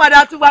yóò lè padà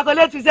tún wa kó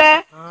lè tún ṣe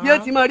bí ó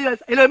ti mọ rí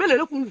ọ̀sẹ̀ èlò mélòó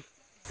ló kù.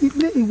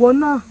 ilé ìwọ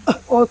náà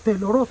ọ̀tẹ̀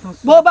lọ́rọ̀ tán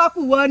sí. bó bá kù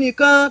wọ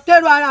nìkan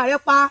tẹ́rù ara rẹ̀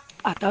pa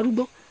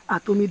àtàrúgbó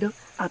àtomidan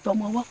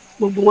àtọmọwọ́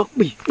gbogbo wọn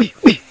pè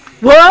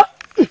wo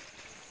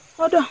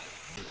ọ̀dọ̀.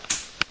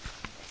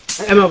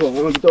 ẹ má bọ̀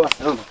ẹ má bí tó wà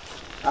ẹ má bọ̀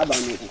á bá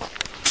mi kú.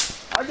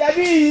 ọjà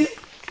bíi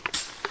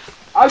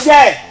ọjà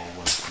ẹ.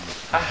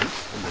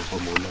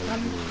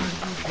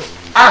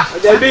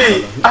 ọjà bíi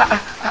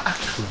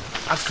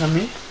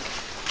Àkànmí.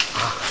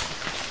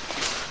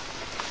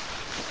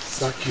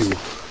 Sákì o.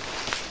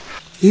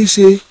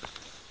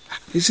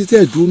 Èsì tẹ́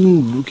ẹ̀ dúró ní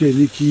ìlú kẹ́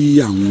ní kí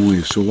àwọn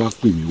ẹ̀ṣọ́ wa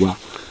pè mí wá.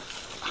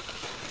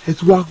 Ẹ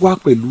tún wá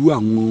pẹ̀lú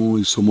àwọn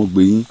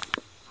ìsọmọgbè yín.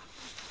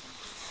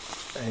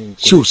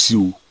 Ṣé ò sí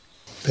o?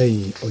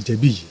 Bẹ́yìn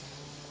ọ̀jẹ̀bí yìí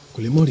kò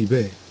lè mọ̀ rí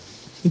bẹ́ẹ̀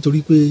nítorí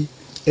pé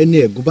ẹni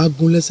ẹ̀gún bá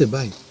gún lẹ́sẹ̀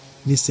báyìí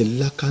níṣẹ́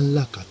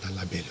lákàńlá kàtà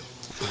lábẹ́ lọ.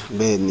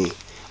 bẹ́ẹ̀ ni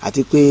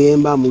àti pé ẹ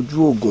ń bá mojú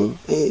oògùn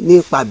ní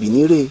ipa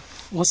bìnírè.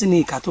 wọ́n sì ní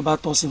ìka tó bá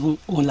tọ́ sí fún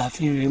òun là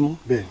fi ń re mú.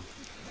 bẹ́ẹ̀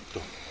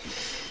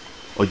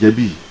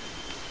ọ̀jẹ̀bí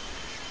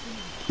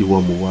ìwọ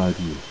mo wá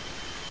rí o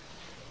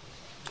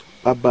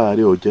bàbá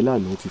rẹ ọ̀jẹ̀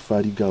lánàá ti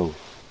fárígá o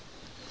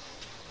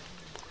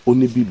ó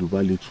ní bí ìlú bá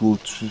lè tú ó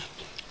tú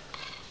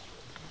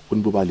ó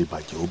ní bó bá lè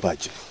bàjẹ́ ó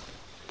bàjẹ́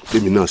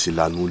lèmi náà sì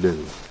lanú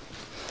lẹ́nu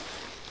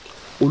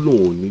ó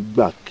lóun ò ní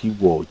gbà kí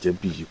wọ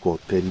ọ̀jẹ̀bí yìí kọ́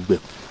tẹ́rígbẹ̀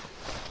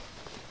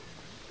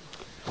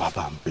wá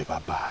bá ń bẹ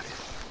bàbá rẹ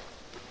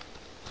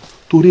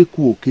torí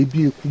eku òkè bí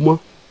eku mọ́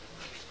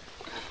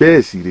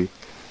bẹ́ẹ̀ sì rè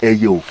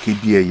ẹyẹ òkè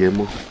bí ẹyẹ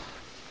mọ́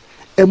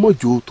ẹ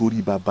mọ̀jọ́ torí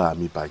bàbá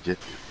mi bàjẹ́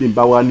bí n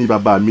bá wá ní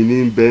bàbá mi ní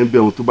bẹ́ẹ̀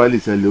ohun tó bá lè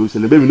ṣẹlẹ̀ ó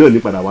ṣẹlẹ̀ bẹ́ẹ̀ mi náà ní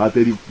padà wá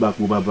tẹ́rí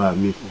gbàpò bàbá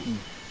mi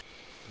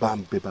bá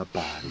ń bẹ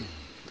bàbá rẹ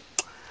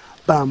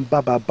bá ń bá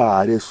bàbá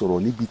rẹ sọ̀rọ̀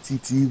níbi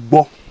títí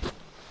gbọ́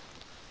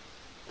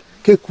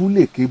kéku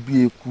lè ké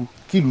bí eku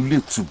kílù lè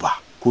tùbà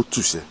kó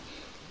tùṣẹ́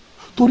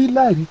torí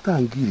láìrí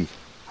tàǹgìrì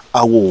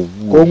àwọ̀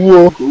òwú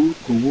o.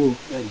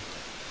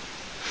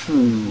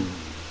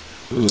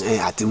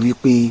 àti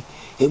wípé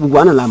gbogbo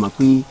àná la mọ̀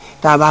pé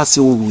tá a bá ṣe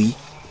orò yìí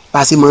bá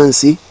a ṣe máa ń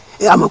ṣe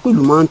àmọ́ pé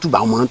ìlú máa ń tùbà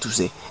máa ń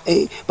tùṣẹ́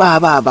bá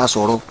a bá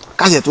sọ̀rọ̀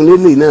kásẹ̀ tún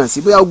nílé náà sí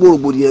bóyá gbogbo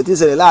rògbòdìyàn tí ń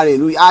ṣẹlẹ̀ láàrin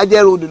ìlú yìí á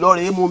jẹ́ ròdì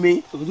lọ́rẹ̀ mú mi.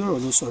 ojú ọ̀rọ̀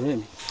ló sọ̀rọ̀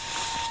mi.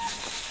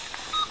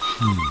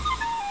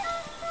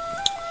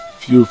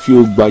 fíofíó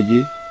gbayé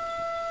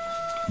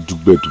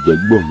dùgbẹ̀dùgbẹ̀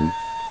gbọ̀mú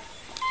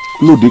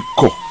lóde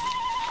kọ̀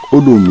ó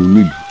lòun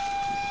nílùú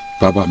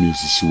bàbá mi ò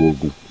sì ṣíwọ́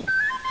ogun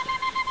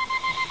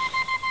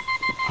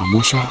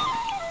àmọ́ ṣá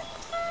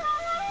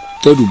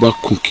tẹ́rù bá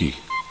kùnkè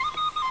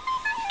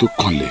tó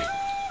kanlẹ̀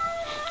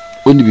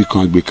ó níbi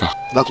kan àgbéká.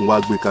 lákùn wá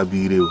gbéká bí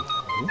ire o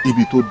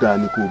ibi tó dáa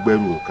ni kò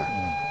gbẹ́rù ọ̀ka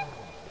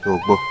lọ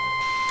gbọ́.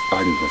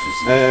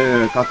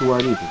 ká tó wá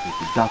ní ìtòkè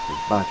dàpọ̀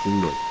bá a ti ń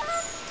lọ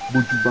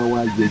bójú bá wá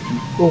yẹjú.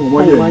 ohun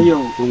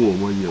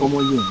ọmọ yẹ ọmọ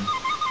yẹ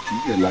kì í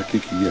yẹ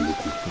lákéèkì yẹ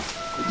lóko.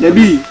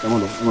 jẹ̀bi. ẹ mọ̀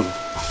lọ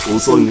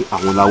òótọ́ ni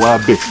àwọn làwọn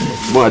abẹ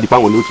mọ́ adìpá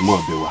àwọn ni ó tún mọ́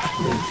ọbẹ̀ wa.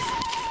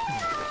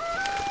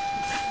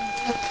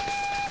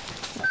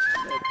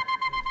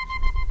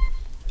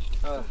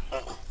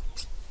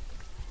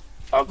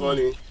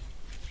 akọni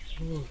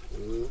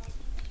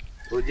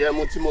kò jẹ́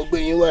mu tí mo gbé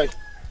yín wá yìí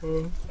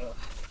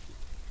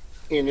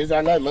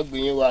ìnísàlá ìmọ̀ gbé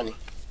yín wá ni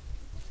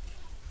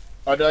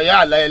ọ̀dọ̀ yá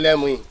àlá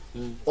ẹlẹ́mu yìí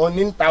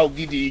oní ń ta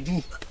ògidì ìjù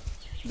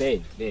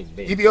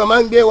ibi ọmọ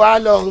ń gbé wa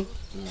lọ́hùn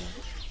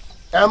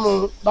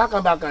ẹmu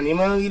bákàbàkàn ni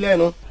mo ń rí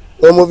lẹ́nu.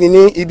 ọmọ fi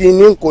ní ibi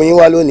ní kò yín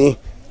wá lónìí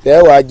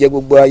tẹ́ wàá jẹ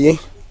gbogbo ayé.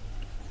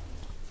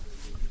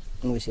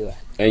 mo ṣe wà.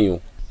 ẹ̀yin o.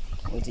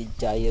 mo ti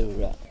ja ayé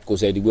rura. kò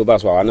sẹ́ ìdìgbò bá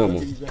sọ àwa náà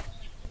mọ́.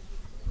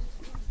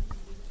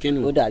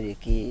 ó dàbí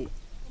kí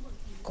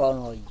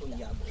kọ́ran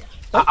ìyàbọ̀.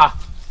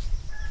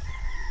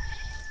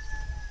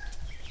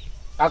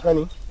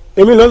 akọni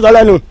èmi ló ń sọ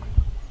lẹ́nu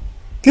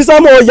kí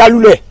sọ́mọ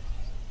yalulẹ̀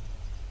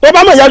tó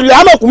bá mọ̀ yalulẹ̀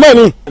á mọ̀ kú mọ́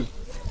ni.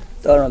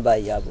 tọrùn bá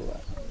ìyàbọ̀ wa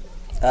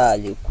a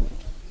lè kú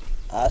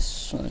a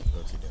sùn.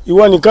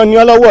 ìwọ nìkan ni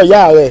ọlọ́wọ́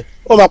ìyá rẹ̀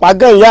ó máa pa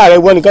gán ìyá rẹ̀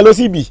ìwọ nìkan ló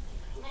sì bì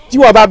tí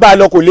wọ́n bá a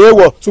lọ kò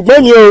léèwọ̀ ṣùgbọ́n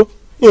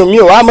mi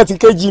ò wá mọ̀ ti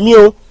kejì mi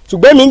o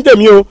ṣùgbọ́n mi ń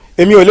tèmi o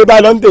èmi ò lè bá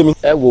a lọ ń tèmi.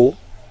 ẹ wo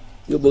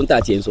gbogbo ń tà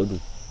tiẹ̀ ń sọdún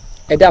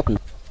ẹ dákun.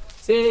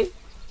 ṣé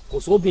kò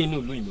sóbìn inú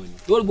ìlú ìmọ̀ ni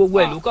lórí gbogbo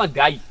ẹ̀ ló kàn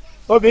dá yìí.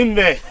 obìnrin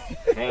bẹ̀.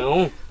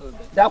 ẹ̀hún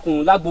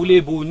dákun lágboolé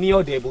ibo ní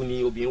ọ̀dẹ̀ ibo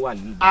ni obìnrin wà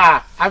nínú.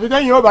 àfi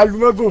tẹ́yìn ó bá lu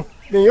mọ́gùn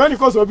lèyìn ó ní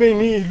kó sóbìn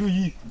ní ìlú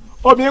yìí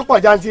obìnrin pọ̀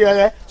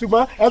jantirẹrẹ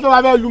ṣùgbọ́n ẹ tó bá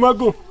fẹ́ lu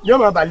mọ́gùn yóò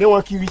máa bà lé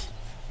wọn kiri.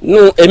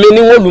 èmi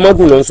ni wọ́n lu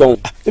mọ́gùn ló ń sọ.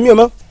 èmi ò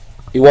mọ̀.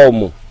 ìwọ ò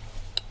mọ̀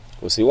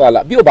kò sí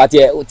wàhálà bí ò bá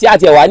tiẹ̀ tí a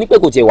tiẹ̀ wà ní pé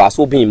kò tiẹ̀ wà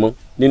sóbìn mọ́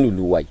nínú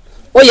ìlú wa yìí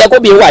ó yẹ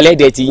kóbìnrin wà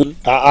lẹ́dẹ̀ẹ́ ti yín.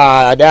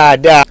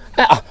 dáadáa.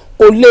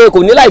 kò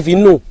ní láì fi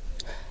nù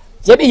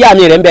ṣé bí ìyá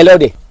mi rẹ̀ ń bẹ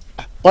lọ́dẹ̀.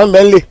 wọ́n ń bẹ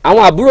nílé.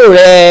 àwọn àbúrò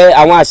rẹ̀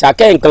àwọn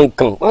àṣàkẹ́ nǹkan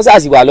kan wọ́n ṣáà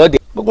sì wà lọ́dẹ̀.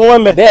 gbogbo wọn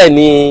ń bẹ. bẹ́ẹ̀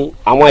ni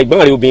àwọn ìgbọ́n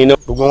rẹ̀ obìnrin náà.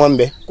 gbogbo wọn ń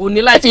bẹ. kò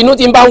ní láì fi inú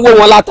tí ń bá ń wó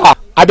wọn látà.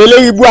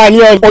 àdélé ibú àní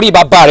ọ. orí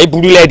bàbá rẹ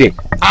burú lẹ́dẹ̀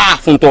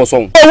fún tó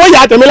sọ̀hún. owó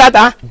ìyá tèmi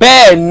láta.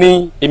 bẹ́ẹ̀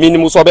ni èmi ni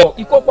mo sọ bẹ́ẹ̀.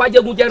 ìkókó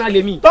ajégunjẹran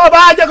lèmi. tó bá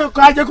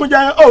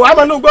ajégunjẹran ó wàá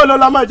mọ̀nú gbó ló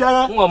lọ́mọ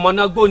jẹran. n ò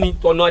mọ̀nà gbóni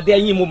tọ̀nà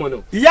dẹ́yìn mo mọ̀nà.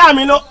 ìyá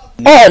mi ló.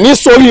 ẹ ní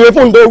sórí ire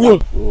fún ndógún.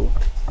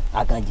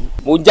 Àkànjí.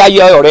 mo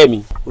jáyé ọ̀rẹ́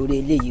mi. orí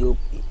eléyìí ó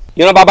pè.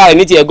 ìran bàbá rẹ̀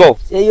ní tiẹ̀ gọ̀.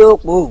 ṣé yóò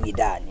pò òwe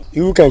dáa ni.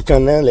 irú kankan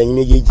náà lẹ́yìn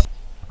méjèèjì.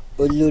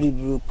 olórí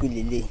burúkú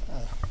lélẹ̀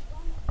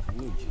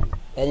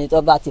ẹni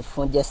tó bá ti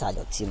fún jẹ́sà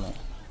lọ tí mo.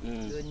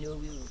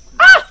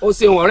 ó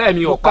ṣeun ọ̀rẹ́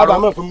mi ò parọ́.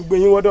 kábàámọ̀ pé mo gbé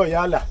yín wọ́dọ̀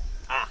yálà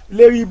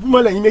lérí ibú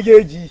mọ́ lẹ́yìn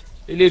méjèèjì.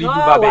 eléri ibú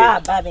bàbá yìí. wàá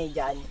bá mi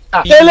jà ni.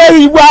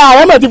 eléri ibú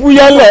àwọn ọmọ ti fún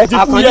yẹn lẹ̀.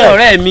 Àkànjí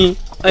ọ̀rẹ́ mi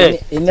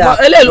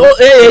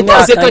eléyìí tó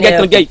ṣe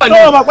kànjẹkànjẹ yìí. tó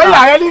o mọ̀ pé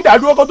yàrá ní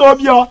ìdádúró kó tó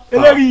bí ọ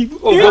eléri ibú.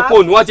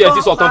 ògbópò ni wọ́n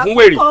ti sọ̀tàn fún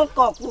wèrè.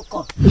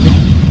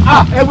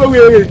 ẹ wo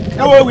wèrè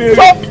ẹ wo wèrè.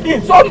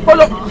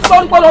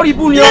 sọ́ọ́ni pọ́ lórí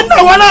ibú ni o. iná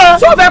wọn náà.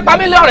 sọ fẹ́ pa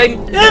mí lọ́rẹ̀ ni.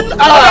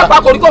 ọ̀rẹ́ pa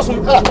kòríkòsùn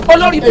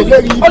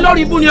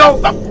olórí ibú ni o.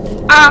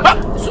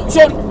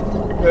 sọ́ọ́ni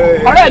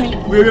ọ̀rẹ́ mi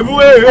wèrè mú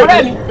wèrè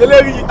ọ̀rẹ́ mi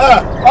eléri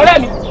ọ̀rẹ́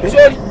mi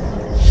sórí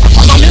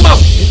ọmọ mi mọ̀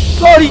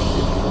sórí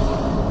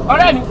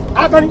ọ̀rẹ́ mi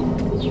Àkànní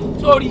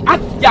sórí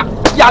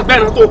ya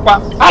gbẹ̀rẹ̀ tó pa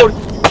sórí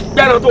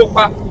gbẹ̀rẹ̀ tó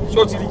pa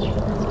sótìrì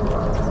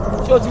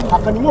sótìrì.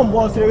 Àkànní mò ń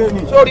bọ́ ṣeré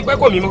ni. sórí pé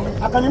kò mí mọ́.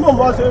 Àkànní mò ń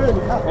bọ́ ṣeré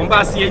ni. mo ń bá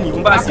sí ẹni mo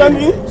ń bá sí Àkànní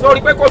ẹni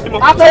sórí pé kò mí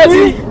mọ́. Àkànní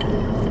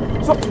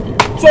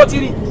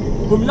sótìrì.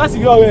 bòmí láti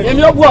rí ọ̀rẹ́.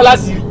 èmi ó bú ọ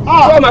láti rí.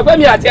 sọ ma pé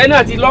mi àti ẹ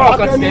náà ti lọ́rọ̀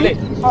kan ti tẹ́lẹ̀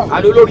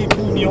àlọ́ olórí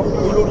ibú ni ọ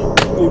olórí ibú.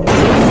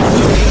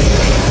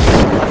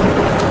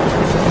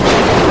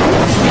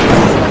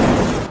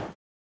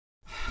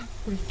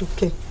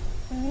 Ìtòkẹ́.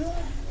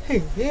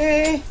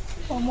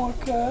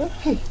 Ọmọkẹ́,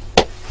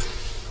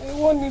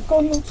 ìwọ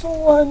nìkan ló tún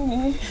wà ní.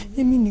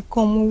 Èmi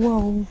nìkan mo wá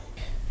o.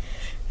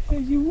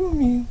 Èyí wù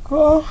mí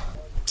gan.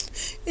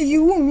 Èyí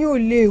wù mí ò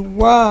lè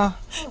wá.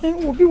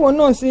 Wo bí wọn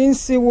náà ṣe ń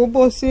ṣe wo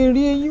bó ṣe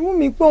rí. Èyí wù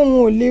mí pé òun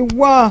ò lè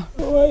wá.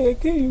 Ó wá yẹ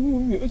kí èyí wù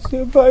mí ó ṣe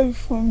báyìí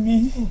fún mi.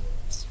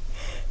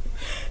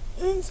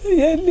 Ṣé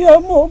yẹ lé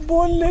àmọ́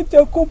bọ́ńlé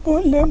jẹ́ kó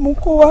bọ́ńlé mú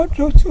kó wá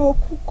dojú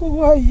ọkú kó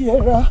wá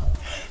yẹra.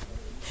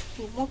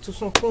 Mo tún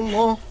sunkún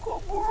mọ́. Kò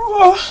burú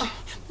ọ.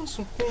 Mo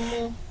sunkún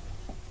mọ́.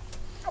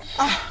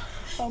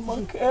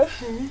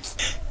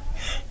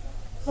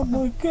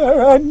 Àmọ̀kẹ́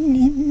ara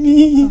ni mí.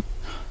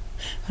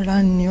 Ara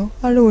ni ọ́,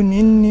 ara ò ní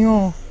ní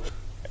ọ́.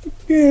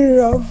 Ẹgbẹ́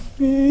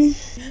Rafi.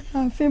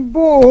 Àfi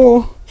bó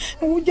o.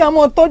 Ewújẹ́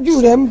àmọ́ tọ́jú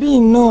rẹ̀ ń bí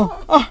iná.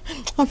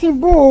 Àfi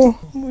bó o.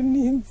 Mo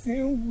ní tí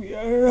ń wí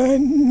ara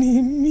ni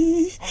mí.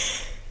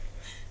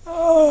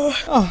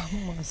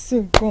 Mo ṣe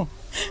gan.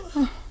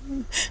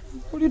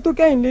 Orí tó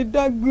kẹ́yìn lè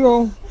dá gbé ọ.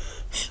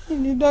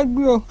 Ilé dá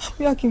gbé ọ.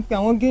 Bóyá kí n pe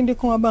àwọn géńdé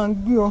kán wá bá ń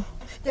gbé ọ.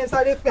 Jẹ́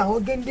sáré pe àwọn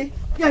géńdé.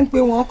 Bí à ń pe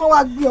wọ́n kán wá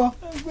gbé ọ.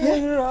 Ẹgbẹ́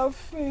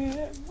Rafi,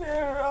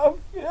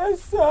 ẹ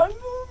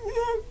ṣàánú mi,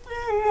 ẹgbẹ́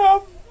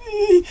Rafi.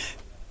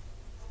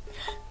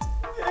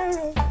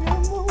 Ẹgbẹ́ Rafi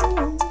ọmọ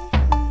mi.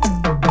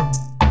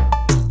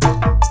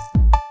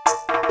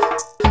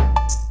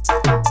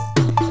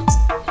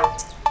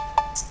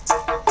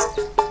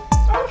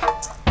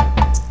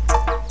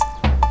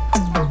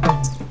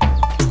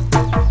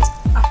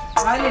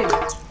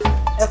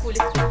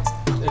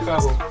 ẹ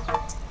káàbọ̀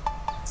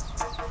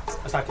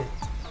Àṣàkẹ́.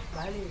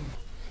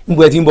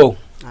 níbo ẹ ti ń bọ̀ o.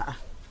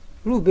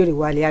 irú ìbéèrè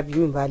wa lè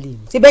abiyú bá lè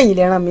mi ṣé bẹ́yìn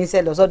lè rán mi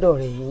iṣẹ́ lọ sọ́dọ̀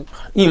rẹ̀ yín.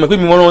 yìí mọ̀ pé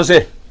mi mọ́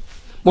ránṣẹ́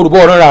mo rò bọ́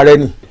ọ̀ràn ra rẹ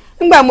ni.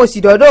 nígbà mo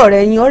sì dọ́dọ̀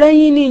rẹ̀ yín ọ̀rẹ́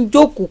yín ní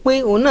jókòó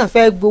pé òun náà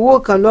fẹ́ gbowó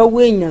kan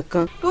lọ́wọ́ èèyàn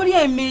kan. lórí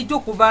ẹ̀mí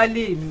jókòó bá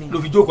lè mi. ló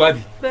fi jókòó àbí.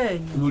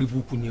 bẹ́ẹ̀ni. olórí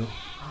burúkú ni ọ.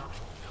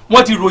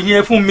 wọ́n ti ròyìn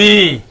ẹ fún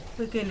mi.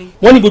 pé kíni.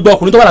 wọ́n ní gbogbo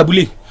ọkùnrin tó wà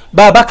lábúlé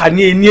bá a bá kà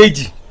ní ẹni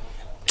èjì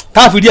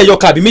káàfin rí ẹyọ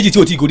kàbí méjì tí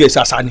o ti gòrí ẹ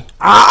ṣàṣà ni.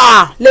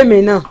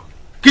 lémi náà.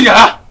 kí ni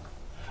ara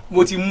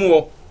mo ti mú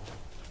ọ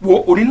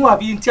wo onínú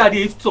àbí tí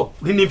adé sọ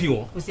nínú fi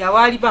wọn. kò sí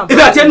àwárí bàbá.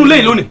 ebi àti ẹnu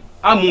lẹ́yìn lónìí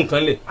á mú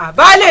nǹkan lẹ̀.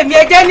 baálé mi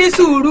ẹ jẹ́ ní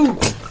sùúrù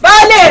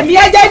baálé mi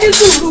ẹ jẹ́ ní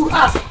sùúrù.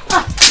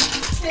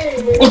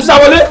 o tún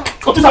sáwọlé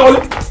o tún sáwọlé.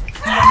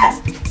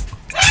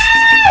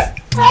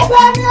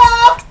 ẹgbẹ́ mi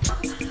o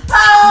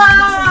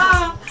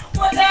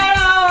mo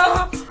dára o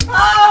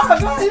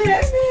baálé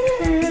mi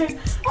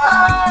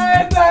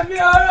ẹgbẹ́ mi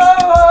ọ̀rọ̀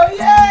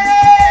yé.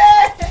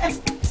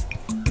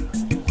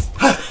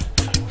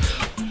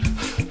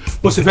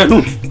 mo sì fẹ́ nù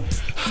mí.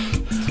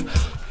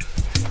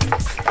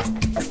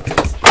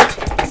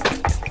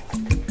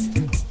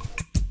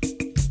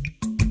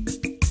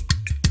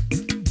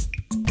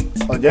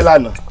 ọ̀jẹ́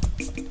lánàá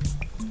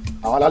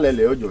àwọn alálẹ̀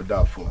ilẹ̀ yóò jọ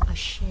dáa fún ọ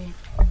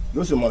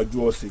yóò sì máa ju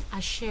ọ sí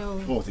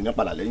fún òsì ní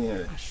padà lẹ́yìn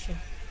rẹ̀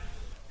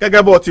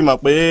gẹ́gẹ́ bó ti mọ̀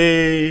pé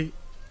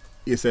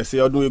ìṣẹ̀ṣe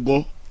ọdún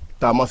eégún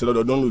tá a mọ̀ sí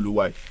lọ́dọọdún nílùú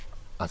wa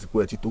àsìkò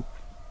ẹ̀ ti tó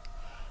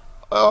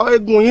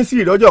eégún yín sì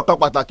rí ọjọ́ kan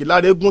pàtàkì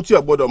lára eégún tí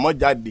ò gbọ́dọ̀ mọ́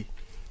jáde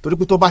torí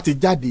pé tó bá ti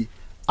jáde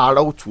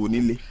ara ó tù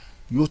onílé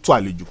yóò tó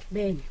àlejò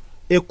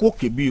eku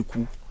òkè bí ikú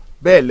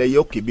bẹ́ẹ̀ lẹ́yẹ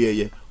òkè bí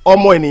ẹyẹ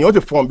ọmọ ènìyàn ó ti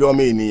fọ́n bí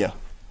ọmọ ènìyàn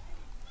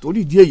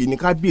torí ìdí èyí ni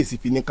kábíyèsí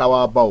fi ní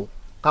káwá bá o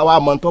káwá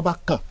mọ tó bá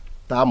kàn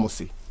tá a mọ̀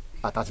sí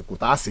àtàsìkò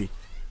tá a ṣe.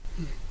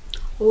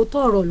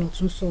 òótọ́ ọ̀rọ̀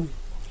lọ̀tún sọ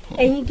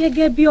ẹ̀yin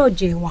gẹ́gẹ́ bí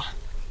ọ̀jẹ̀ wa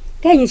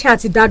kẹ́yìn ṣáà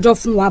ti dájọ́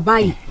fún wa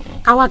báyìí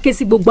ká wá ké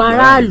sí gbogbo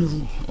aráàlú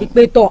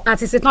ìpètọ̀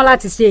àti ṣetán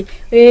láti ṣe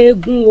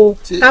eégún o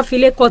ká fi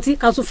lé kọtí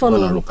ká tún fọ́nà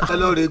òrùka. ẹ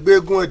lọ rè gbé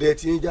eégún ọ̀dẹ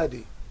tí ń jáde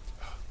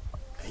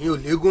ẹ̀yin ò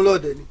léégún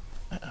lọ́dẹ ni.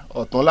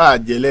 ọ̀tún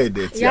láàjẹ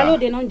lẹ́ẹ̀dẹ̀ tí a.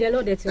 ìyálóde náà ń jẹ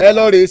lọ́dẹ tí. ẹ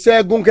lọ rè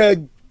ṣẹ́gun kẹ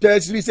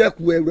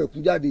ríṣẹ́kù ẹrù ẹ̀kú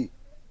jáde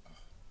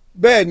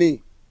bẹ́ẹ̀ ni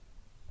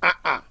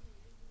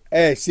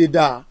ẹ ṣe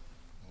dáa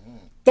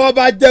tó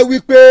bá jẹ́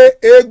wípé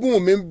eégún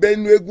mi ń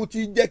bẹnu eégún tí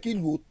jẹ́ kí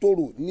ìlú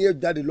tòrò ní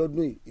jáde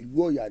lọ́dún yìí ìlú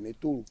Ọ̀yà ní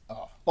tòrò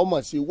ọmọ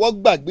sí wọ́n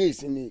gbàgbé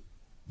ìsinmi.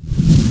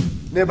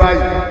 ní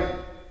báyìí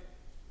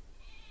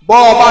bọ́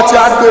ọba tí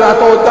a gbéra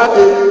tó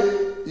jáde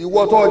ìwọ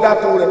tó ọjà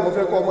tó rẹ̀ mo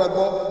fẹ́ kọ́ ọmọ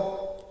gbọ́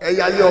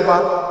ẹ̀yà ilé ọba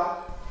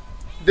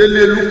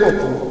délé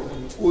lúkọ̀kọ̀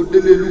kó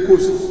délé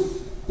lúkọ̀sí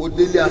kó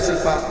délé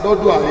àṣìpa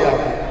lọ́dún àárẹ̀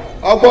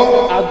àbọ̀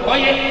ọgbọ́n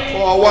àgbọ́yé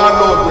ọwọ́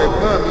lọ́ọ̀dù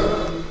ẹ̀gbọ́n mi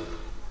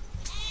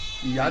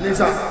ìyá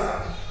nísà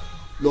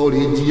lọ́ọ̀rì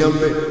jiyàn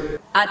bẹ́ẹ̀.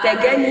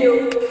 àtẹ̀gẹ́ ni o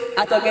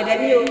àtọ̀gẹ̀dẹ̀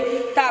ni o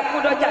tá a kó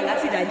dọ́jà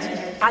láti ìdájí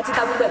àti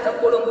ta gbogbo ẹ̀tọ́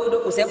polongodo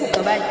kò sẹ́kù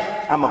kan báyìí.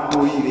 a mọ̀ pé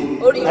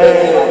oríire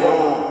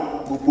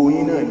gbogbo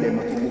yín náà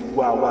lẹ́mọ̀ tó gbogbo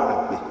àwa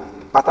àgbẹ̀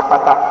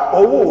pátápátá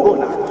ọwọ́ òró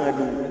là máa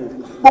lo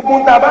oko gbogbo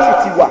ń tá a bá sì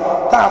ti wà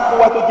tá a kó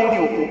wá tó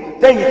jẹ́rìí oko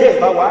tẹ́yìn tẹ́ ẹ̀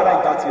bá wà ara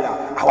ìgbà tìrà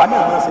àwa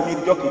náà máa ń ṣe ní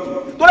ìjọ kejì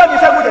tó lẹ́nu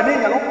iṣẹ́ gbọ́dọ̀ ní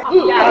ìyàrá.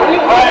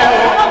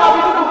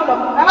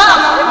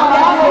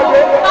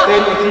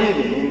 tẹ́lẹ̀ tí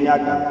ènìyàn ní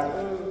àgbà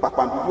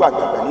pàpàǹdùdù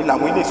àgbàgbà ní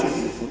làwọn ilé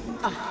ìṣòwò fún.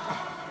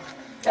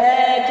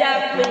 ẹja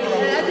pé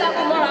ẹja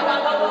kò mọ́ra wa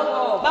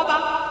lọ́wọ́. bàbá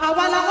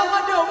àwa la kọ́kọ́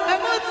dé o ẹ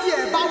má tiẹ̀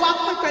bá wa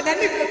pín pẹ̀lẹ́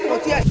ní ìkókò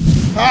tiẹ̀.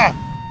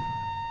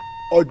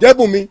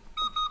 ọ̀jẹ̀bùnmi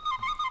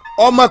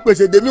ọmọ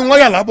pèsè dèmí wọ́n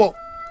yà lábọ̀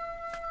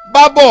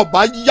bábọ̀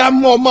bá yá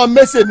mọ́ ọmọ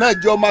mẹ́sẹ̀ náà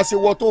jẹ́ ọmọ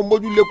àṣewọ́ tó ń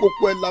mójúlé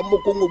kókó ẹ̀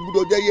lámókó ń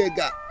gbúdọ̀ jẹ́ yẹ́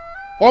ga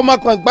ọmọ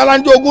kan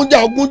gbáláńjẹ́ ogun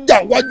jà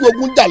wájú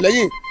ogun jà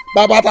lẹ́yìn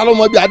bàbá ta ló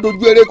mọ bí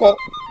adójú eré kọ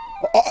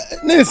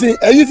nísìn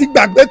ẹ̀yin ti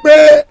gbàgbé pé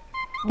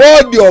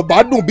bọ́ọ̀dì ọ̀bá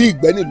dùn bí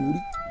ìgbẹ́ nílùú rí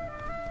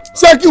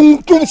ṣé kí n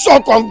tún sọ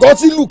kọ̀ǹgọ́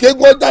sílùú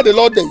kéegun jáde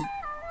lọ́dẹ yìí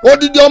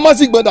odidi ọmọ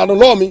sì gbọ̀dànù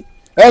lọ́ọ̀ mi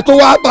ẹ̀ tó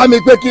wá bá mi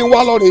pé kí n wá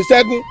lọ rè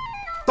ṣẹ́gun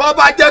tó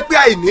bá jẹ́ pé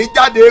àìní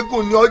jáde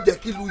eégún ni ó jẹ́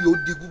kí ìlú yóò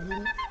di gúgúrú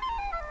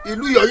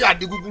ìlú yóò yà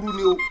di gúgúrú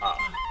ni o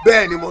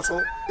bẹ́ẹ̀ ni mo sọ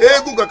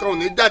eégún kankan ò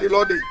ní jáde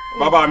lọ́dẹ yìí.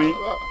 bàbá mi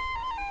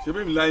ṣe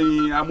bí mi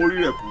láyìn amórí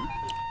rẹ̀ kú.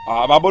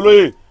 bàbá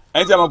olóyè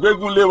ẹni tí a mọ̀ pé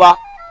eégún lé wa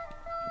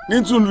ní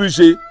túnú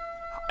ìṣe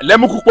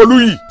lẹ́mùkú polú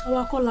yìí.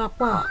 àwa kọ́ la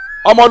pa.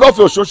 ọmọ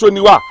ọlọ́fẹ́ òṣoṣo ni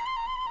wà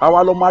àwa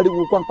lọ máa rí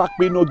wo pàǹpá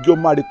pé iná gé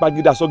ọmọ rẹ̀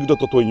pàgídà sọ́gídọ̀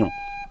tọ̀tọ̀ èèyàn.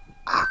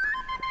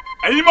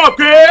 ẹ̀yin mọ̀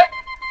pé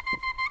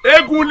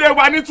eégún lé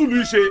wa ní túnú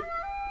ìṣe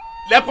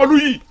lẹ́pọ̀lú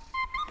yìí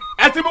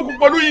ẹ ti mú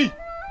kúpọ̀lú yìí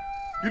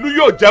ìlú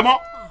yóò jẹ mọ́.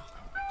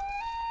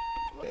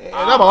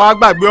 ẹ dábàá wá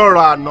gbàgbé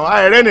ọ̀rọ̀ àná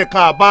àìrẹ́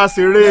nìkan àbá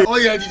ṣeré. ó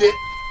yẹ dìde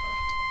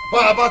bá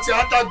a bá ti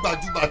á dàgbà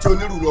ju bàtí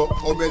onírú lọ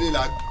ọmọ ẹni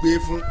là gbé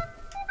fún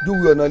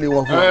júwe ọ̀nà lé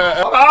wọn fún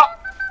wa. bàbá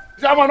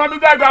ṣé ọmọ náà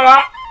dúdú ẹgbàá wa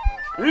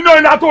nínú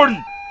iná tó rì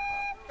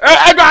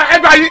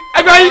ẹgbàá yìí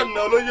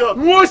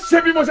n ó ṣe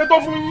bí mo ṣe tó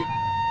fún yín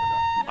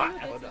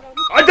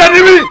ọjà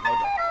níbí.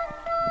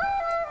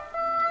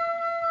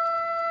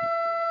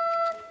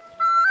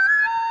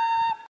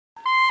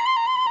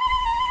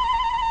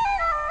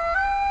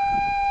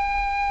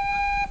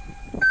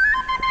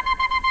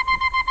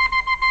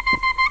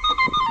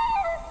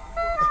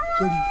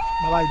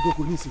 bàbá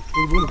ìjókòó nísìn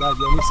òyìnbó nìkan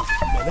àjọ nísìn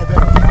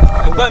lẹ́lẹ́bẹ̀rẹ̀.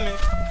 ẹ̀gbọ́n mi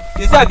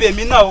kì í ṣàbí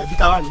èmi náà o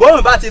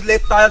bóun bá ti lè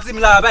ta sí mi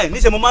lára báyìí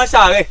níṣẹ́ mo máa ń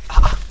ṣàárẹ̀.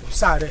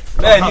 ṣàárẹ̀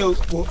bẹ́ẹ̀ ni o.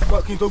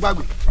 kí n tó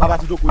gbàgbé bàbá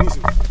ti jókòó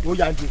nísìn ó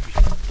yà ń di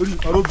òbí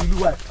torí ọ̀rọ̀ òbí ìlú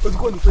wa ó ti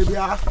kó ní pé bí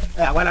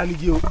àwa la ní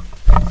jí o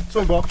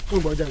sóńgbọ́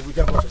jẹ́ ìwé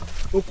jẹ́ bọ́sẹ̀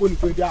ó kó ní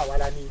pé bí àwa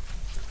la ní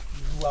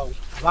ìlú wa o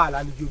àwa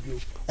la ní jí òbí o.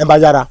 ẹ bá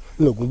yára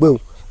ńlọgùn gbé o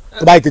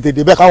tó bá tètè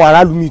débẹ̀ káwọn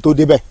aráàlú mi tó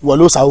débẹ̀ ìwọ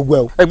ló sa ogun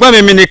ẹ o.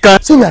 ẹ̀gbọ́n mi nìkan.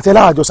 sẹ́mi àti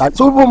ẹlẹ́wàá jọ sáré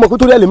sórí mo kó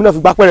tó rí ẹlẹ́mìí náà fi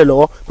gbá pẹ́rẹ́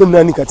lọ́wọ́ pé mi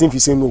náà nìkan ti ń fi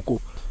sínú oko.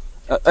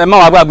 ẹ má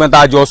wàá gbàgbé tá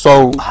a jọ sọ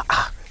o.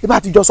 ibà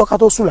ti jọ sọ ká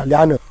tó sùn lálẹ́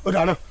àná. ó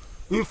dáná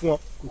ń fún ọ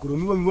kòkòrò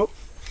mímọ́ mímọ́.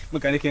 mo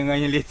kàn ní kí n rán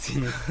yín létí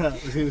ni.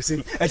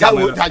 ẹ já wo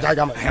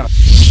já mọ̀.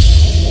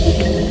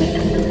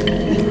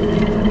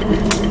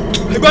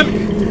 ẹ̀gbọ́n mi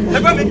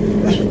ẹ̀gbọ́n mi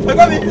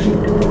ẹ̀gbọ́n mi.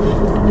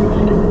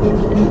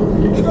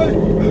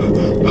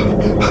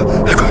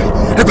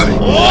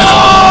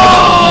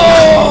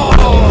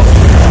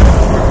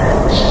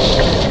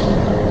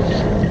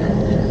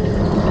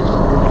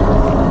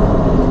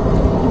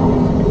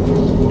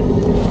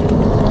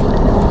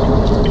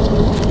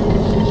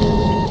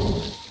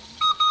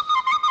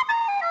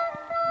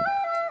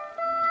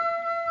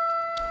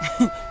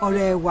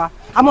 ọ̀rẹ́ wa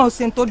a máa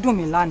ṣe tó dùn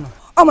mí lánàá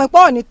ọmọ ìpọ́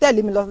òní tẹ̀lé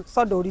mi lọ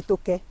sọ́dọ̀ orí tó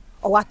kẹ́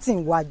ọwá tí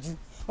ń wájú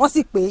wọ́n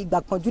sì pé ìgbà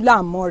kanjú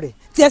láàmọ́ rẹ̀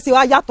tí ẹ sì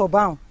wá yàtọ̀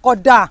báwọn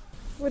kódà.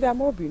 ó dáa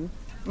mọ́ obìnrin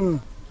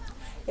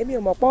èmi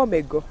ò mọ̀ pọ́ ọmọ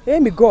ẹ̀gọ́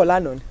èmi gọ́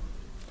lánàá ni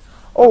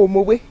o ò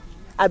mọ̀wé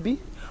àbí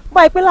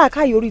báyìí pé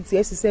láàkáyé orí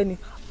tiẹ̀ ṣiṣẹ́ ni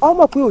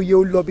ọmọ pé òye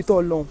ò lọ bí tó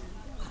lọ́hùn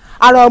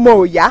ara ọmọ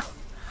ò yá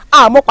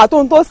àmọ́ pàtó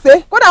ń tó ṣe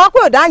kódà wọ́n pé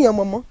ò dá àyàn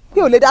mọ̀mọ́ pé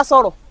ò lè dá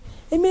sọ̀rọ̀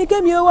èmi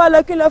kémi ó wá lọ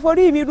kí n lọ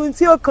forí mi run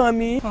tí ó kàn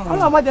mí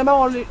ọlọ́mọdé bá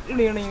wọn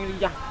rìnrìn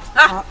ìyá.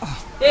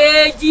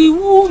 èjì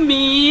wú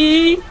mi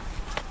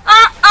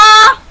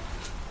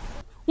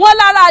wọ́n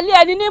lára ilé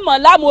ẹni ní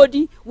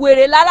mọ̀lámọ́dí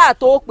wèrè lára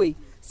tó pè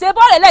ṣe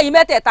bọ́ọ̀rẹ̀ lẹ́yìn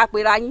mẹ́tẹ̀ẹ̀ta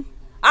pera yín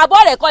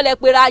àbọ̀rẹ̀ kọ́ lẹ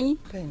pera yín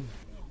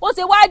ó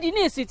ṣe wádìí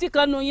ní ìsìn tí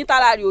kan nu yín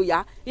tára rè òyà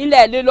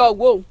ilẹ̀ lé lọ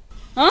wò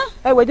ó.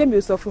 ẹ wẹ́jẹ́ mi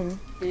ò sọ fún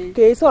mi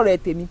kèé sọ̀rọ̀ ẹ̀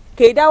tèmi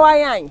kèé dá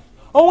wáyà yín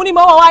òun ni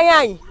mo wọ wáyà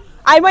yín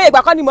àìmọye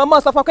ìgbà kan ni mo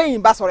mọ̀ sọ fún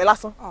kéyìn bá sọ̀rọ̀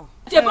lásán.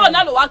 ṣe bọ́ọ̀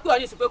náà ló wá pé ọ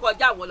ní ìsìnkú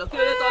kọjá àwọn lọ kí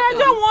ló dé tọ́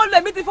ẹjọ́ wọn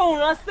lèmi ti fohùn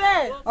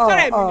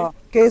ránṣẹ́.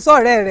 kèé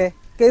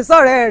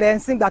sọ̀rẹ́ rẹ̀ ń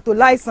sìngbà tó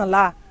láìsàn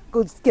la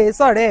kèé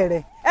sọ̀rẹ́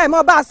rẹ̀ ẹ mọ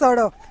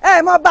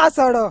bá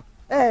sọ̀rọ̀.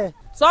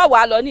 sọ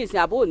wàá lọ ní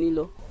ìsìn àbó òní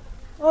lọ.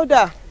 ó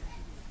dà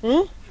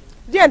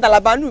díẹ̀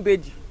ntàlàbà nù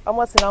ìbejì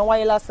ọmọ sì náà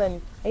wáyé lásán ni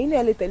ẹ̀yin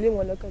náà lè tẹ̀lé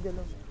wọn lọ́kẹ́jọ́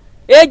lọ.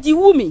 èjì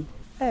wù mí.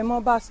 ẹ mọ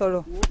bá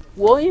sọ̀rọ̀.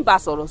 wò ó yín bá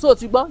sọ̀rọ̀ sóò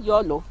ti gbọ́ yọ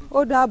ọ lọ. ó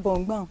dà bọ̀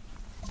ń gbọ̀n.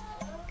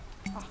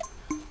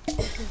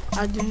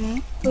 àdùnní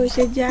ó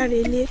ṣe járe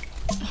ilé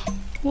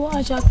wo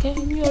àṣàkẹ́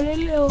mi ò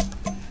rélé o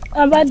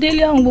tá a bá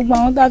délé ọ̀hún gbogbo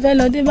àwọn tá a fẹ́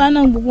lọ dé bá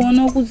náà gbogbo wọn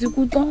náà kú ti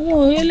kú tán wọn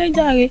ò rélé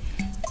jàre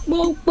gbó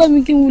pé mi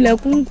kí n wulẹ̀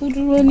kú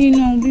dúró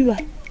nínú bíbà.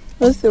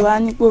 ó sì wá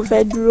ní pé ó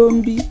fẹ́ dúró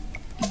ń bí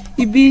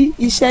ibi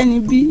iṣẹ́ ni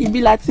bí ibi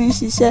la ti ń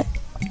ṣiṣẹ́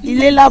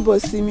ilé làbọ̀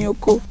sí mi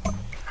oko.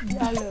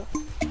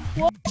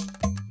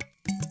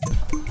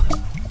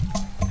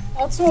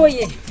 ọtún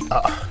òye.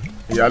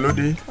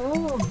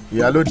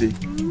 ìyálóde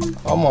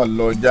ọmọ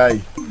lọ jáì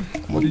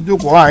mo ti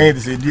jókòó àyìn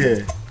ti ṣe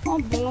díẹ̀.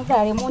 wọ́n bínú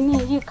bàrẹ̀ mo ní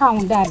yí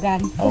káwọn dáadáa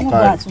ní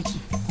nígbà tuntun.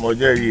 mo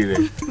jẹ́rìí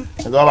rẹ̀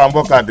ẹ̀tọ́ bá ń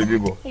bọ́ káàdé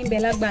bíbọ̀. ń bẹ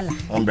lágbàlá.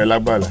 ń bẹ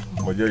lágbàlá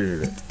mo jẹ́rìí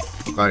rẹ̀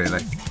káàrí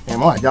láì. ẹ̀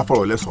mọ́ àjà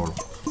fọ̀rọ̀ lẹ sọ̀rọ̀.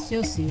 sí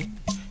ò sí.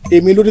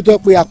 èmi ló dé tó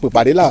pé a pè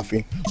pàdé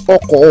láàfin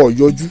ọkọ̀ ọ̀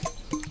yọjú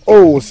o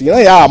ò sì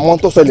rán ìyá àmọ́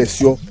tó ṣẹlẹ̀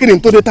sí ọ kí ni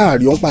tó dé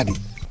táàrí ọ̀ ń pàdé.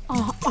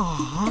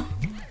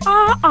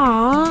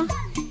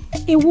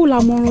 ewu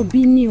làmọ̀ràn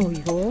bí ní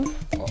Ọ̀yọ́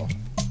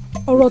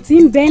ọ̀rọ̀ tí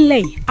ń bẹ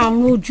ńlẹ̀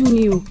àrùn ojú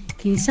ni o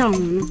kì í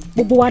ṣàrùn náà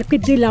gbogbo wa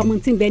pété lamọ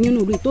tí ń bẹ nínú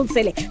ìlú tó ń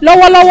ṣẹlẹ̀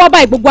lọ́wọ́lọ́wọ́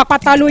báyìí gbogbo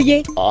apáta ló yé.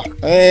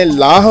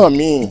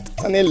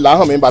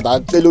 làáhàn mi bàtà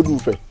dé lójú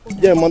ìfẹ́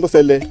jẹ́ ìmọ̀ tó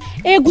ṣẹlẹ̀.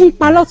 eégún ń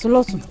pa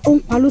lọ́tùnlọ́tùn ó ń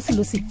pa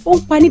lọ́sìlọ́sì ó ń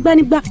pa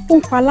nígbànígbà ó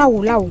ń pa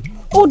láwòláwò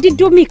ó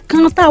dídómi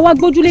kan tá a wá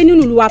gbójúlé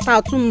nínú ìlú wa tá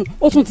a tún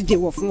ó tún ti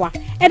dèwọ̀ fún wa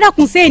ẹ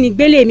dákun sí èyí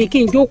gbélé mi kí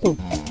n jókòó.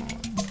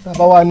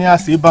 bàbá wa ní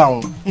àṣebà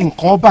òun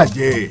nǹkan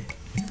bàjẹ́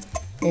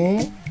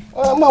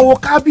máa wo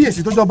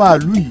kábíyèsí tó jọba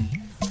ìlú yìí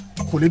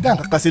kò lè dá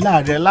nǹkan kan sí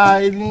láàrin ẹ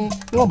láì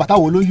níwọ̀n bàtà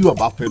wo ló yí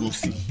ọba fẹnu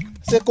sí i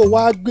ṣé kó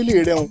wá gbélé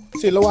rẹ hàn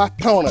ṣe lọ́wọ́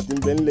tán ọ̀nà tí ń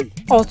bẹ nílẹ̀.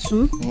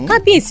 ọ̀tún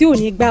kábíyèsí ò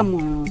ní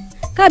gbàmọ̀ràn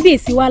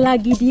kábíyèsí wa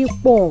lágídí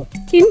pọ̀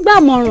kí n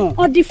gbàmọ̀ràn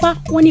ọdífá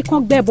wọn ní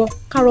kán gbẹ́bọ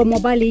kárọ̀ ọmọ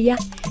bá lè yá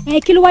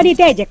kí ló wá dé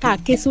ẹ̀jẹ̀ ká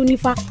ké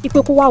sónífá ipe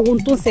kó wá wo ohun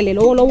tó ń ṣẹlẹ̀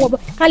lọ́wọ́lọ́wọ́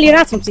ká lè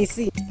ràtúntì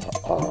sí i.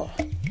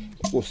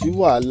 kò sí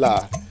wàhálà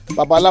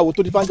babaláwo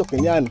tó dífá ń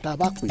jọkìn ní àná tá a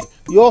bá pè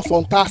yóò sọ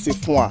ohun tá a ṣe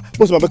fún wa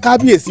bó ṣe mọ̀ pé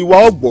kábíyèsí wa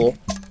ó gbọ́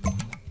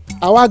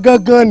àwa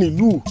gangan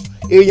nílùú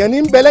èèyàn ní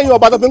ń bẹ lẹ́yìn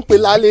ọba tó fi ń pè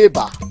lálẹ́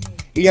ìbà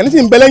èèyàn ní sì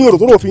ń bẹ lẹ́yìn òrò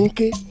tó rò fi ń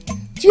ké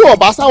tí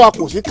ọba sáwa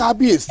kò sí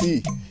kábíyèsí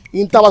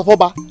ń tá a bá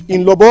fọba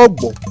ìlọbọ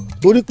ọgbọ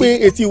torí pé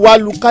etí wa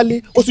lu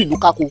kálé ó sì lu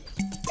kákó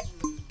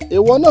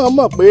èèwọ náà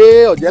mọ̀ pé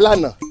ọ̀jẹ́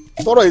lànà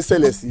tọrọ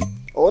ìṣẹ̀lẹ̀ sí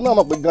ọwọ́ náà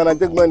mọ̀ pé ganan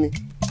jẹ́gbọ́n ni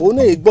òun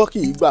náà gbọ́ kì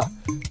í gbà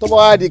tọ́ba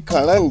wa di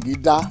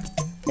kànáńgídá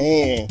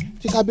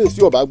tí kábíyèsí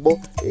ọba gbọ́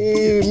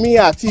èmi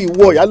àti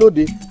ìwọ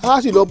ìyálóde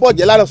á sì lọ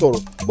bọ́ọ̀jẹ́ lánàá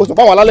sọ̀rọ̀ bó sọ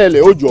fáwọn alálẹ̀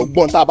ilẹ̀ ojú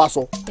ọgbọ́n tá a bá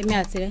sọ. èmi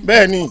àti rẹ.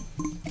 bẹ́ẹ̀ ni.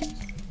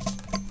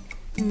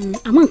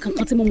 àmọ́ nǹkan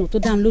kan tí mo mọ̀ tó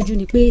dá mi lójú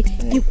ni pé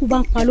ikú bá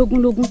ń pa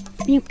lógúnlógún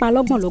bí ń pa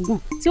lọ́gbọ̀nlọ́gbọ̀n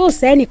tí ó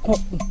sẹ́nìkan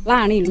kù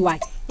láàrin ìlú wa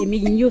èmi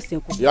yìí yóò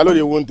ṣẹ́kù.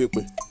 ìyálóde wo ń tè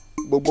pé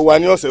gbogbo wa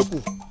ní ọ̀sẹ̀ kù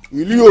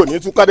ìlú yóò ní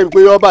túká débi pé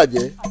yóò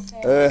bàjẹ́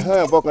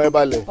fọkàn ẹ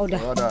balẹ̀. ọ̀dà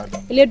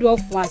elédùn ọ̀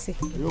fún wa sí.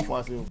 yóò fún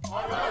wa sí o.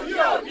 ọ̀rọ̀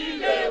yóò ní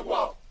lè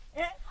wọ̀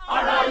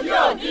ọ̀rọ̀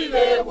yóò ní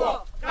lè wọ̀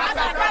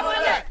kásá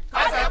kámọ́lẹ̀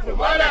kásá kù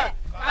mọ́lẹ̀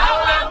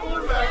káwọn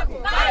amúlù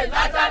ẹ̀kún láì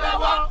lájà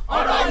lọ́wọ́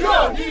ọ̀rọ̀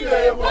yóò ní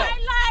lè wọ̀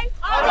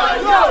ọ̀rọ̀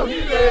yóò ní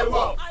lè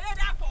wọ̀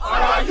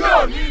ọ̀rọ̀ yóò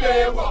ní lè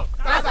wọ̀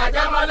kásá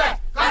jámọ́lẹ̀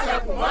kásá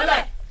kù mọ́lẹ̀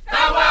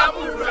káwọn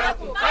amúlù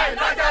ẹ̀kún láì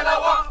lájà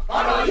lọ́wọ́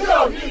ọ̀rọ̀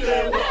yóò ní lè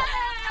wọ̀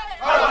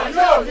ọ̀rọ̀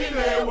yóò ní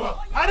lè wọ̀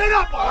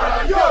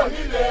ọ̀rọ̀ yóò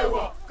ní lè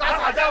wọ̀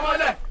kásá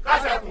jámọ́lẹ̀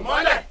kásá kù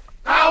mọ́lẹ̀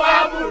káwọn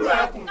amúlù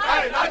ẹ̀kún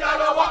láì lájà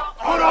lọ́wọ́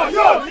ọ̀rọ̀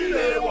yóò ní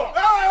lè wọ̀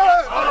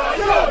ọ̀rọ̀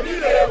yóò ní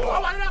lè wọ̀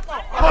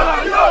ọ̀rọ̀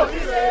yóò ní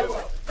lè wọ̀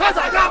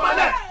kásá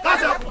jámọ́lẹ̀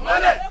kásá kù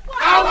mọ́lẹ̀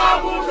káwọn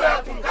amúlù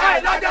ẹ̀kún láì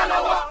lájà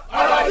lọ́wọ́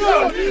ọ̀rọ̀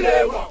yóò ní lè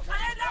wọ̀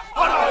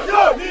ọ̀rọ̀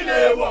yóò ní lè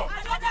wọ̀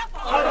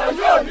ọ̀rọ̀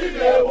yóò ní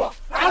lè wọ̀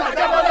kásá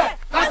jámọ́lẹ̀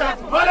kásá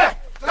kù mọ́lẹ̀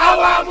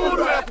káwọn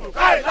amúlù ẹ̀kún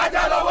láì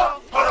lájà lọ́wọ́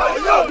ọ̀rọ̀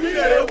yóò ní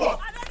lè wọ̀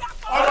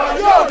ọ̀rọ̀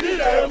yóò ní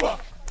lè wọ̀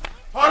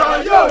ọ̀rọ̀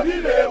yóò ní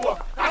lè wọ̀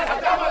kásá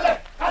jámọ́lẹ̀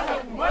kásá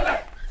kù mọ́lẹ̀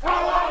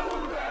káwọn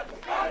amúlù ẹ̀kún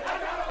láì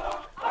lájà lọ́wọ́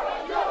ọ̀rọ̀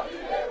yóò ní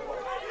lè wọ̀.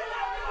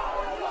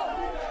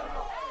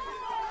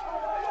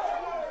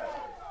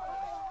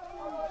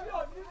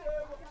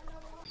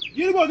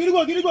 Girigo,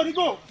 girigo, girigo,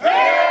 girigo.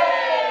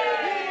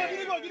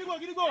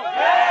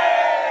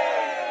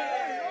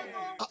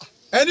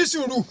 Ẹni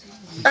sùúrù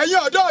ẹ̀yin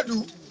ọ̀dọ́ ọ̀dù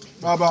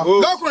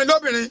lọ́kùnrin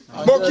lóbìnrin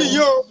mo kí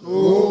yín o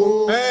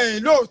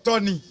lóòótọ́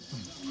ni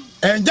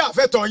ẹ̀ ń jà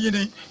fẹ́tọ̀ yín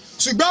ni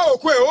ṣùgbọ́n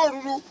òkú ẹ̀ ó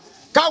ruru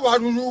káwa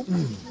ruru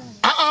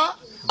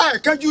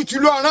àìkánjú ti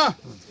lọ ọ̀ràn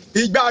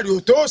ìgbà rẹ̀ ò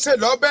tó ṣe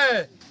lọ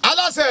bẹ́ẹ̀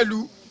aláṣẹ ìlú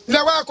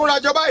lẹ́wọ́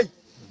akórajọ báyìí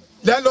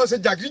lẹ́ lọ ṣe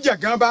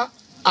jàgídíjàgán bá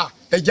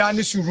ẹja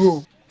ní sùúrù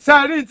o.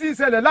 sẹ́ẹ̀rí tí ń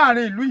ṣẹlẹ̀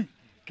láàrin ìlú yìí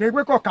kì í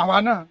pé kọ̀ọ̀kan wa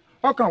náà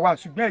ọkàn wa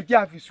ṣùgbọ́n ẹjẹ́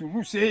àfi sùúrù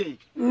ṣe é.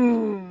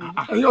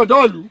 ẹ̀yin ọ̀dọ́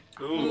ìlú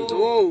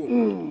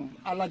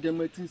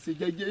alágẹmọ tí ń ṣe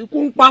jẹ́jẹ́ ikú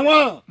ń pa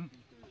wọ́n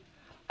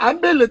à ń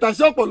bèlè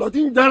tàṣí ọ̀pọ̀lọ́ tí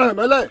ń jẹran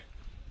mẹ́lẹ̀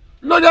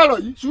lórí ọ̀rọ̀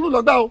yìí sùúrù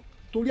lọ́gbà o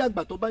torí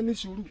àgbà tó bá ní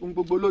sùúrù ohun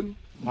gbogbo lóní.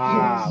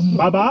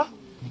 bàbá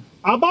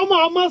àbámọ̀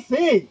ọmọ ṣe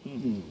é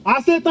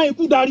àṣetán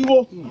ikú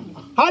dariwo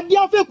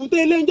adíáfẹ́kùté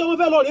ilé ń jẹ́ wọ́n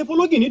fẹ́ lọ rèé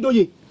fọlọ́gì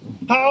nídòye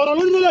ọ̀rọ̀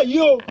lórí nílẹ̀ yìí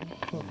o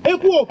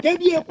eku ò ké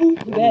bí eku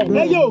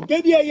ẹyẹ ò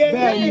ké bí ẹyẹ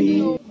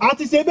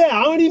àti ṣe bẹ́ẹ̀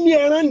à ń rí mí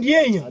ẹran di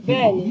èèyàn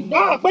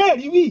àpẹ́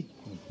rí wí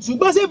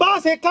ṣùgbọ́n ṣé bá a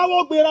ṣe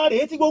káwọ́ gbéra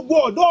rèé tí gbogbo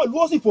ọ̀dọ́ ìlú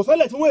ó sì fò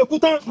sẹ́lẹ̀ tí wọ́n ekú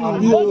tán.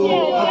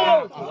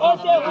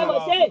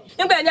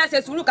 nígbà yẹn ni a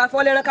ṣe sùúrù ká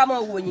fọ́ lẹ́rán ká máa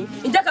wò yín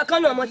ǹjẹ́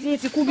kankan náà ọmọ tí yín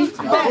ti kú bí.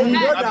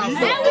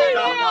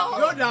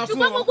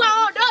 ṣùgbọ́n gbogbo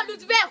àwọn ọ̀dọ́ ìlú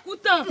ti fẹ́ kú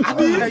tán.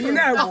 ẹ̀yin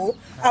náà wò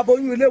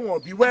aboyún ilé wọn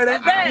bí wẹ́rẹ́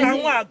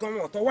àwọn àgàn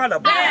wọn tó wà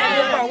lọ́bọ̀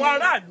gbogbo àwọn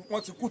aráàlú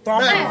wọn ti kú tán.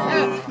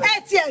 ẹ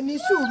tiẹ̀ ní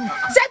sùúrù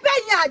ṣé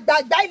bẹ́yìn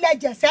àgbààgbà ilẹ̀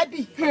jẹ̀sẹ́bì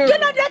kí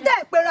ló dé tẹ̀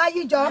ìpera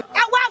yín jọ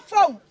ẹ wá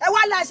fọhùn ẹ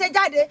wá la ṣe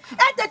jáde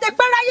ẹ tètè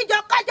pera yín jọ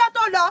kájọ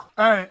tó lọ.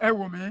 ẹ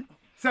wò mí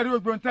sẹ́rí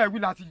gbogbo nǹkan ẹ̀wí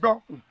láti gbọ́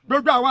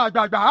gbogbo àwọn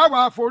àgbààgbà á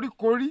wà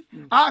foríkorí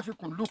á fi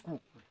kùn lùkù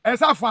ẹ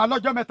sá fún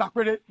alọ́jọ́ mẹ́ta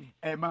péré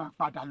ẹ máa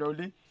padà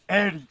lọlé ẹ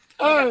rí.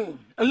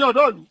 ẹ̀yin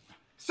ọ̀dọ́ ìlú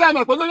ṣé ẹ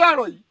mọ̀ pé lórí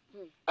ọ̀rọ̀ yìí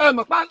ẹ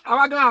mọ̀ pé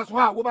àwa gan àsùn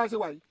àwo bá ṣe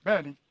wà yìí.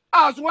 bẹ́ẹ̀ni.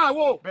 àsùn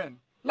àwo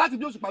láti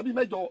bí òṣùpá bíi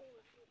mẹ́jọ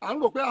à ń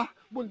rò pé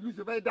bó ní ìlú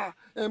ṣe fẹ́ dáa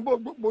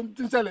bó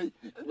ti ń ṣẹlẹ̀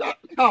yìí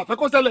àfẹ́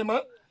kó ṣẹlẹ̀ mọ́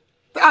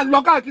tá a lọ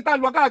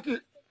káàkiri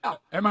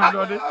ẹ máa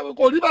lọ lé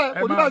kò rí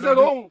bẹ́ẹ̀ ṣe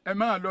lóhùn. ẹ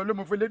máa lọ lé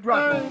mo fi lé dúró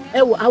àgbọn.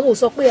 ẹ wò àwọn ò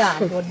sọ pé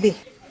àlọ́ lè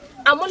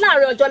àmọ́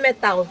láàrin ọjọ́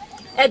mẹ́ta o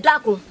ẹ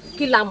dákun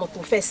kí la mọ̀ tó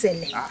fẹ́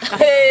ṣẹlẹ̀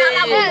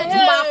tálámọ̀ tó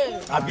tún máa kú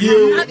àbí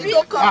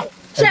tó kàn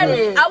ṣẹ́ni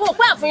àwọn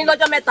òpin àfúnyín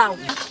lọ́jọ́ mẹ́ta o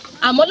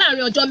àmọ́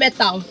láàrin ọjọ́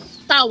mẹ́ta o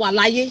tá a wà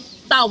láyé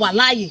tá a wà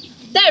láàyè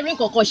tẹ́ẹ̀rí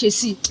nǹkankan ṣe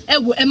sí ẹ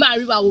wò ẹ máa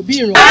rí wa wò bí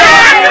ìràn.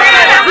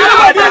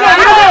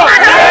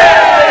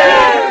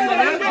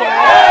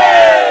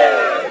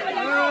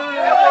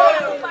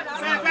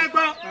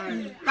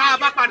 tá a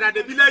bá padà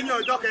débi lẹ́yìn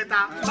ọjọ́ kẹta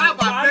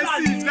bàbá fẹ́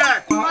sí ilẹ̀.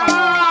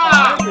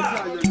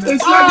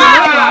 èsì ọ̀dọ̀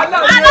náà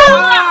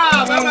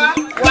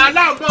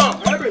wàhálà ń bọ̀.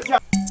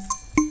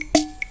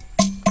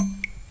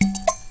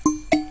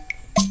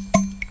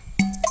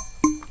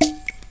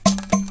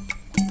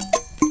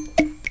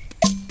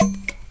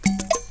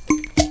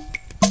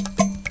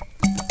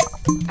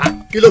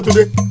 kí ló tún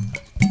dé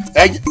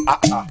ẹ̀yin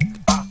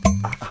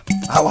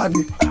àwa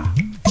ni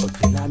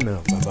ọ̀jẹ̀ lánàá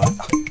bàbá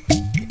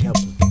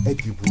ẹ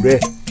dìbò rẹ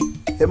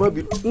ẹ mọ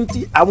bí n tí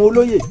àwọn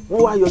olóyè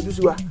wọn wá yọjú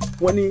sí wa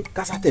wọn ní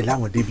kásátẹ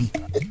láwọn débi.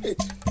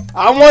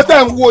 àwọn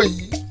tẹ̀ ń wò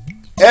yìí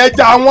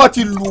ẹja wọn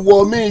ti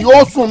lùwọ̀ mi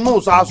yóò sùn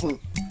nù sásùn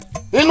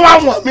inú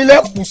àwọn mi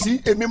lẹ́kùn sí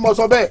èmi mọ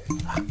sọ bẹ́ẹ̀.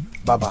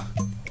 bàbá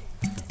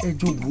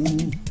ẹjọ́ wò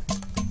ó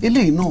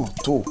eléyìí náà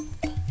tó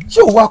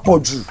ṣé ò wá pọ̀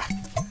jù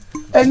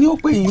ẹni ó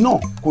pè yín náà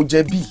kò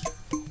jẹ̀bi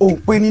òun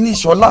pé ní ní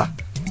ìṣọ́lá.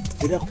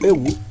 ẹ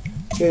wò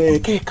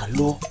kẹ́ẹ̀kan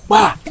lọ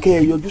pa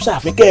kẹ́ẹ̀ yọjú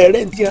sáfẹ́ kẹ́ẹ̀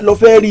rẹ́ ní tí ẹ lọ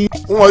fẹ́ rí.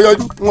 ń wọ́n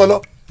yọjú ń wọ́n lọ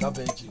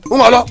ń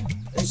wọ́n lọ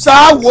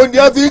sáàwó ni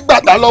ẹ fi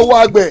gbàdá lọ́wọ́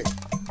àgbẹ̀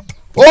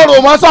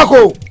orò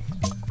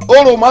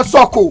má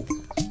sọ̀kò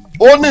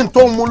ó ní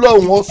tó ń mú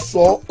lọ́wọ́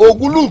sọ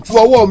ògúnlùtù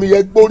ọwọ́ mi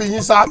yẹ gbórí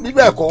yín sá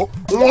bíbẹ̀ kọ́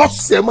wọ́n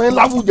sẹ̀ mọ́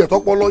láwùjẹ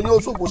tọpọlọ yín ó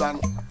ṣòfò dànù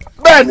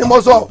bẹ́ẹ̀ ni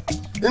mo sọ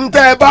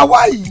ntẹ́ ẹ bá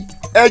wá yìí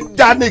ẹ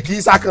já ní kì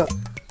í sakàn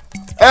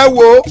ẹ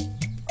wo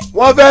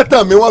wọ́n fẹ́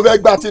tàn mí wọ́n fẹ́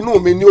gba tinú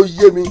mi ní ó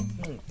yé mi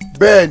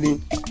bẹ́ẹ̀ ni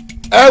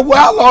ẹ wá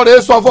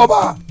lọ́ọ̀rẹ́ sọ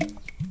fọ́ba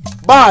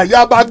bá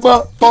àyà bá gbọ́n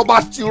tó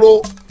bá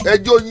tiro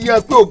ẹjọ́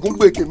yíyan pé ògún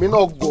gbèkè mi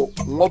náà gọ̀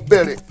wọ́n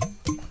bẹ̀rẹ̀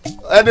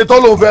ẹni tó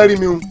lóun fẹ́ rí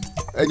mi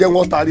ẹ jẹ́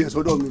wọ́n taari ẹ̀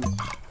sọ́dọ̀ mi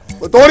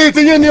torí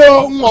tiyín ni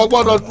ó ń wọ́n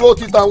gbọ́dọ̀ dúró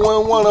títa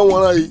wọn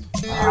wọ́nran yìí.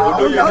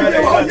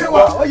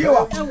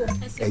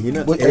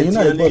 ẹ̀yin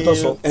náà gbọ́ tó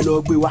sọ ẹ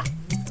lọ gbé wa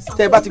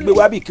tẹ́ ẹ bá ti gbé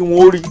wa bí kí wọ́n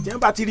ó rí tí wọ́n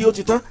bá ti rí ó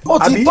ti tán. ó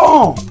ti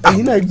tán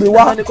ẹ̀yin náà gbé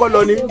wa. ẹni kọ́ lọ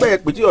ní gbẹ́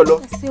pé tí ò lọ.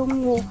 ẹ ṣeun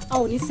o a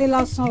ò ní ṣe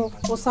lásán o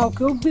ọ̀sà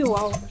òkè ó gbé wa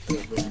o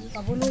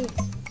bàbá olóyè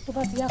tó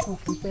bá ti yá kan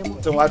kò pẹ́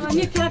mọ́. a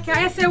ní kíákíá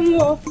ẹ ṣeun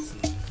o.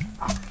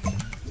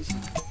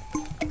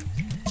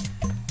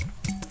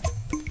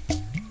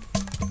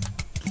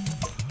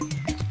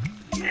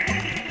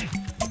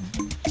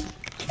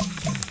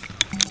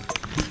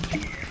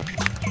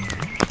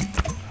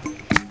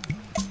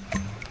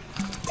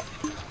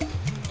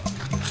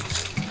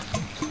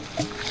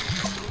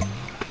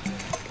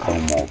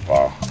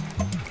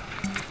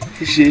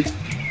 ṣe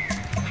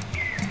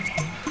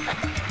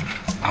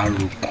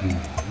àròkàn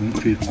ń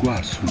fẹ́ kó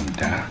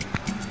àsùndá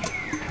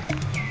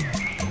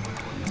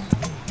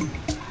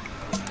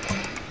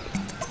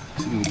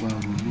tí mo bá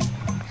ronú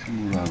tí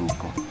mo ra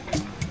àròkàn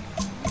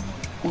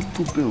ó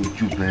tó bẹ́ẹ̀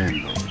ojú bẹ́ẹ̀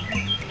lọ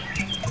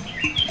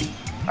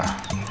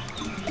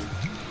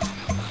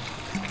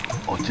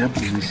ọ̀jẹ̀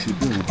Ìjágbemi ṣe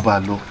bẹ́ẹ̀ bá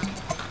lọ.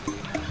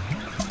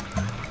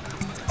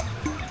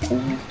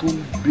 Ohun tó ń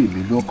bè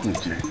mí lọ́kàn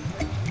jẹ́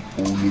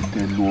òun ni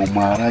tẹnu ọmọ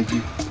aráyé.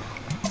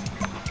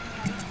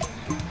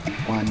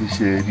 Wọ́n á ní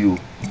ṣe ẹ rí o,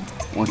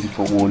 wọ́n ti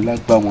fọwọ́ ọlá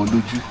gbá wọn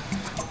lójú.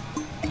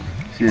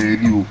 Ṣé ẹ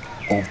rí o,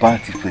 ọba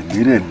ti fẹ̀mí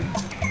rẹ̀ mí.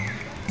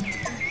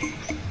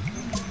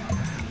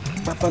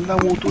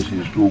 Babaláwo tó ṣe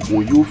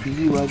ṣoògùn yóò fi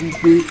yé wa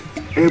wípé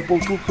ẹbọ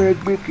tó fẹ́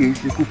gbé kìí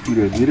ṣe kó fi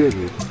rẹ̀mí rẹ̀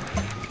mí.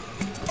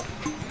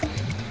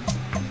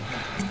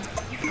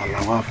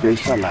 Àlàwà fẹ́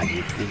ṣàlàyé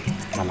fún,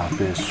 àlà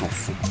fẹ́ sọ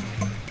fún.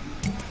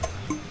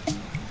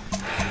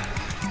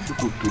 Tí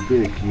kò tó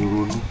bẹ́ẹ̀ kí n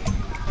ronú.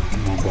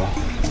 Mo bá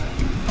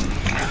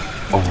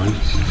ọ̀rọ̀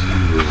yìí ti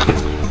yí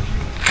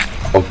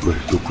ọgbọ̀n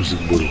tó kú sí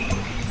gbòòrò.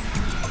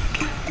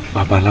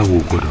 Babaláwo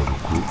gbọ́dọ̀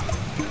rúkú,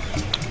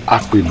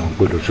 àpènà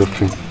gbọ́dọ̀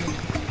ṣọ́fín,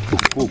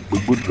 òkú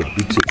ògbégbòdò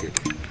àbí tẹ̀kẹ̀.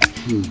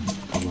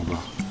 Ọmọba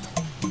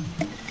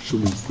ṣó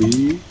mọ̀ pé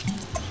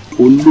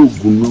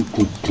ológun náà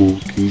kankan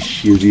kì í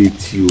ṣeré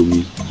etí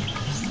omi.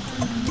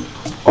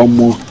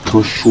 Ọmọ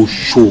kan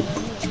ṣoṣo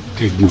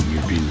tẹ́gbọ̀n mi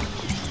bí ni.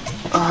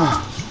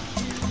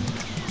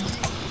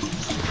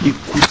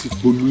 Ikú ti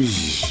polú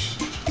yìí,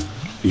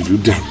 ìlú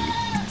dàrú.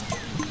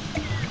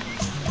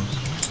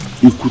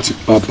 Ikú ti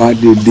pa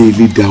baálé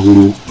ilé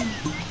dahoro.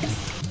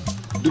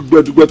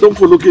 Dùgbẹ̀dùgbẹ̀ tó ń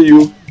fò lókè yìí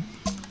o,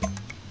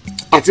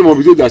 àti mọ̀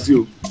bí tó dà sí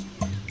o.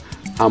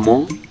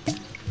 Àmọ́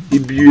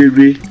ibi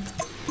eré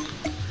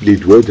lè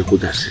dùn ọ́ jẹ́ kó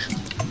dà sí.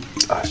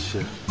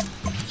 Àṣẹ.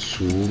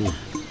 Sùúrù,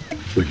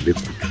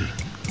 pẹ̀lẹ́kùtù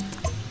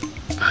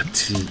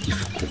àti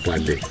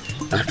ìfọ̀kànbalẹ̀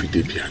láfi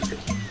débi àná.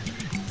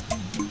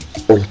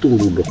 Ọ̀rọ̀ tó ń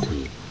ro lọ́kàn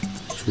yìí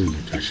sùúrù ló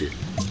já ṣe.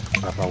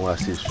 Bàbá wa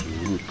ṣe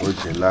sùúrù tó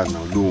jẹ lánàá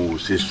lóhùn ò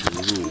ṣe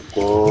sùúrù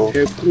kọ́.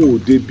 Ẹkún ò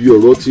débi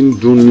ọ̀rọ̀ tí ń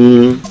dùn ni.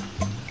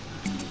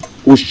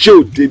 Òṣè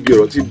ò débi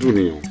ọ̀rọ̀ tí ń dùn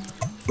nìyàn.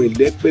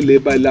 Pẹ̀lẹ́pẹ̀lẹ́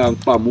báyìí là ń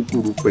pa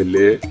àmúkúrú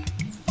pẹ̀lẹ́.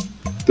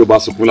 Tó bá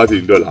sunkún láti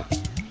ní dọ́là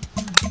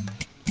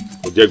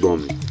kò jẹ́ gan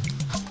mi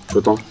tó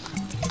tán.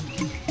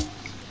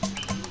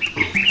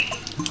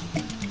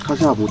 Ká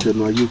ṣáà mú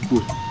tẹnu ayé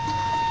kúrò.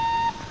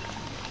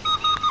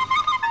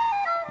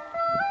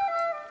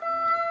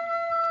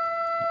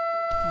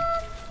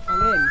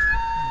 Ọ̀rẹ́ mi,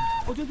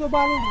 ojú tó bá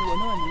rọrùn wọ̀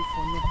náà ní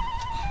ìfọ̀ náà.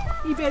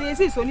 Ìbẹ̀rẹ̀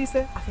sí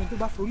ìsoníṣẹ́ àfẹn tó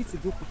bá forí ti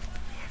dókun.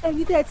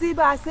 Ẹ̀yin tẹ́ tí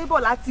bá a ṣe bọ̀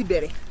láti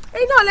bẹ̀rẹ̀.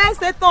 Ẹ̀yin náà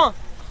lẹ́sẹ̀ tán.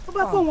 Ó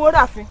bá pọ̀ wọn ó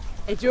rà fún,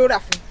 ẹ̀jẹ̀ ó rà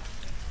fún.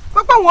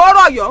 Pọ́pọ́ wọn ó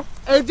rọ̀yọ́,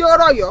 ẹ̀jẹ̀ ó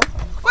rọ̀yọ́.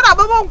 Kódà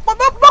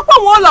pọ́pọ́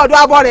wọn ó lọ́dọ̀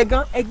abọ́ rẹ̀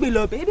gan, ẹgbẹ́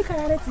lọ́bẹ̀. Ebi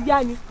kára rẹ̀ ti yá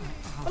ni.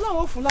 Ọlọ́run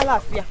ó fún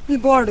lálàáfíà.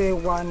 Bíbọ̀ rẹ̀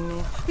wà ní.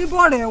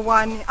 Bíbọ̀ rẹ̀ wà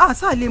ní.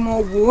 Àṣà lè mọ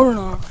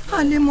wòóràn.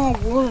 A lè mọ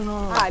wòóràn.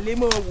 A lè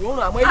mọ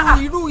wòóràn àmọ́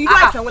irú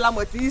àìsàn wo la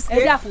mọ̀ tí í ṣe.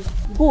 Ẹ dákun,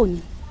 bó o ní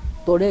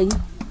tọ̀rẹ́ yín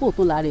bó o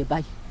tó la rẹ̀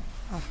báyìí.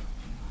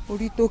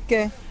 Orí tó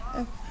kẹ́.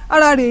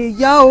 Ara rẹ̀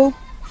yá o.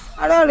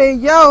 Ara rẹ̀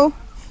yá o.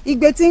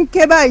 Igbe tí ń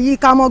ké báyìí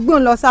ká mọ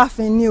gbóhùn lọ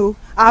sáfin ni o.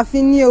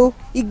 Ààfin ni o.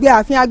 Igbe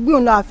ààfin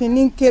agbóhùn lọ ààfin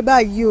ní ń ké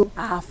báyìí o.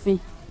 Ààfin.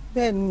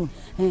 Bẹ́ẹ̀ ni.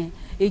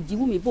 Èjì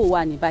wù mí bò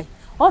wà ní báyìí.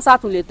 Ó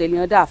sàtún lè tẹ̀lé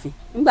ọ̀dà ààfin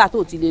nígbà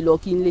tó ti lè lọ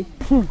kí n lé.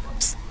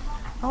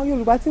 Àwọn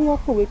Yorùbá tí wọ́n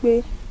kọ̀wé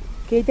pé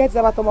kì í jẹ́ ti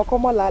sábà tọmọ kọ́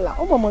mọ́ làálàá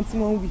ó mọ̀mọ́ tí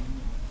wọ́n ń wí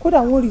kódà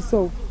wọ́n rí sọ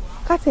o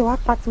káàtẹ̀ wá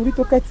pa torí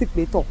tó kẹ́tì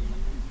pé tọ̀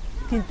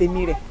kí n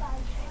tèmi rẹ̀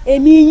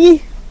èmi yín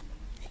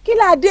kí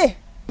là á dé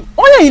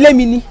ó lè yín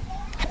lémi ni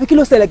àbí kí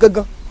ló ṣẹlẹ̀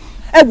gangan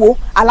ẹ wo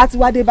àlá ti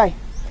wá dé báyìí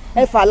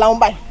ẹ fà láwọn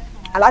báyìí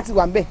àlá ti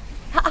wà ń bẹ̀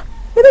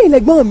bẹ́ẹ̀ yìí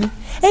lẹ́gbọ́n mi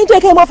ẹ̀yin tó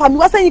yẹ kẹ́ ẹ máa fà mí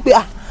wá sẹ́yìn pé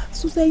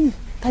sún sẹ́yìn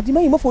tàdí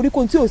mẹ́yìn mọ́forí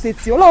kò tí ò ṣe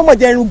tì ọlọ́run mọ̀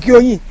jẹ́ irun gí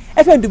oyin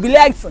ẹ fẹ́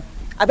dùbílẹ̀ àìsàn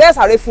àbẹ́ ẹ̀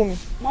sáré fún mi.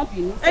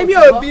 mi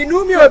ò bínú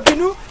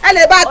ẹ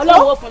lè bá tó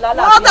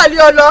wọ́n tẹ̀lé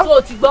ọ lọ. tó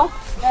o ti gbọ́.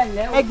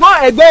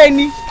 ẹ̀gbọ́n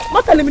ẹni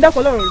wọ́n tẹ̀lé mi dákọ̀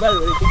ọlọ́run ìgbà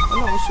rẹ̀ pé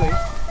ọlọ́run sọ yìí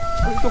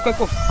orí tó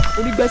kẹ́kọ̀ọ́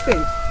orí gbẹ́sẹ̀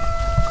yìí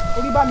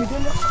orí bá mi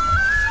délé.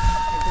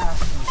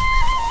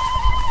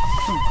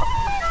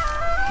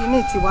 kíní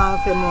tí wàá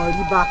fẹ́ mọ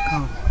rí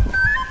bákan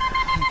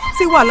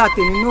tí wàhálà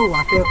tèmi náà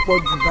wàá fẹ́ pọ̀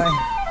jù báyìí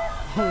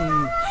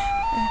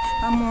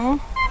àmọ́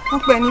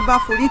wọ́n pẹ́ ní bá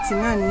forítì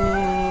náà ní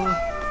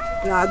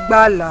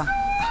làgbàlà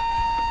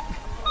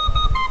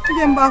ó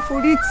jẹ́ ń bá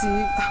forítì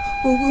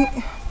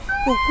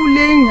òkú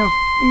léèyàn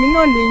èmi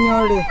náà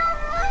léèyàn rẹ̀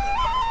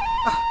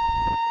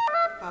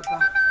bàbá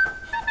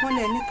wọ́n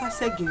lẹ ní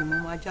kásẹ̀gìrì mọ́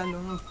máa já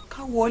lọ́rùn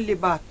káwọ́ lè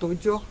bá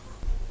àtọ́jọ́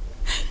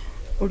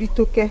orí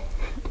tó kẹ́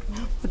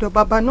ọ̀dọ̀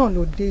bàbá náà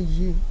ló dé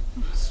yìí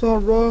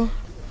sọ̀rọ̀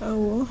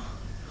ẹ̀wọ̀n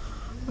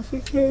àfi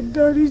kí ẹ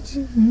dáríjì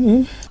mi.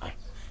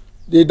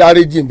 dé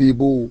dáríjì bí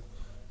ibo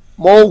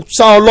mo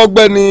sá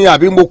ọlọ́gbẹ́ ni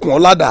àbí mo kùn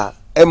ọ́ ládàá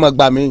ẹ mọ̀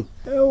gbà mí.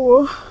 ẹ wo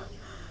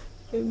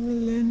èmi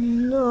lẹni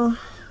náà.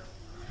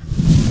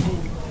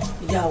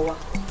 ìyá wa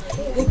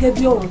gẹ́gẹ́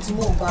bí ọ̀rọ̀ tí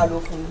mò ń bá lọ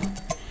fún mi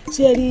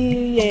ṣé ẹ rí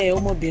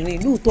ọmọbìnrin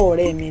lóòótọ́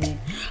ọ̀rẹ́ mi ni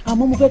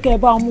àmọ́ mo fẹ́ kẹ́ ẹ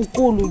bá mú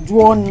kó lójú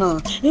ọ̀nà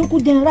ń kó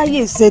jẹ́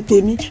ráyè ṣe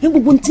tèmi ní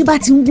gbogbo tí bá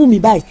ti ń wù mí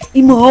báyìí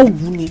ìmọ̀ ọ̀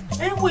wù ni.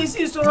 ẹ ń wo ìsì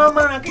ìṣòro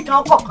ọmọràn kíkan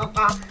ọkọ̀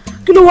kankan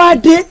kí ló wáá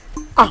dé.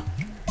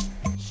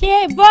 ṣé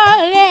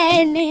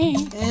bọ́ọ̀rẹ́ ni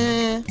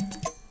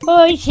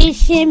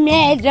òṣìṣẹ́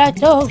mẹ́ẹ̀dọ́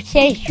tó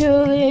ṣe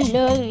ṣòro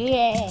lórí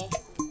ẹ̀.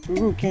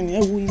 sùúrù kìnìún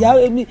ẹ wo ìyá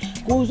mi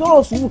kò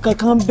sọ̀rọ̀ sùúrù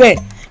kankan bẹ́ẹ̀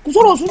kò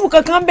sọ̀rọ̀ sùúrù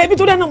kankan bẹ́ẹ̀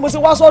nítorí náà mo ṣe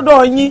wá sọ́dọ̀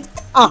yín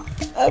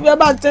ẹ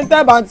bá ń ṣe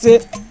tẹ́ bá ń ṣe.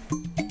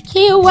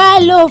 kí wàá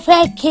ló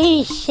fẹ́ kí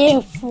n ṣe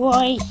fún ọ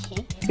yìí.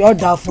 yóò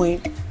dáa fún yín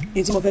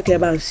èyí tí mo fẹ́ kẹ́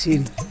ẹ bá ń ṣe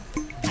rè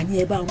àní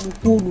ẹ bá mú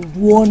kó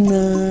lùdú ọ̀nà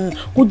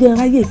kó jẹ́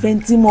ráyè ìfẹ́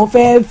tí mo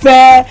fẹ́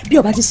fẹ́ bí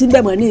ọba ti sí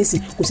bẹ́ẹ̀ mọ́ ní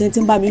ìsìn kò sẹ́ni tí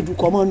ń bá mi dùn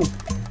kọ́ mọ́ nù.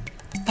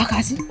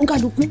 fàkàsí ń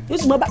kàdùkú yóò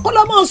sì mọ bá kọ́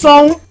lọ́mọ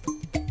sọ̀hún.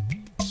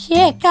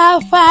 ṣé ká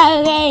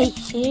fàárẹ̀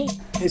ṣe.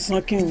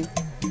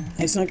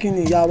 àìsàn kí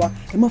ni ìyá wa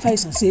ẹ má fa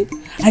àìsàn ṣe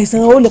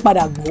àìsàn ó lè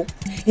padà gbọ́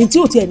èyí tí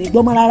ò tiẹ̀ ní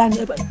gbọ́ mọ́ rárá ni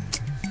ẹ bá ń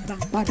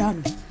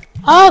pàdánù.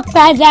 ó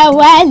padà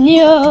wá ní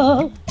o.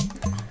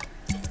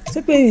 ṣé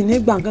pé ìní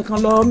gbà kankan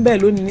lọ ń bẹ̀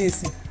lónìí ní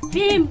ìsìn.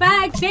 bí n bá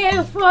gbé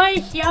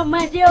fóònù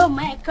ọmọdé ò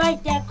mọ ẹ̀kọ́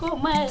jẹ kó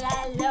mọ̀ ra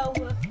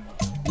lọ́wọ́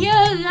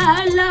yóò rà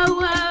á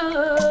lọ́wọ́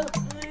o.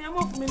 ẹ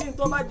mọ̀ fún mi ní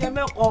tó bá jẹ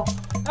mẹ́kọ̀ọ́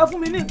ẹ fún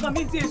mi ní nǹkan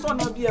mi tí ì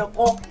sọ̀nà bíi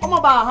ẹ̀kọ́ ọmọ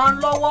bá a hàn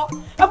lọ́wọ́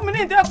ẹ fún mi ní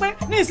ìtẹ́ pé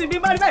ní ìsìn bíi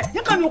báyìí báyìí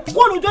yín kàn ní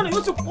kó lójú ọ̀nà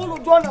yóò sì kó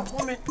lójú ọ̀nà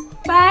fún mi.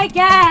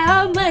 bàgà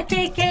ọmọ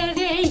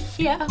kékeré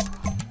ṣọ.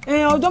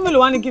 ọjọ́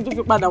mélòó wá ní kí n tún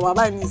fi padà wá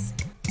báyìí nísìn.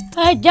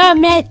 ọjọ́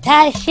mẹ́ta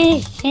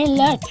ṣìṣìn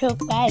lọ tún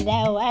padà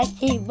wá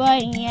sí bọ́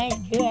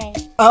ìyànjú ẹ̀.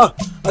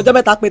 ọjọ́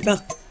mẹ́ta pé tán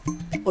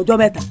ọjọ́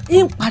mẹ́ta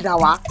ń padà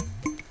wá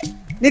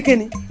ní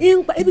kíni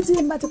ibi tí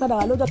n bá ti padà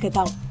wá lọ́jọ́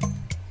kẹta o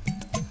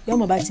yọ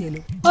ọmọ bá tiẹ̀ lọ.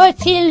 ó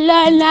ti lọ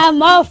náà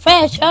mo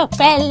fẹ́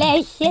sọpẹ́lẹ́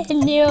ṣe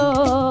ni o.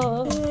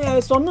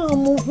 ẹ̀sọ́ náà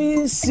mo fi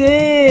ń ṣe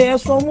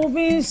ẹ̀sọ́ mo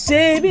fi ń ṣe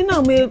ibi náà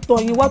mo tọ̀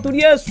yín wá torí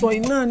ẹ̀sọ́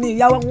yìí náà ni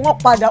ìyá wọn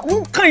padà ń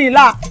kàn yín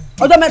là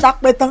ọjọ́ mẹ́ta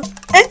pé tán.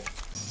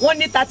 wọ́n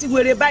ní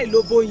tatiwere báyìí ló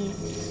bóyin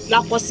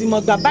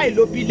làpọ̀sìmọ̀gbà báyìí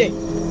ló bílẹ̀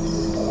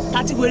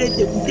tatiwere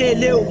tèkúté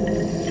ilé o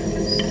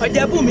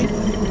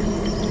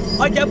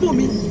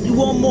ọ̀jẹ̀bùnmi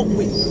ìwọ ọmọ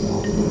pè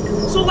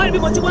so wá níbi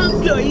mo ti wá ń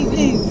gbé ọ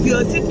yìí ìgbé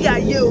ọ sí bí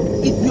ayé o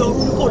ìgbé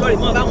ọrùn kò lọ rè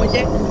mọ bá wọn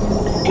jẹ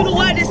kí ló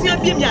wá dé sí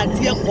ẹbí mi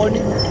àti ẹkọ ni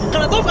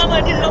kànáà tó fẹ́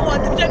máa dín lọ́wọ́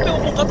àti jẹ́ pé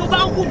ohun kan tó bá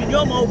ń wù mí ní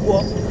ọmọ wọ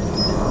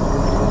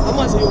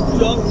ọmọ sì yòókù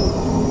lọ́rùn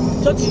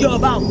tó ti yọ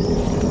ọba àwọn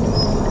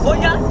ó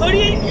yá torí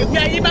èmi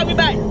ayé bá wí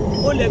báyìí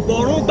ó lè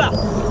gbọ̀ọ́rùn gbà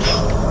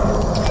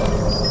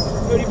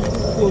lórí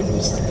kúkú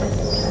olùsí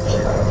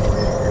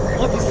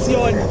wọ́n fi sí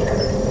ọ ni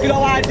kí ló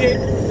wá dé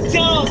tí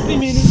wọ́n rán sí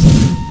mi ni.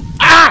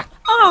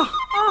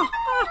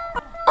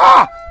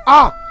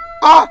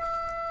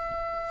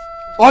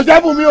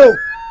 Ọ̀jẹ̀bùnmi o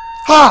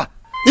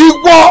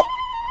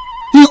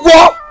ìwọ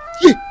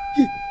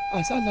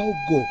àṣàlà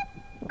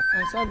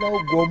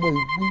ọgọ ọmọ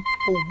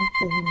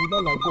ìwú mi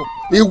lálàgọ.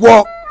 ìwọ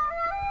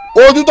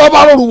ojú tó bá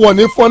rọrùn wọ̀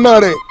ní fọ́nà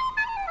rẹ̀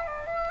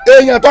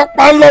èèyàn tó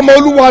pa ń lọ́mọ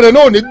olúwa rẹ̀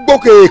náà ní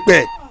gbókè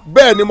èèpẹ̀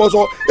bẹ́ẹ̀ ni mo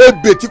sọ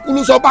ebè tí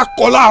kúlúsọ bá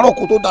kọ láàárọ̀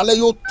kó tó dalẹ̀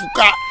yóò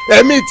túká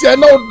ẹ̀mí tiẹ̀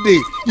náà dé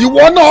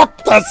ìwọ náà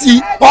tàn sí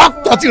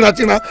ọ̀tàn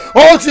tìrantìran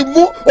ó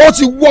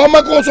ti wú ọmọ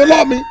kó so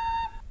lọ́ọ̀mí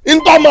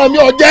ntọ́mọ mi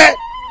ọ̀jẹ́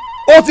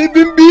ó ti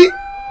bí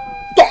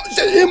tọ́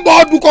ṣe ń bọ́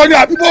ọdún kan ní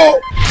àbíbó.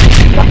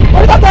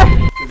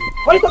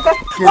 Onítọ́kẹ́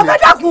ọkẹ́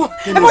dákun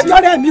ẹ mọ̀ jọ́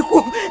rẹ̀ mi kú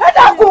ẹ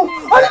dákun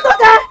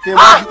Onítọ́kẹ́.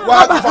 wá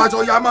fàṣọ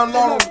ya máa ń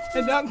lọ́rùn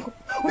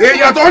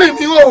èèyàn tó rìn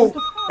mí o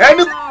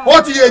ẹni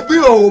ó ti yẹ gbé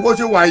o bó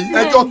ṣe wà yìí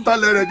ẹjọ́ tán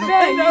lẹ́rẹ̀ ni.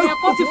 bẹ́ẹ̀ni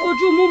ẹ̀kọ́ ti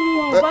fojú múmu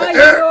ọ̀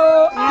báyìí o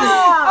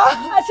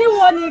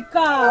àṣìwọ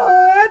nìkan.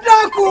 ẹ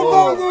dákun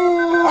gbogbo.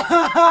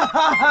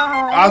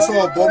 aṣọ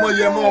ọ̀bọ ọmọ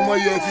yẹ mọ́ ọmọ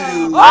yẹ kiri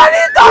o.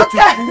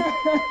 Onítọ́kẹ́.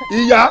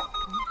 ìyá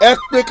ẹ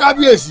pe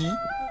kábíyèsí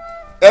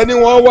ẹni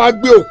wọn wá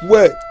gbé òkú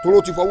ẹ tóró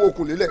ti fọwọ́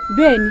òkú lélẹ̀.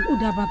 bẹ́ẹ̀ni ó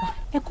dáa bàbá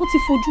ẹ̀kọ́ ti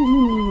fojú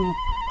múmu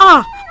ọ̀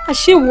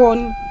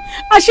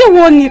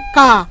àṣìwọ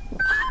nìkan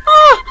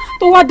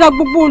tó wá da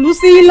gbogbo òlú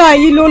sí ilà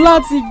yìí lọ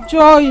láti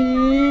jọ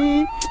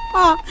yìí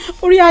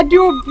orí adé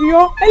ó bí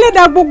ọ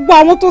ẹlẹ́dàá gbogbo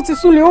àwọn tó ti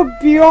súnlẹ̀ ó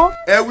bí ọ.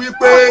 ẹ wí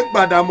pé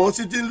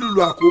Gbàdàmọ́sí tí ń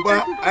lùlù àkóbá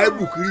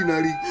àìbùkírì náà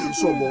rí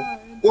ìsọmọ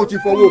ó ti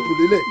fọwọ́ òkú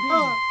lélẹ̀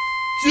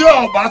tí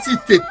ọba sì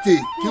tètè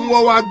kí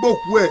wọ́n wá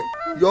gbókú ẹ̀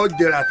yọ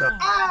jẹrà tán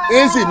ẹ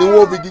sì ni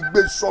wọ́n fi di gbé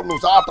sọnù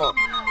sáàtàn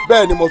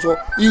bẹ́ẹ̀ ni mo sọ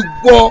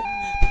ìwọ.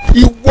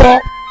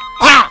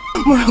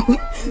 mo rà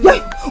pé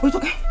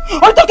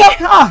Onítọ́kẹ́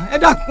ẹ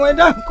dákun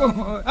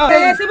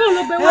síbí òun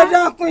ló gbé wá ẹ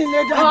dákun ilé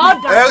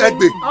dákun ẹ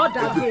gbé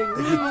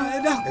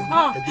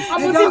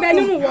ọmọ tí ń bẹ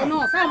nínú ìwọ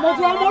náà sáà mo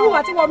fi ọmọ olúwa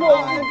tí wọn náà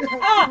wù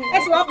ẹ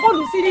sì wá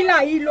kọlù sí nílà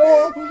yìí lọ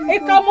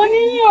ìka ọmọ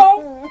níyìn o.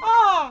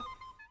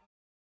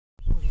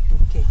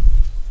 Onítọ́kẹ́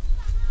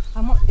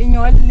àmọ́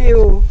èèyàn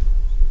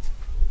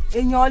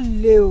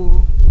lé o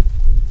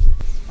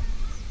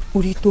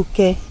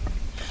Onítọ́kẹ́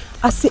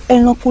àṣé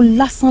ẹranko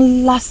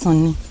lásán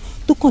ni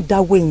tó kàn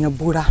dáwọ́ èèyàn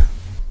búra.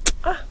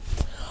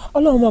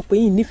 Ọlọ́run mọ̀ pé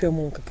yìí nífẹ̀ẹ́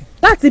mọ́ kankan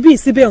láti bí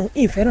ìsíbẹ̀ ọ̀hún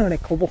ìfẹ́ràn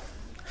rẹ̀ kọ́ bọ̀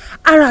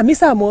ara mi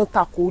sàmọ́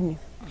tako ni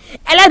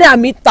ẹlẹ́dàá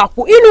mi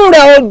tako inú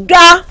rẹ̀ ò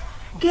dáa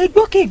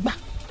kégbókègbà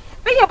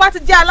bẹ́ẹ̀ bá ti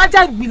jẹ́ alájà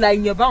ìgbìlà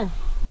èèyàn báwọn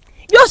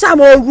yóò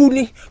sàmọ́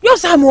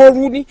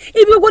ooru ni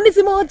ibi gbogbo ní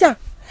ti mọ́ ọjà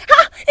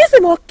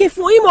ìsìn mọ́ ké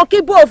fún yín mọ́ ké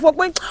bọ́ fún ọ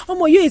pé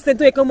ọmọ yóò ìsẹ́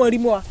tó yẹ kán mọ́ rí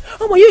mọ́ wa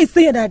ọmọ yóò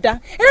ìsẹ́ yẹn dáadáa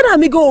ẹlẹ́dàá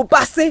mi gan ò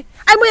bá ṣe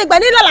àìmọye ìgbà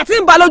nílẹ̀ láti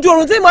ń ba lójú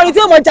oorun tí mo rí tí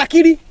ó mọ jà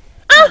kiri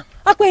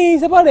apẹ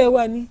ìṣẹ́bọ̀ rẹ̀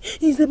wà ní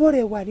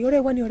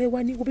ọ̀rẹ́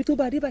wa ní òbí tó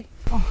bá dé báyìí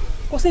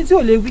kò sí tí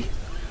ò lè wí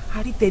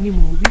àrítẹ ni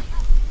mò ń wí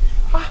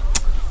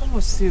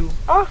mọ̀ sí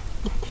o.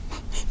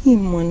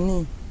 Ìmọ̀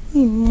ni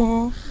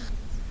ìmọ̀.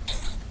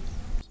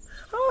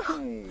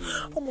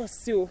 Ọmọ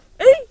sí o.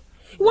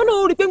 Ìwọ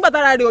náà rí pé ń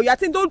gbàtara rẹ̀ òyà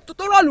tí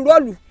tó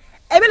rọ́ọ̀lù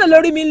ẹbí lọ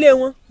lórí mi ń lé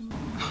wọn.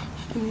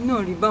 Èmi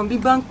náà rí bá bí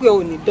bá ń pè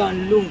ọ́ ní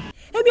dán lóhùn.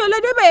 Èmi ò lè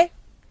débẹ̀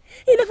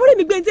ilé fúnra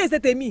mi gbé ní tí èsè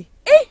tèmi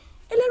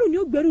ẹlẹ́rù ni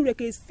ó gbẹ́rù rẹ̀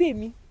kì í sí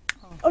èmi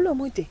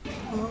ọlọ́mọdé.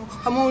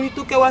 Àmọ́ orí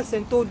tó kẹ́wàá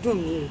sẹ́ni tó dùn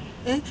mí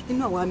o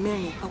inú àwa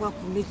mẹ́rin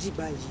awakùn méjì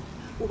báyìí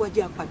ó wá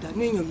jẹ́ àpàdánù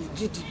èèyàn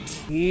méjì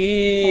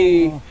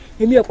dìdì.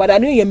 Èmi ò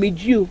pàdánù èèyàn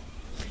méjì o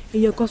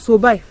èèyàn kan so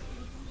báyìí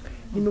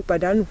ni mo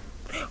pàdánù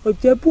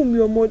Ọ̀jẹ̀bùnmi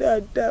ọmọ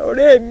dáadáa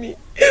ọ̀rẹ́ mi.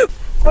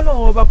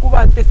 Ọlọ́run ọba kó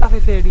bá tẹ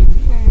sáfẹ́fẹ́ rí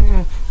mi.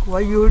 Kò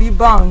wáyé orí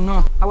báwọn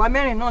náà àwa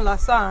mẹ́rin náà la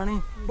sáàárín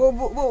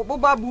bó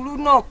bá burú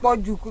náà pọ̀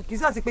jù kì í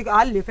sàti pé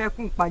a lè fẹ́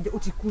kún ìpàjẹ́ ó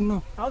ti kú náà.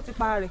 Àwọn ti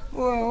para rẹ̀.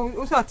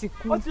 Ó sà ti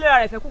kú. Ó ti lera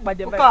rẹ̀ fẹ́ kún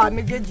ìpàjẹ́ báyìí. Ó ká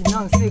méjèèjì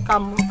náà ṣe ká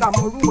mọ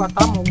orúwà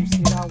táwọn ò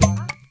síra wa.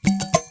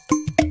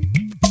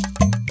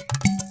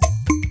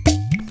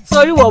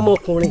 Sórí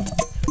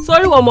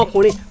wọ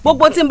ọmọkùnrin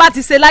gbogbo tí n bá ti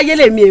ṣe láyé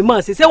lèmi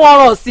èèmọ̀ sí ṣé wọ́n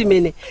rán sí mi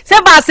ni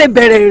ṣé bá a ṣe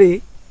bẹ̀rẹ̀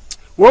rèé.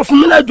 Wọ́n fún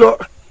mi lẹ́jọ́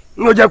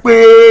ní ó jẹ́ pé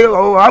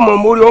àmọ́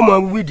mórí ọmọ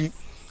wíìdì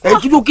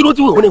ẹ̀jú kí ló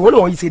ti wò ní ìwọ́n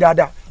náà yìí ṣe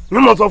dáadáa ní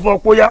mo sọ fún ọ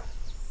pé yá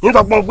ní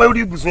sọ pé mo fẹ́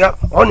rí ibùsùn yá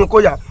ọ ní kó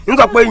yá ní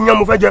sọ pé iyán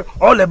mo fẹ́ jẹ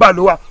ọ lẹ̀ bá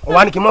ló wà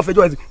ọ̀wá ni kí n má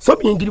fẹjọ́ ẹ̀sìn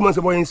sóbìyìn gidi mọ̀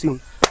ṣe bọ́ yẹn ń ṣeun.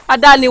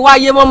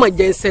 Adániwáyé mọ̀mọ̀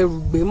jẹ́ ń ṣẹrù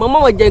gbé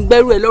mọ̀mọ̀ jẹ́ ń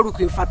gbẹ́rù ẹ̀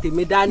lórúkọ ìfà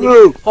tèmi dání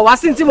ọ̀wá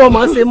sí tí mo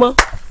mọ̀ ń ṣe mọ́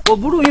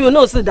òbúrú yìí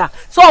náà sì dà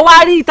sọ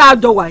wá rí ìta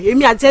àjọ wà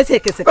èmi àti ẹsẹ̀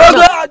kẹsẹ̀ kan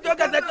náà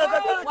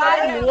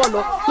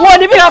wọn ò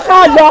ní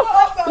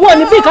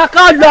bí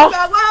kankan lọ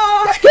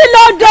kí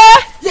ló dé.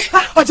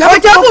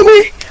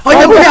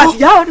 Ọ̀jẹ̀bùnmi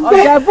àtìyá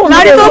ọ̀dùnkún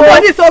láti tó bọ̀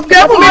ní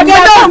Ọ̀jẹ̀bùnmi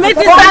gbọ́dọ̀ mi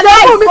ti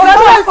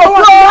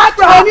sálẹ̀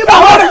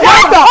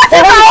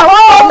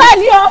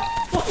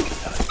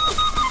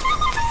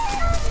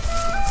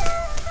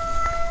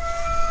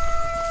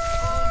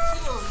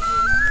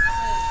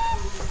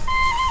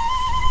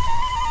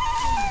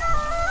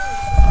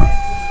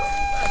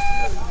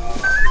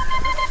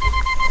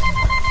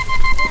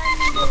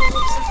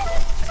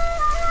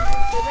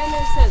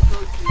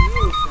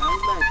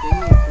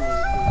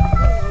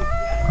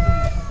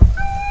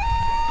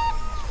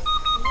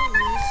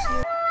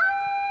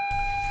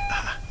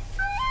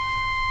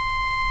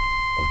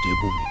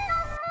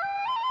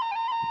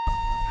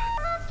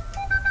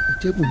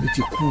Ọ̀jẹ̀bùnmi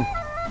ti kú.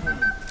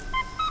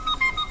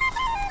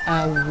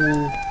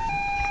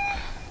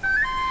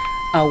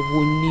 Àwo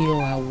ni ọ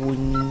àwo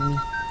ni mí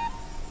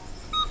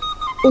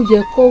ó yẹ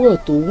kọ́rọ̀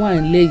tó wà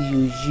nílẹ̀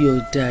yìí ó yé ọ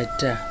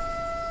dáadáa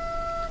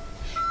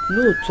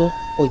lóòótọ́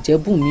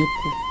Ọ̀jẹ̀bùnmi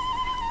kú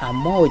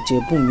àmọ́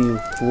Ọ̀jẹ̀bùnmi ò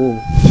kú o.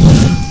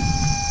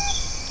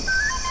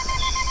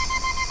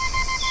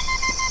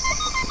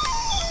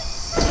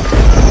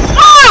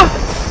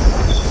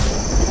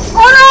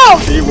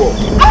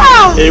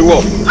 Èèwọ̀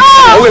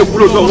àwọn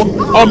èkúlò sọ́wọ́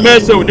ọmọ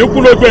ẹsẹ̀ ò ní kú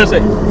lójú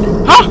ẹsẹ̀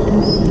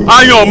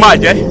ayan ọmọ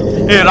àjẹ́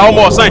ìrà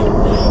ọmọ ọ̀sán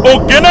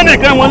ògé náà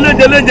nìkan wọn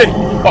léje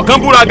ọ̀kan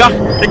búraga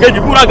èkejì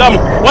búraga mọ̀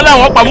wọ́n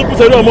láwọn pa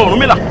Múkúsẹ́rí ọmọ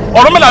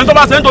Ọ̀rúnmìlà ní tó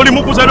bá ṣe ń torí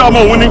Múkúsẹ́rí ọmọ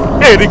òun ni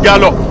èrì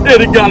galọ̀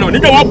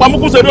níjẹ́ wọ́n pa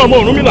Múkúsẹ́rí ọmọ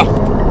Ọ̀rúnmìlà.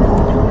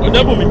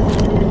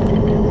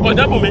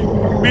 Ọ̀jẹ̀bùnmi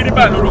bírí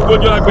báyìí lórúkọ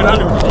ojú agbèrè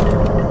lánàá.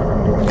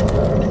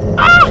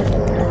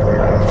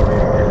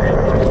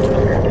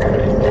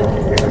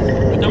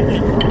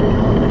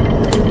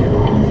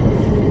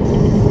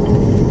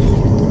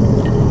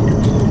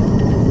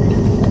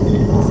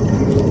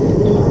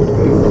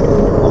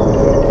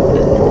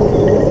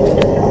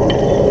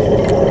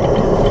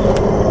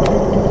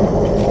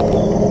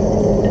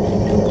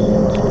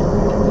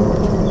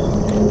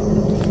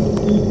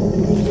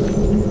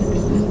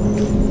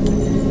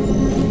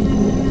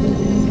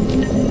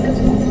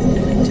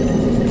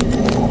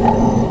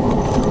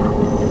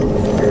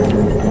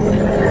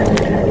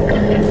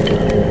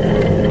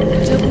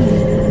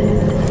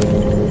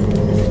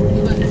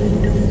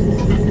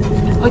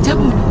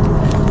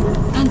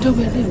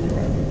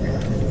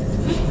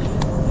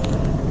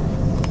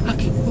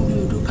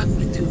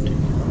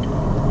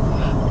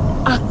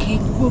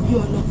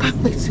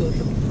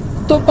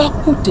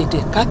 Dèdè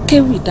ká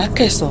kéwì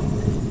dákẹ̀sán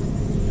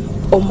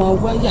ọmọ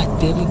wáyà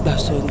tẹ́rí gbà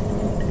sọnù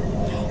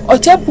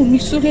Ọ̀jẹ̀bùnmi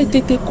súré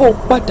tètè kó o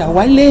padà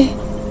wálé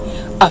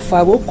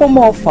àfàró kó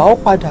mọ́ ọ fà ó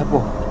padà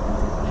bọ̀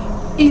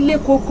ilé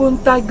kókó ń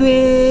tagbé.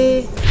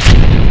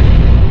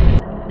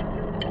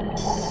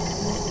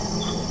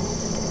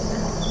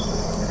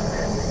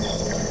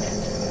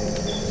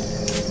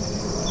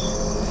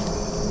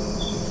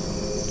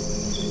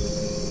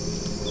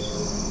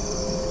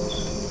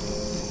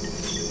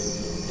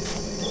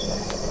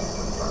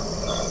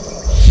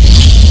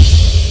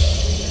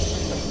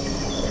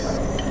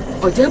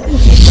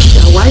 Ọ̀jẹ̀bùnmi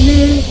padà wálé.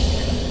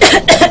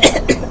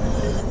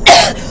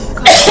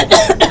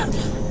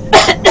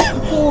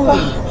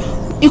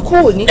 Ikú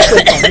ò ní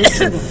pẹ̀lú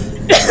lójú rẹ̀.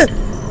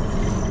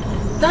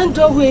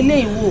 Dáńdọ́wọ́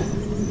eléyìí wò.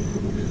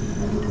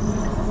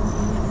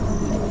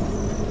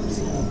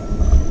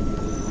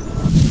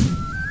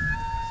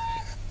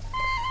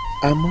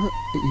 Àmọ́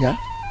ìyá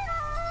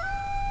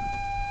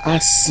á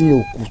sin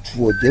òkùtù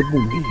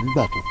Ọ̀jẹ́bùnmi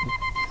nígbà tó kú.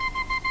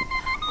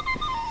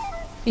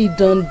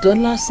 ìdàndán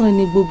lásán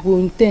ni gbogbo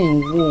ohun tẹ̀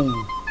ń wò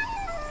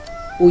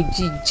ó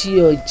òjijì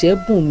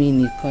Ọ̀jẹ́bùnmi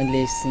nìkan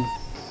lẹ́sìn.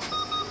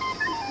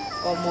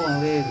 ọmọ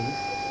rẹ rèé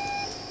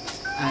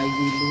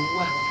ààyè ló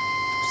wà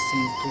kò sí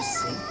tó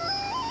sí.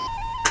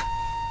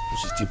 mo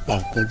sì ti bà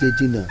nǹkan jẹ́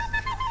jìnnà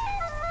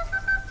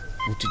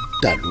mo ti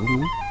dà lóru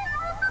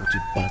mo ti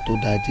bà tó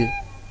dáa jẹ́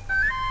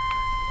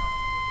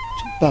mo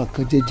ti bà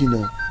nǹkan jẹ́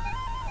jìnnà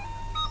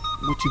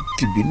mo ti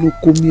fìbínú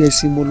kómi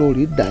ẹṣin mo lọ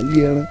rèé dàálé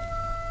ẹran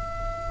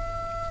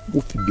mo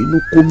fìbínú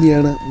kómi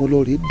ẹran mo lọ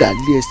rèé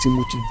dàálé ẹṣin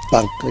mo ti bà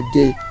nǹkan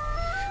jẹ́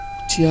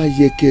tí a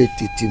yẹ kẹ́ ẹ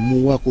tètè mú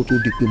wá kó tó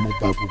di pé mo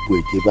bà gbogbo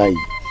ẹ̀ jẹ́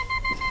báyìí.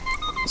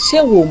 ṣé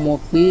wo mọ̀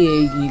pé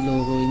ẹ̀yin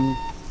lọ̀rọ̀ ni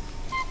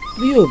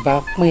bí ò bá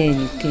pín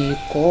ẹnìkan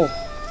ẹ̀kọ́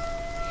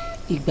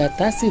ìgbà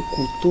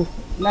tásìkò tó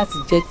láti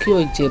jẹ́ kí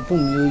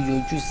Ọ̀jẹ́bùnmi ó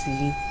yọjú sí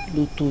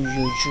ló tó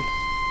yọjú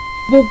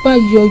bó bá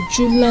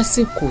yọjú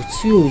lásìkò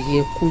tí ò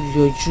yẹ kó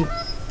yọjú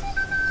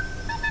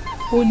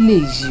ó lè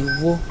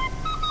yíwọ́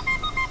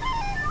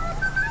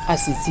a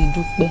sì ti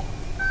dúpẹ́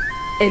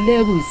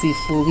ẹlẹ́rù ti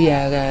forí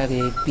ara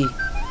rẹ̀ gbé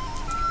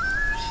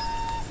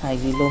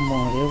ààyè lọmọ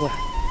rẹ̀ wà.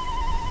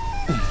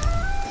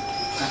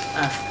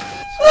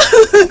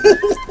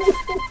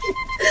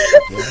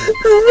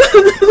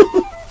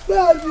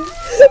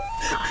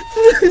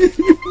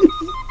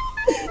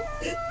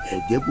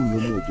 Ọ̀jẹ́bùnmi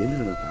ọmọ òjẹ́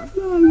náà rà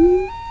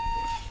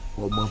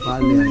ọmọ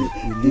baálé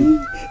àìkú ilé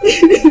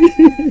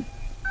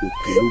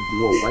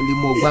òkèlógún ọ̀wálé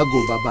mọ́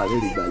gbágùn bàbá rẹ̀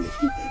rí gbalẹ̀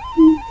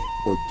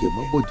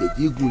ọ̀jẹ̀mọ́bọ̀jẹ̀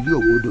jígun ilé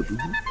ọ̀gbọ́dọ̀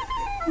dúdú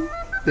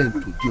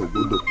pẹ́ǹtù jẹ́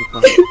ọ̀gbọ́dọ̀ pupa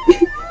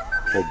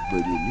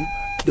ọ̀gbẹ̀rẹ̀ ní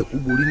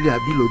dẹ̀kúborí ilé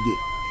abílọ́jẹ̀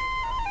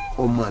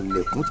ọmọ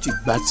àlẹ̀kùn ti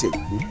gbàṣẹ̀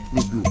gbó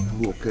níbi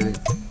òkúrú ọ̀kẹ́rẹ́.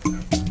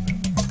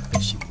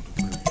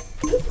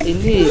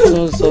 eléyìí tó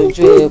ń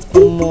sọjú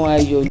ẹkún mọ́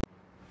ayọ̀.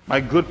 My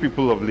good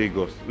people of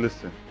Lagos,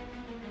 listen.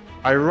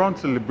 I run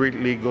to liberate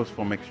Lagos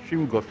from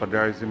extreme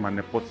godfatherism and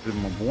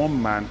nepotism of one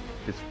man,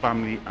 his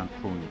family and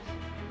cronies.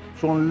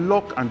 To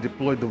unlock and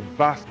deploy the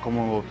vast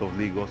Commonwealth of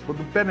Lagos for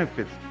the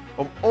benefit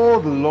of all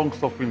the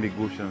long-suffering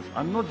Lagosians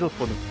and not just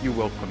for the few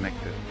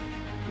well-connected.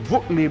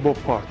 Vote Labour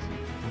Party,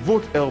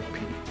 vote LP.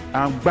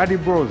 I'm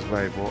Gbadeboro's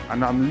rival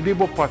and I'm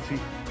Labour Party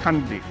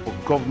candidate for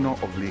Governor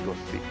of Lagos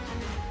State.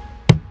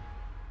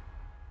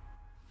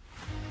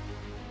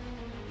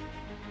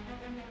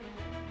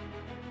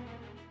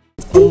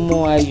 ọmọ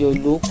ayọ̀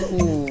ló kù.